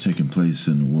of what is taking place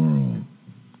in the world,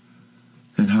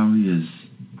 and how he has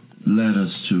led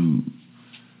us to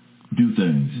do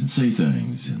things and say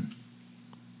things and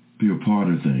be a part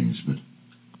of things. But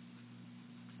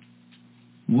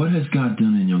what has God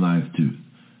done in your life to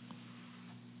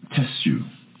test you,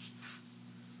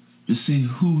 to see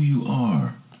who you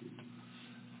are,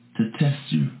 to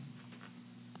test you,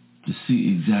 to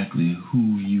see exactly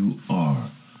who you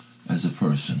are as a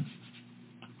person?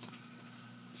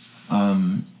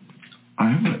 I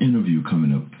have an interview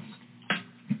coming up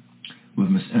with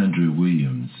Miss Andrea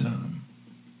Williams.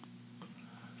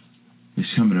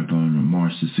 It's coming up on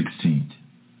March the 16th.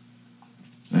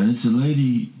 And it's a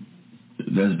lady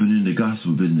that's been in the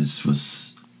gospel business for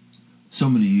so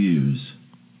many years.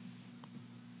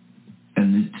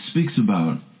 And it speaks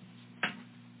about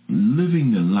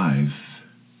living the life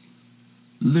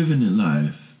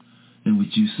in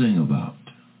which you sing about.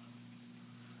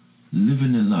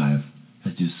 Living the life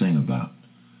that you sing about.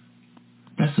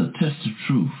 That's a test of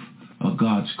truth of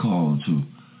God's call to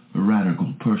a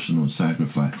radical personal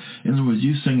sacrifice. In other words,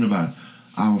 you're singing about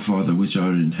Our Father which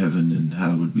art in heaven, and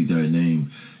hallowed be thy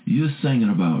name. You're singing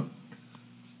about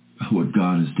what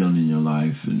God has done in your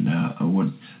life and what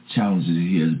challenges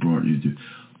he has brought you through.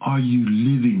 Are you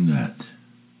living that?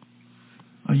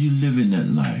 Are you living that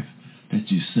life that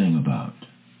you sing about?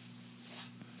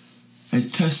 A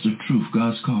test of truth,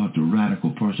 God's call to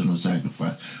radical personal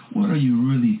sacrifice. What are you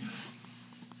really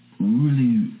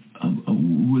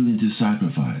willing to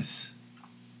sacrifice?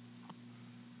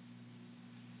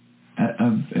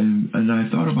 And I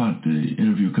thought about the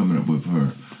interview coming up with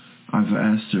her. I've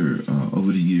asked her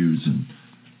over the years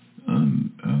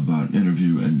and about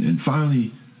interview, and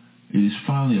finally, it is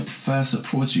finally fast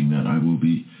approaching that I will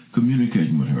be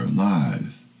communicating with her live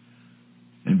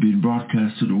and being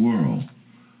broadcast to the world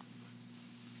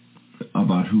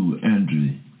about who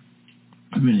Andrea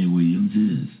Williams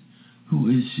is. Who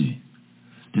is she?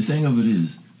 The thing of it is,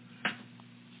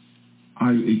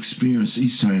 I experience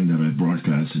each time that I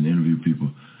broadcast and interview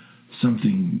people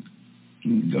something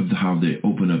of how they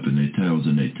open up and they tell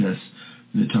and they test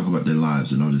and they talk about their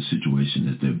lives and all the situations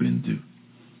that they've been through.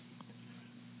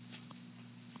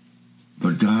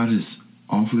 But God is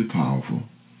awfully powerful,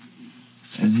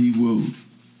 and he will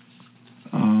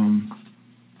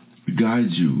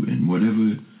guide you in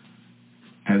whatever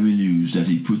avenues that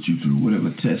he puts you through,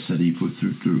 whatever tests that he puts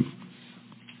you through.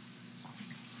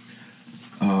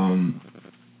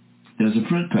 There's a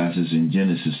print passage in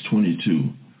Genesis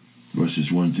 22,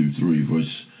 verses 1 through 3,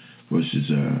 verses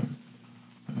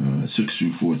 6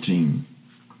 through 14.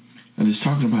 And it's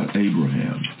talking about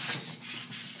Abraham.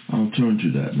 I'll turn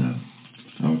to that now.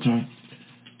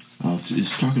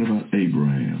 It's talking about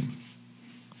Abraham.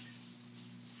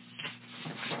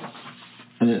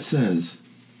 And it says,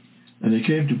 and it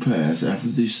came to pass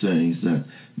after these things that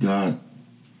God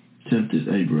tempted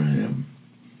Abraham.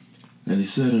 And he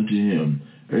said unto him,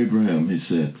 Abraham, he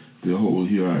said, behold,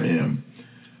 here I am.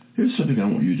 Here's something I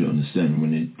want you to understand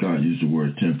when God used the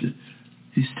word tempted.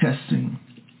 He's testing.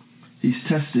 He's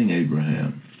testing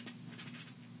Abraham.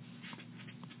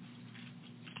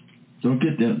 Don't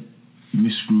get that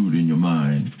miscrewed in your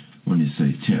mind when you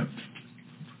say tempt.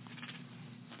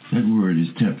 That word is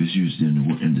tempt is used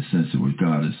in the sense of what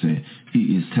God is saying.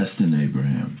 He is testing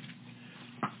Abraham.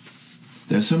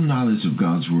 There's some knowledge of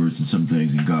God's words and some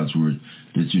things in God's word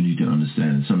that you need to understand,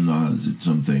 and some knowledge and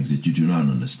some things that you do not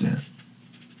understand.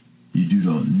 You do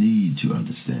not need to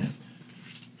understand.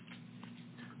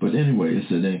 But anyway, it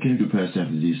said, and it came to pass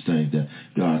after these things that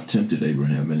God tempted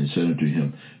Abraham, and he said unto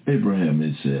him, Abraham,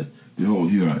 it said,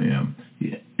 behold, here I am.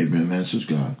 Abraham answers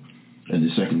God. And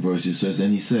the second verse, it says,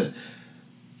 and he said,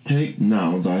 take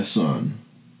now thy son.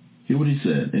 Hear what he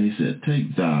said. And he said,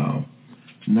 take thou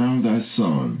now thy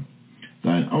son,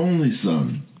 thine only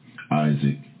son,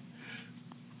 Isaac.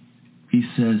 He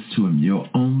says to him, your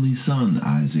only son,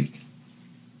 Isaac,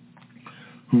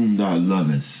 whom thou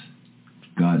lovest.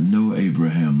 God know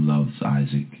Abraham loves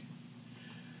Isaac.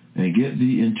 And get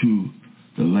thee into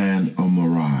the land of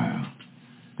Moriah,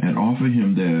 and offer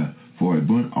him there for a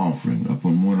burnt offering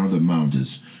upon one of the mountains,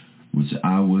 which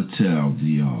I will tell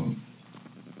thee of.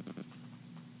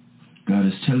 God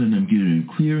is telling them, giving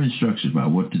clear instructions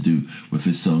about what to do with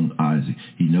his son Isaac.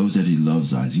 He knows that he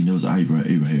loves Isaac. He knows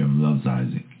Abraham loves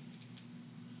Isaac.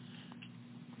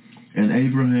 And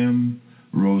Abraham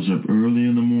rose up early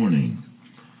in the morning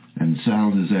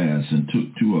saddled his ass, and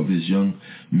took 2 of his young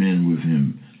men with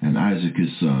him, and Isaac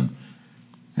his son,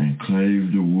 and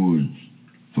clave the wood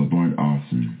for burnt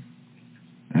offering,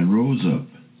 and rose up,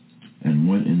 and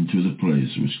went into the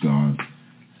place which God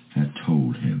had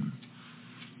told him.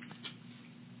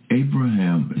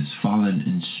 Abraham is following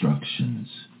instructions.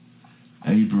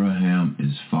 Abraham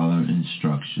is following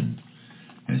instructions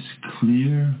as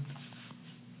clear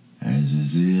as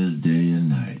it is day and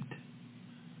night.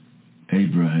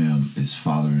 Abraham is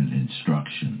following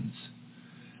instructions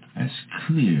as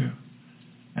clear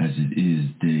as it is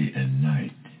day and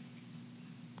night.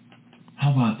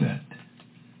 How about that?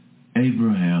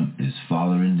 Abraham is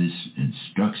following this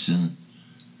instruction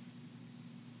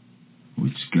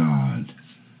which God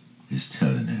is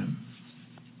telling him.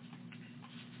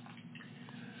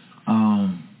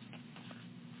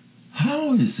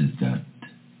 How is it that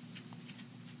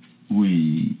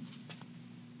we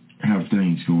have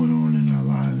things going on in our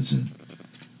lives and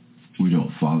we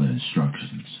don't follow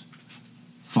instructions?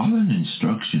 Following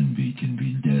instruction can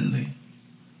be deadly.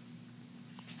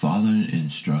 Following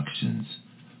instructions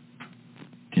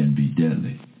can be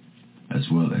deadly, as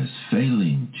well as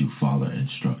failing to follow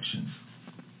instructions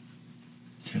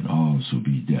can also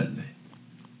be deadly.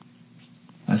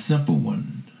 A simple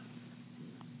one.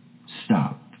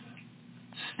 Stop.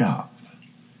 Stop.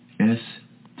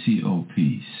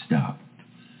 S-T-O-P. Stop.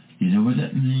 You know what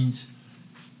that means?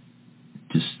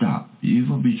 To stop. You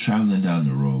ever be traveling down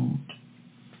the road?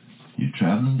 You're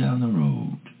traveling down the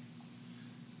road,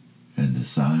 and the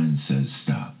sign says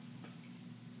stop.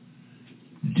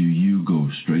 Do you go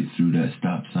straight through that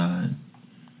stop sign?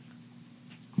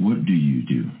 What do you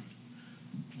do?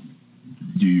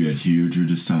 Do you adhere to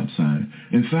the stop sign?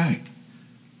 In fact,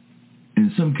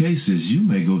 in some cases, you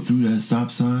may go through that stop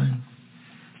sign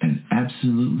and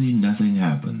absolutely nothing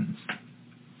happens.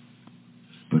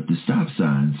 But the stop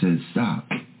sign says stop.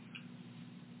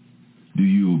 Do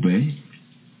you obey?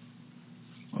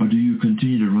 Or do you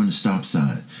continue to run the stop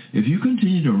sign? If you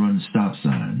continue to run stop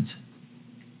signs,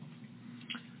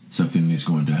 something is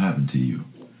going to happen to you.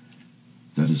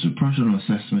 That is a personal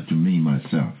assessment to me,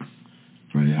 myself,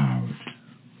 Freddie Howard.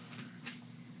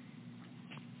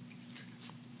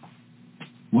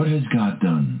 What has God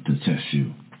done to test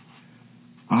you?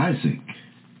 Isaac,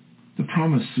 the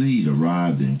promised seed,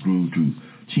 arrived and grew to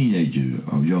teenager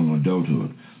of young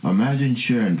adulthood. Imagine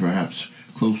sharing perhaps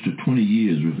close to 20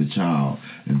 years with a child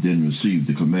and then receive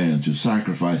the command to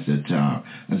sacrifice that child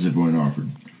as a burnt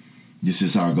offering. This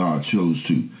is how God chose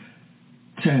to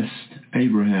test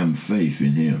Abraham's faith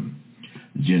in him.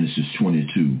 Genesis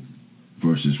 22,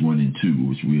 verses 1 and 2,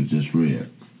 which we have just read.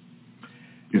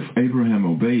 If Abraham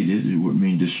obeyed it, it would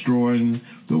mean destroying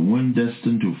the one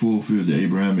destined to fulfill the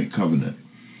Abrahamic covenant.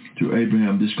 To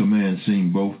Abraham, this command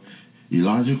seemed both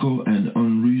illogical and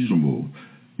unreasonable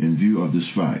in view of this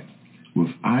fact. With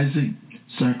Isaac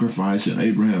sacrificed and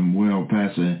Abraham well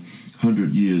past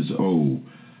 100 years old,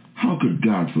 how could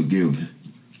God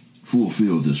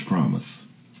fulfill this promise?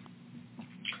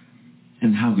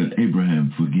 And how could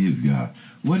Abraham forgive God?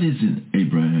 What is in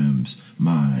Abraham's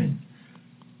mind?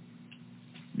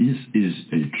 This is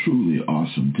a truly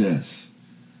awesome test.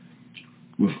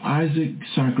 With Isaac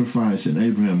sacrificed and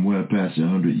Abraham well past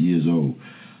 100 years old,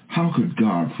 how could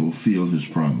God fulfill his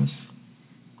promise?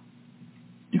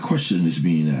 The question is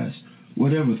being asked.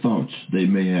 Whatever thoughts they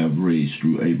may have raised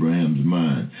through Abraham's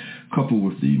mind, coupled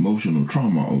with the emotional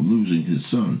trauma of losing his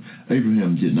son,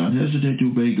 Abraham did not hesitate to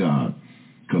obey God's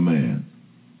command.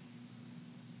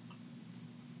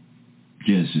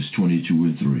 Genesis 22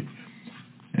 and 3.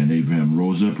 And Abraham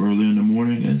rose up early in the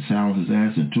morning and saddled his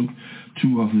ass and took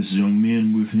 2 of his young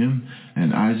men with him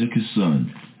and Isaac his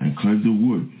son and clave the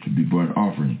wood to be burnt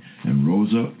offering and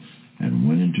rose up and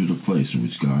went into the place in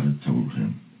which God had told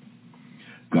him.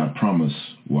 God's promise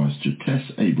was to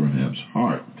test Abraham's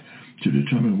heart to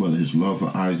determine whether his love for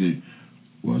Isaac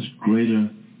was greater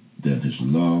than his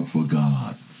love for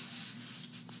God.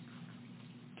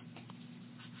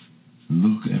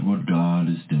 Look at what God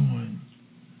is doing.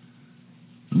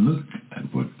 Look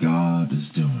at what God is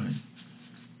doing.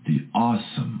 The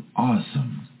awesome,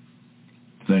 awesome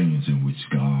things in which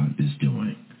God is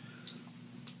doing.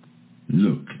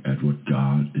 Look at what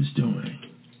God is doing.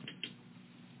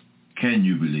 Can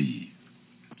you believe?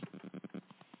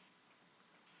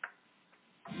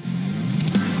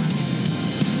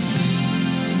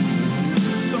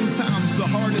 Sometimes the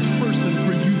hardest person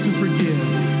for you to forgive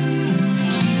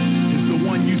is the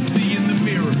one you see in the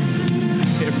mirror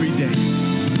every day.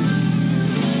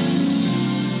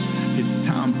 It's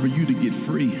time for you to get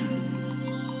free.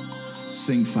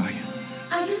 Sing fire.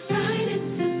 I decided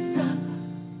to stop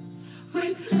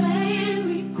replaying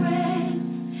regret.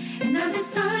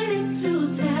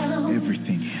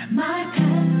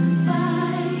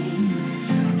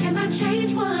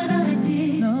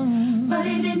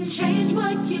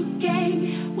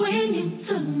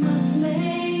 took my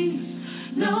place.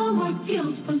 No more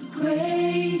guilt but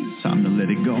grace. Time to let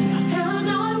it go. Held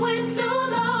on way too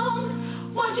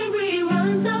long. Watching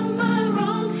reruns of my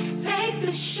wrongs. Take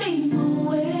the shame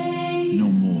away. No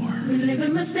more.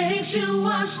 Reliving mistakes you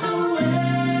washed away.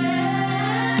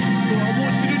 So I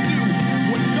want you to do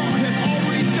what God has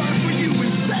already done for you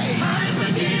and say, I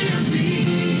forgive thee.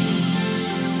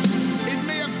 It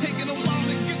may have taken a while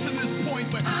to get to this point,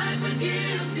 but I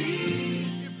forgive thee.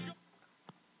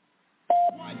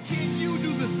 Why can't you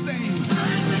do the same?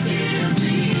 I forgive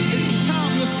thee. It's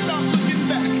time to stop looking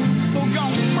back so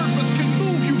God's purpose can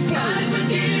move you forward. I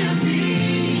forgive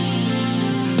thee.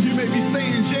 You may be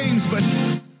saying, James, but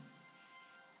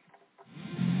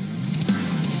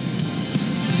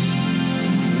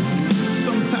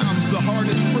sometimes the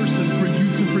hardest person for you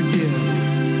to forgive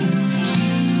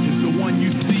is the one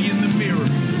you see in the mirror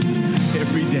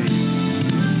every day.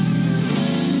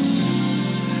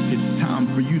 It's time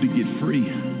for you to get free.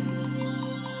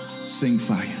 Sing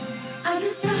fire. I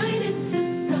decided to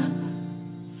stop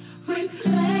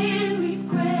replaying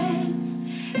regrets,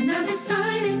 and I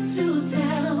decided to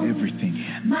tell everything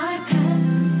my past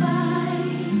goodbye.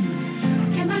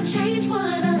 Cannot change what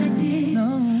I did, no.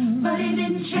 But it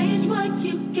didn't change what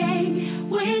you gave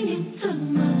when you took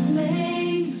my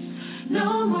place.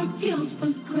 No more guilt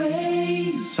but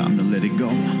grace. Time to let it go.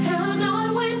 Held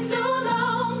on way too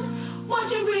long.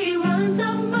 Watching reruns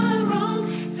of my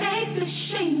wrongs. Take the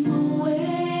shame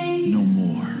away. No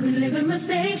more. Reliving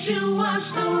mistakes you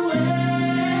washed away.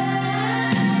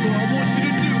 So I want you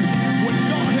to do what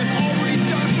God has already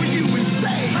done for you and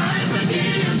say, I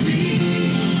forgive thee.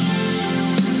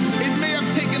 It may have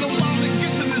taken a while to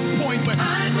get to this point, but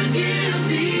I forgive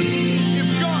thee.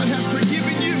 If God has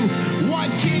forgiven you,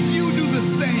 why can't you do the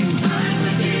same? I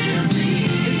forgive thee.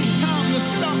 It's time to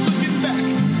stop looking back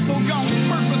so God's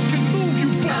purpose can move you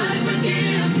forward. I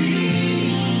forgive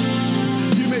thee.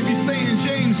 You may be saying,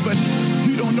 James, but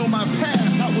you don't know my past.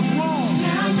 I was wrong.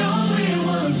 I know it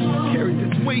was wrong. Carry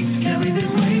this weight. Carry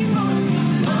this weight for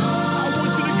too long. I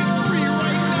want you to get free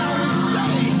right now and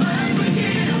say, I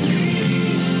forgive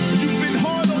thee. You've been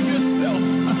hard on yourself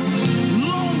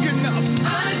long enough.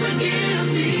 I forgive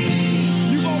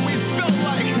thee. You've always felt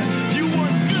like you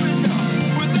weren't good enough,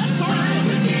 but that's all right. I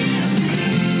forgive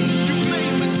thee. You've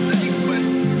made mistakes, but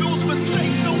those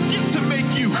mistakes don't get to make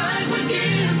you. I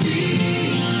forgive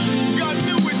thee. God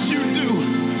knew what you do,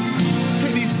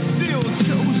 and He still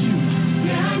chose you.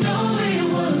 Yeah, I know it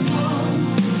was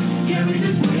wrong. Carry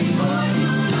this weight for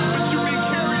too long. But you've been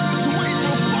carrying this weight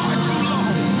for far too long.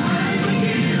 I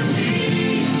forgive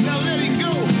thee. Now letting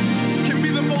go can be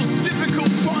the most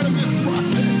difficult part of this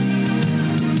process.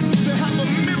 To have a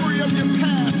memory of your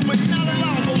past, but not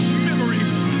allow those memories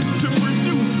to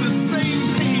produce the same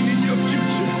pain in your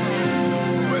future.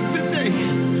 But today,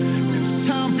 it's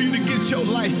time for you to get your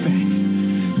life back.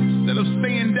 Instead of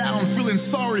staying down feeling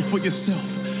sorry for yourself,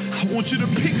 I want you to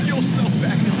pick yourself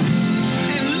back up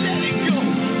and let it go.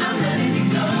 I'm letting it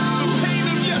go. The pain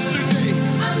of yesterday,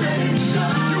 I'm letting it go.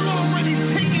 You're already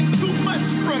taking too much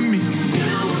from me. You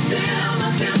won't feel my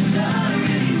future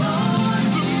anymore.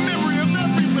 The memory of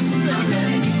every mistake. I'm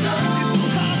letting it go.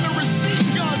 It's time to receive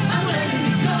God's grace. I'm letting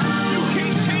it go. You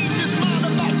can't change His mind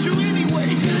about you anyway.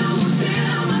 You won't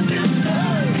feel my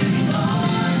future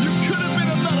anymore. You could have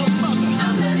been a better mother.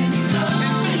 I'm letting it go.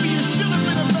 And maybe you should have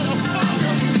been a better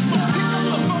father. So pick up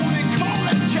the phone and call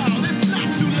that child. It's not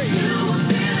too late. You won't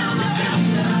feel my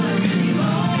future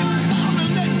anymore. It's time to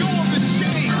let go of the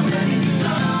shame. I'm letting it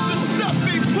go. The stuff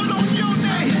they put on your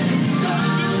name. The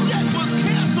debt was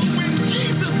canceled when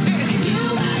Jesus came.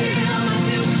 You won't feel my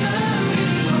future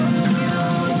anymore.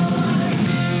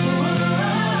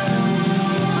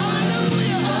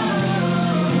 Hallelujah.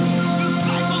 The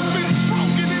cycle's been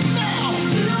broken and now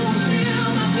you won't feel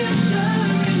my future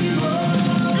anymore.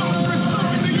 God's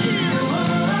restoring the years.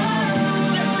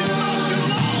 Yes, you lost, you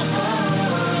lost.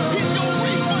 He's gonna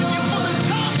refund you for the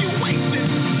time you wasted.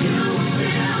 You won't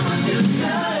feel my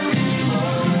future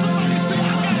anymore. Somebody say,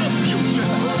 I got a future.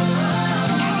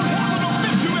 I don't have an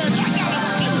obituary. I got a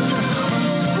future.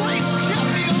 Grace kept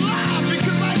me alive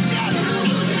because I got a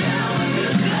future.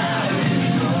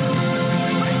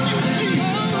 Thank you,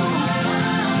 Jesus.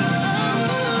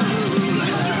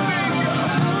 Bless your name,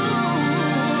 God.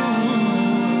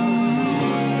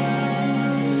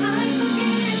 I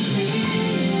forgive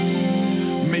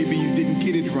thee. Maybe you didn't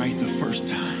get it right the first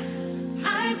time.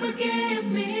 I forgive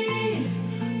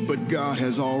me. But God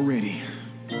has already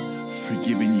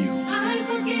forgiven you. I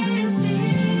forgive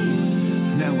thee.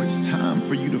 Now it's time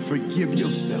for you to forgive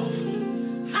yourself.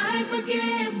 I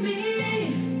forgive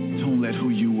me. Don't let who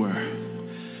you were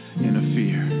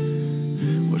interfere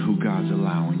God's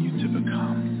allowing you to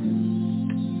become.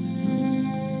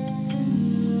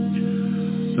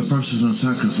 The personal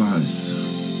sacrifice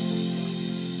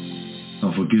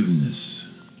of forgiveness.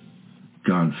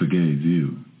 God forgave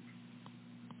you.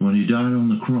 When he died on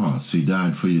the cross, he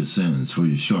died for your sins, for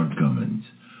your shortcomings,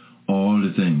 all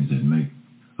the things that make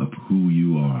up who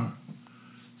you are.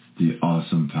 The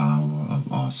awesome power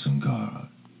of awesome God.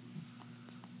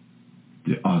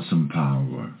 The awesome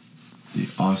power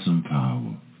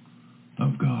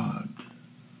of God.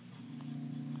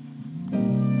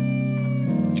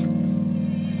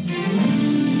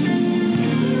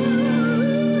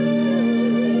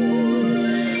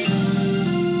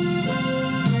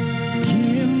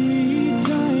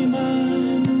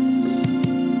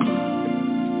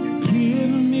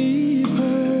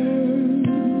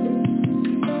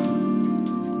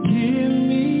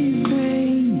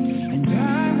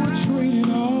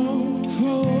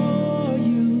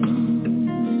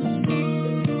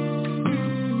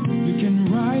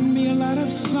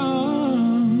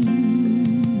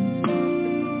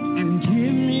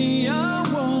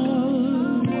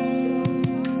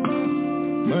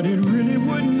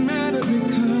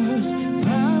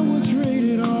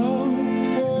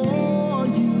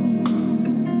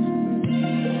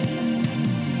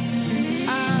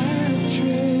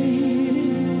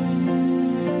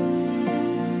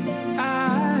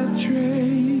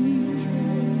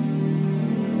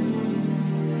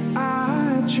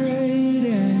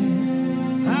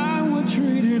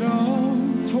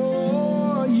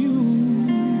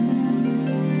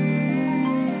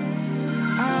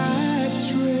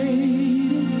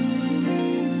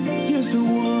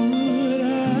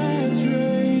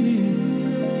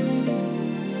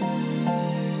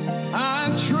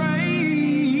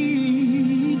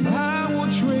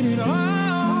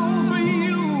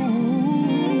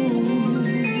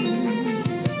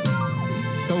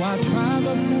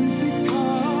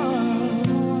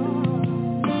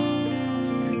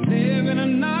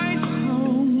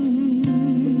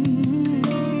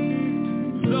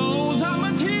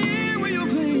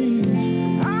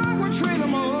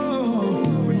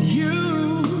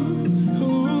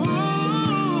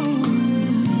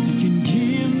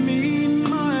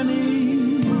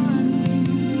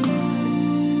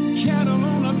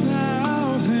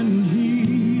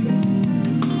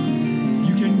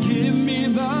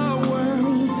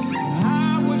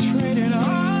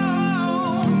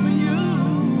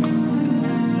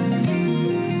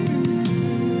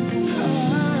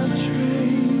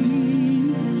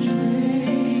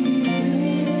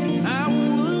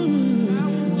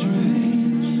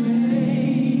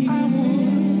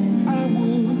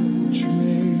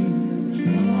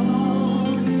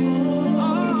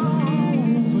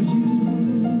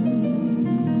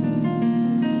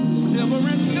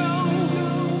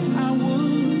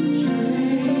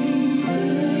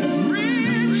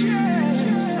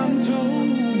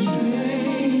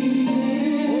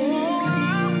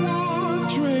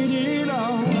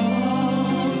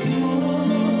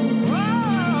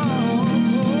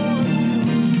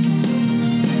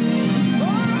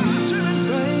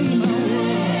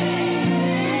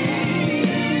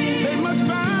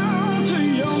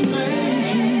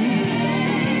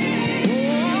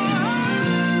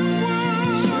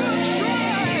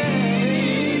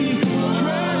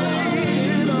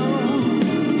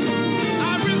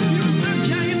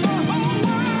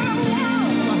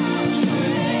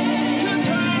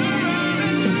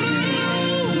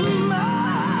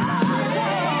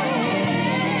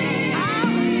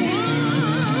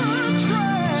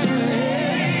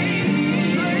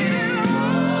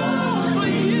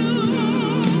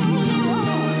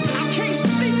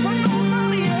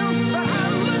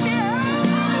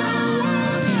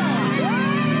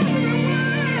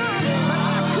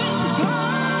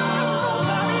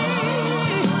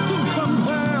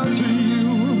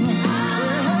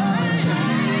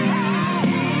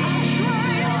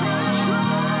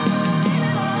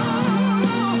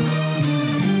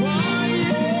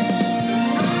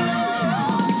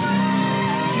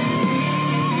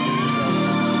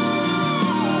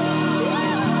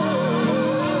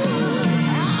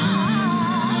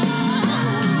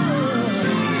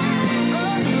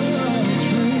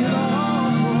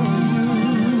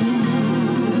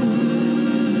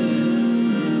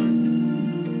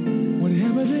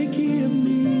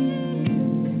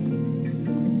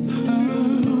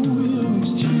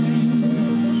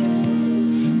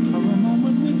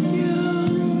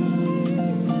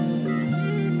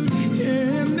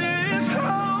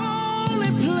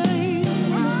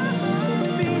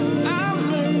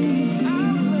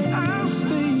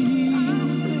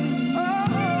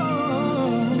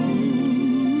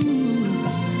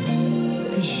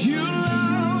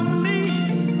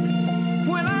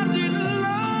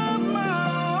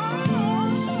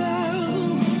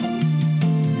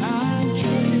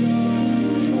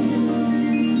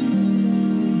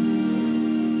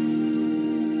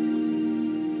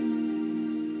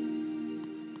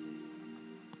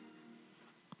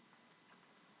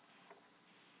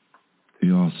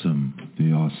 awesome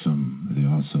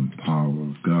power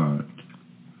of God.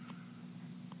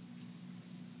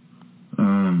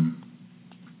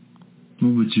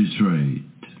 What would you trade?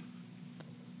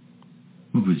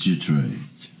 What would you trade?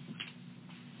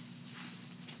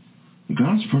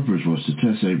 God's purpose was to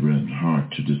test Abraham's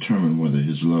heart to determine whether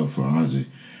his love for Isaac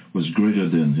was greater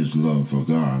than his love for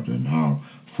God and how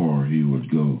far he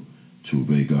would go to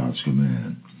obey God's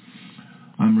command.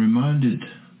 I'm reminded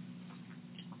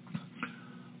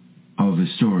of a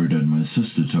story that my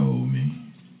sister told me.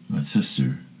 My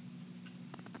sister,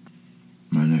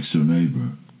 my next door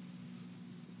neighbor,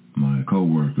 my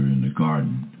co-worker in the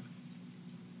garden,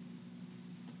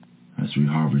 as we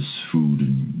harvest food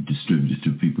and distribute it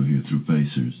to people here through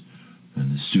Pacers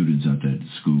and the students out there at the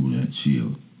school at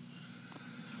Shield.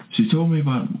 She told me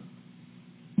about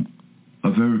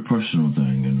a very personal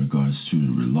thing in regards to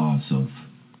the loss of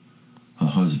her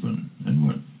husband and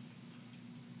what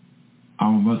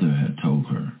our mother had told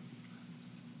her.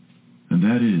 And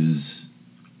that is,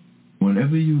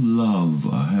 whenever you love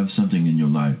or have something in your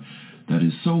life that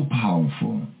is so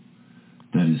powerful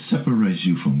that it separates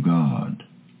you from God,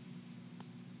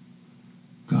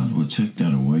 God will take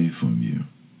that away from you.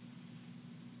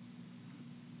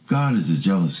 God is a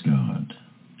jealous God.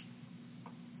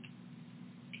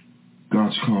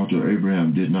 God's call to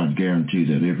Abraham did not guarantee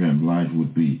that Abraham's life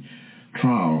would be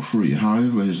trial-free.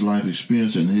 However, his life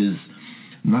experience and his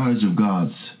knowledge of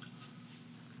God's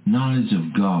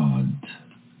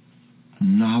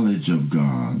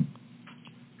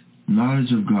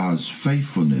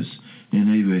faithfulness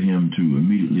enabled him to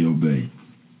immediately obey.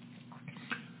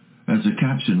 As a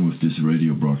caption with this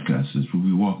radio broadcast is,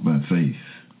 we walk by faith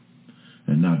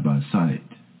and not by sight.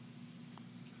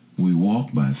 We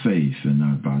walk by faith and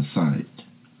not by sight.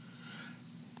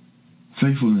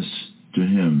 Faithfulness to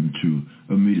him to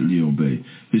immediately obey.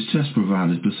 His test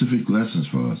provided specific lessons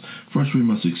for us. First, we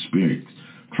must expect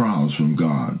trials from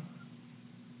God.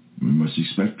 We must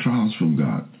expect trials from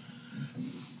God.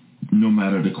 No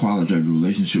matter the quality of your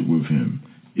relationship with him,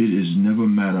 it is never a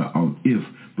matter of if,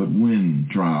 but when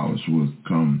trials will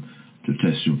come to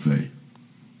test your faith.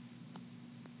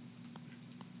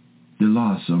 The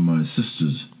loss of my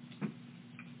sister's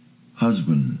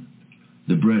husband,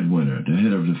 the breadwinner, the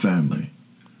head of the family.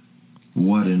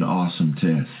 What an awesome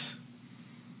test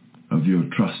of your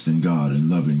trust in God and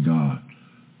loving God.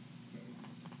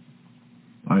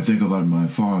 I think about my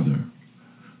father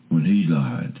when he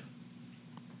died.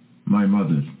 My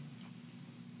mother,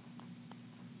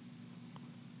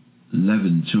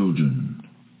 11 children,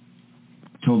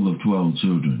 total of 12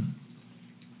 children,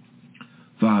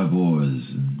 5 boys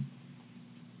and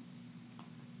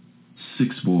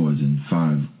 6 boys and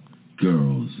 5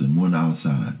 girls and 1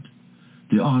 outside.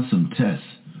 The awesome test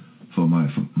for my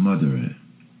mother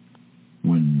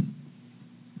when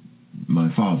my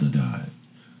father died.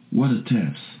 What a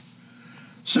test.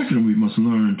 Second, we must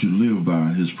learn to live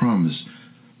by his promise,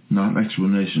 not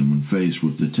explanation when faced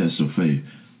with the test of faith,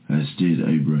 as did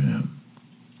Abraham.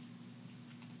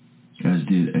 As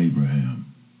did Abraham.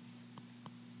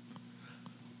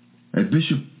 As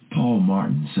Bishop Paul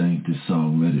Martin sang this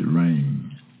song, Let It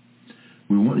Rain,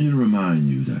 we want you to remind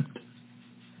you that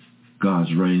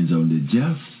God's reigns on the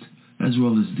just as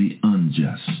well as the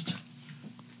unjust.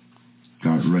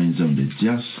 God reigns on the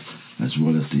just as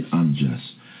well as the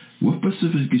unjust. What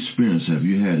specific experience have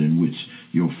you had in which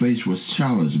your faith was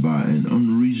challenged by an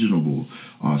unreasonable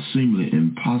or seemingly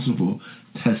impossible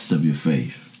test of your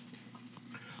faith?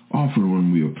 Often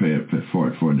when we are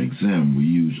prepared for an exam, we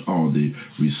use all the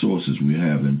resources we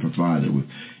have and provided with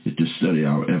it to study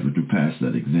our effort to pass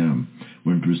that exam.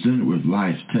 When presented with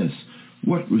life tests,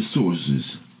 what resources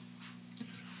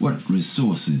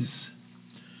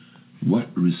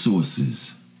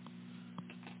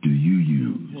do you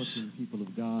use? People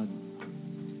of God,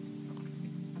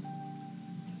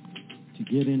 to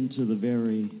get into the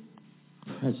very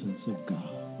presence of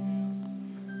God.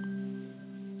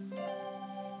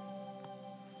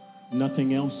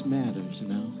 Nothing else matters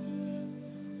now.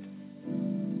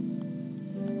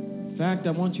 In fact,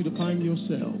 I want you to find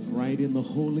yourself right in the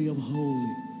Holy of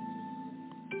Holies.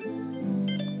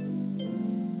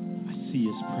 I see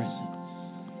his presence.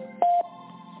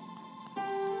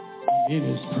 In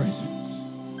his presence.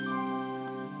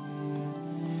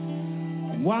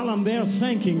 And while I'm there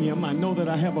thanking him, I know that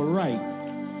I have a right.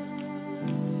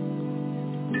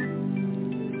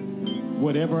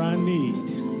 Whatever I need,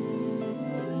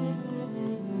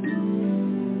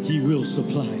 he will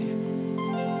supply it.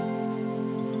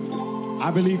 I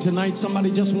believe tonight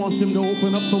somebody just wants him to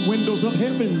open up the windows of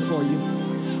heaven for you.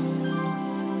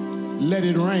 Let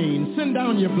it rain. Send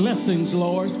down your blessings,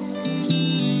 Lord.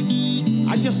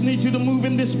 I just need you to move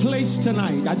in this place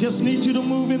tonight. I just need you to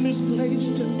move in this place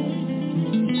tonight.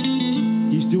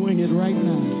 He's doing it right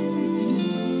now.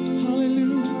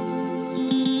 Hallelujah.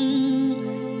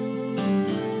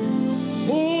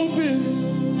 Open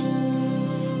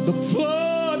the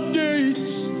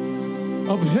floodgates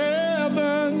of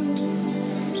heaven.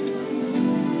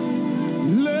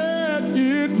 Let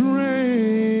it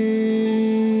rain.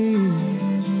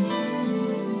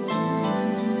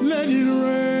 Let it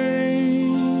rain.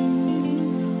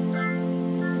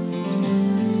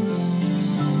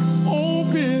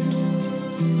 Open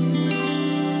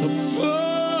the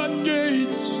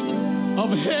floodgates of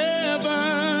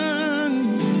heaven.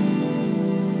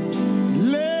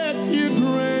 Let it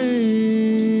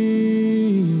rain.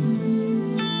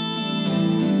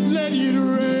 Let it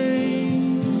rain.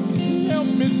 Help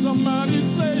me, somebody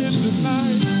say it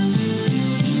tonight.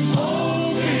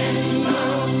 Open the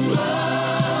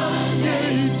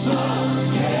floodgates of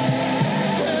heaven.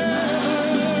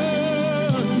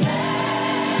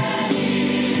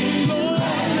 Lord,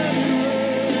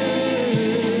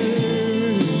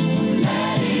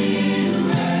 let it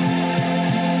rain.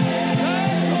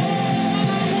 That's all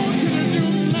I want you to do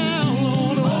now,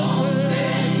 Lord.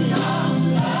 Open the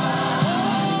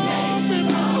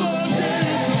floodgates of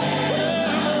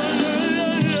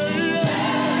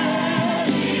heaven.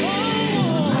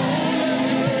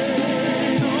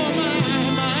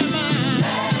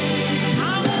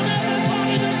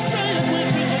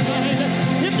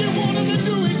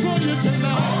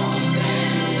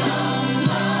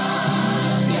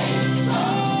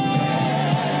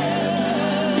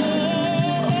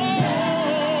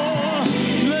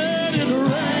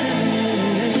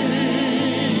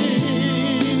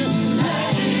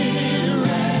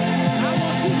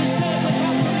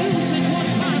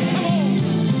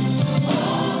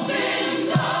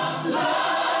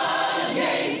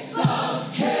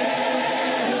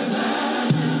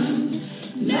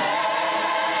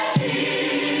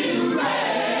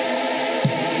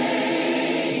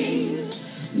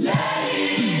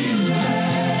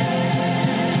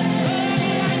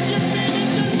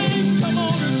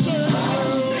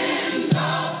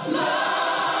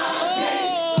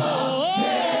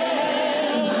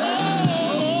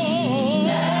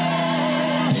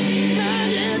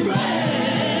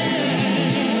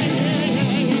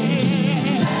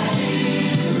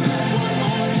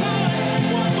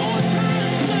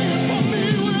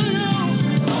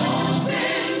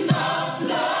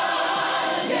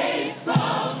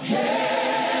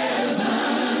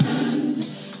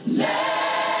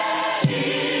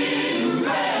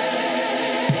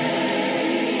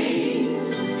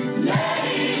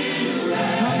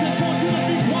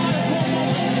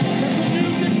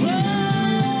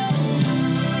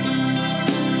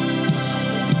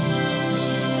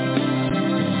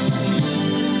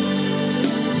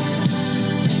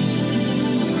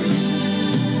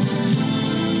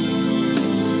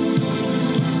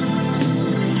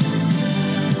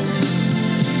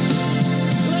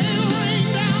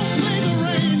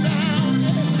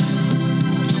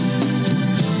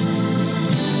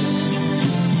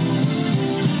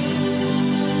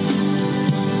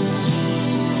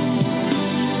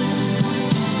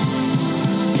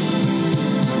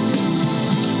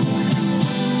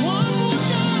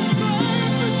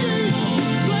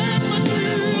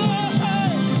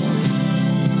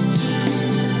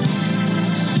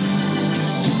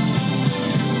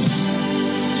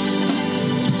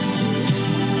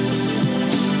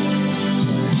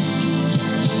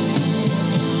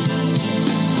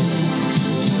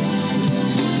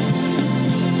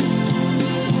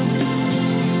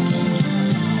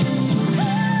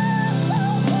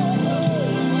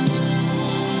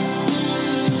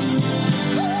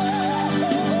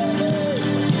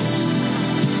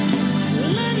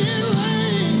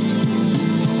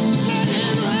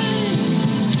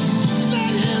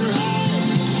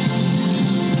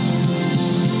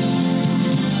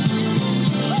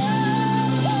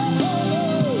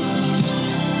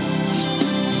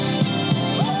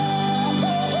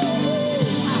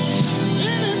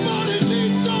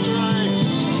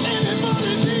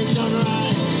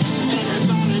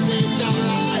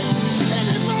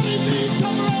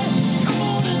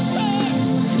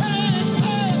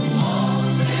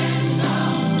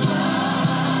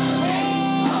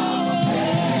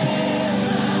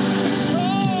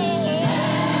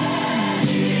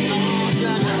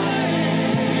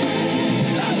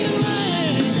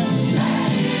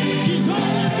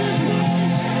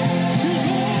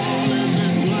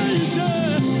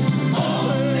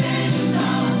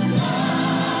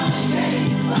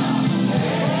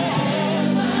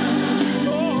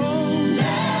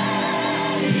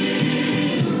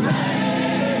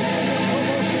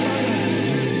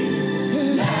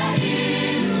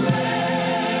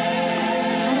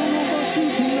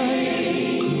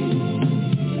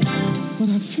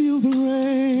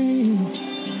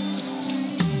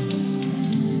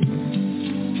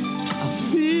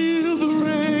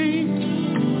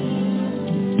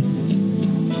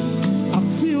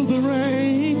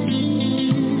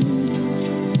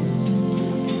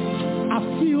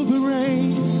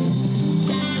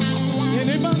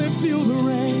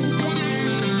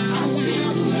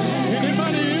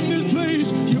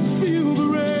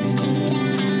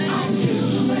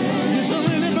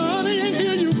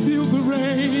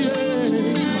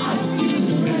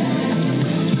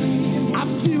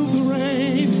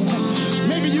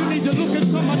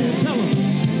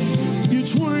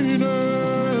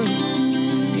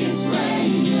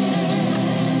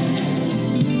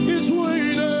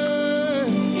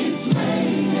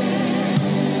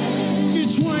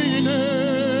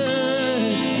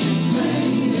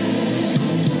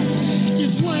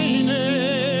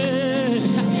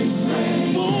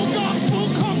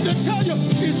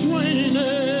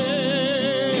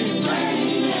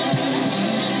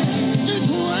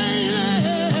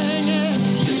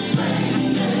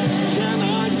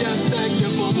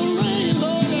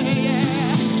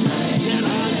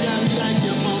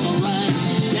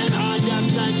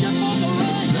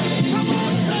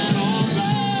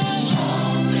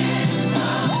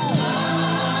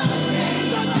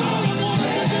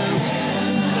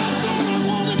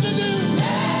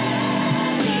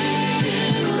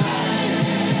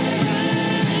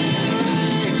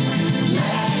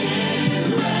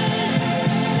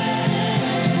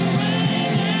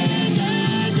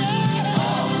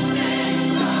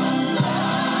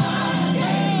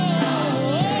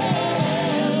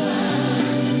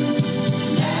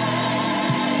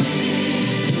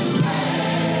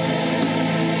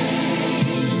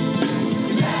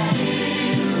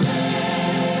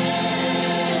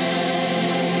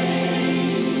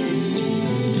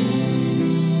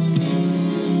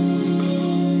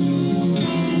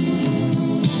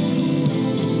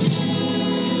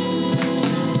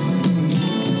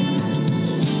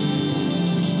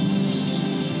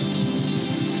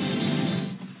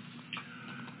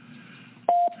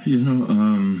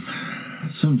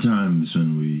 Sometimes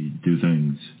when we do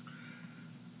things,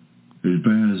 it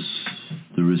bears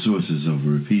the resources of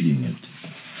repeating it.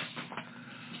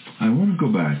 I want to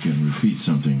go back and repeat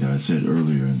something that I said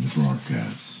earlier in the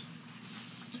broadcast.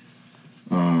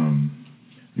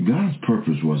 God's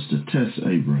purpose was to test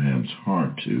Abraham's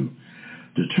heart to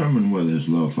determine whether his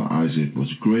love for Isaac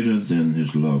was greater than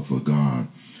his love for God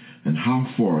and how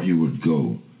far he would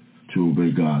go to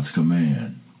obey God's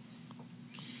command.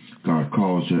 God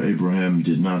calls to Abraham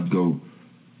did not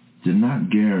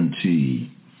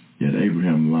guarantee that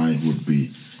Abraham's life would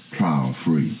be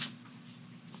trial-free.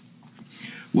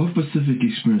 What specific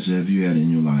experience have you had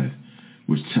in your life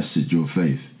which tested your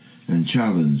faith and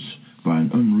challenged by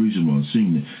an unreasonable and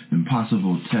seemingly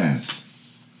impossible task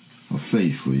of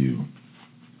faith for you?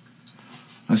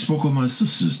 I spoke of my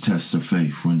sister's test of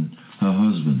faith when her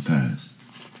husband passed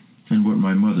and what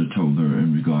my mother told her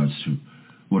in regards to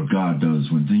what God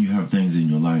does when you have things in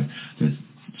your life that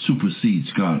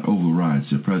supersedes God, overrides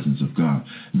the presence of God.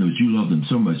 And that you love them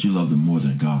so much, you love them more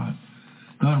than God.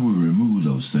 God will remove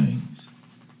those things.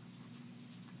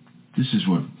 This is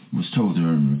what was told to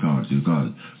her in regards to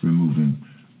God removing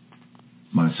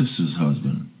my sister's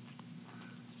husband.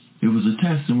 It was a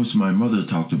test in which my mother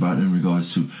talked about in regards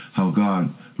to how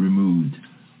God removed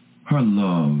her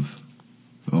love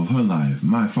of her life,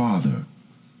 my father,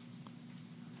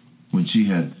 when she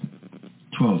had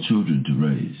 12 children to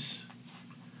raise.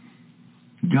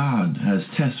 God has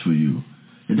tests for you.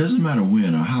 It doesn't matter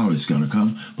when or how it's going to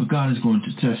come, but God is going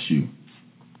to test you.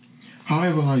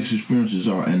 However life's experiences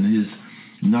are and his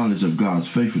knowledge of God's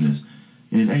faithfulness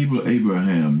enabled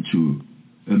Abraham to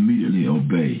immediately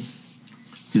obey.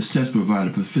 His test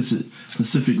provided a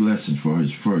specific lesson for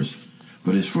his first,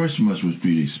 but his first must was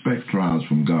be to expect trials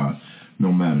from God,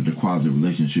 no matter the quality of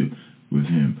relationship with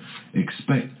him.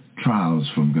 Expect trials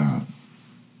from God.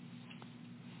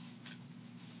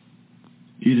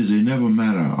 It is a never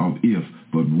matter of if,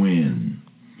 but when.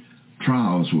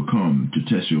 Trials will come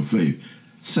to test your faith.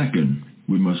 Second,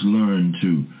 we must learn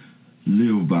to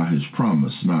live by his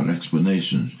promise, not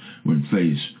explanations, when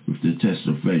faced with the test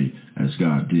of faith, as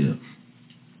God did.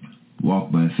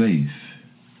 Walk by faith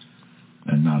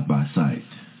and not by sight.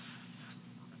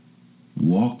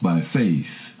 Walk by faith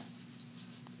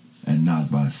and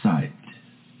not by sight.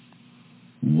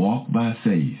 Walk by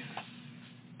faith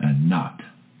and not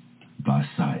by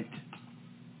sight.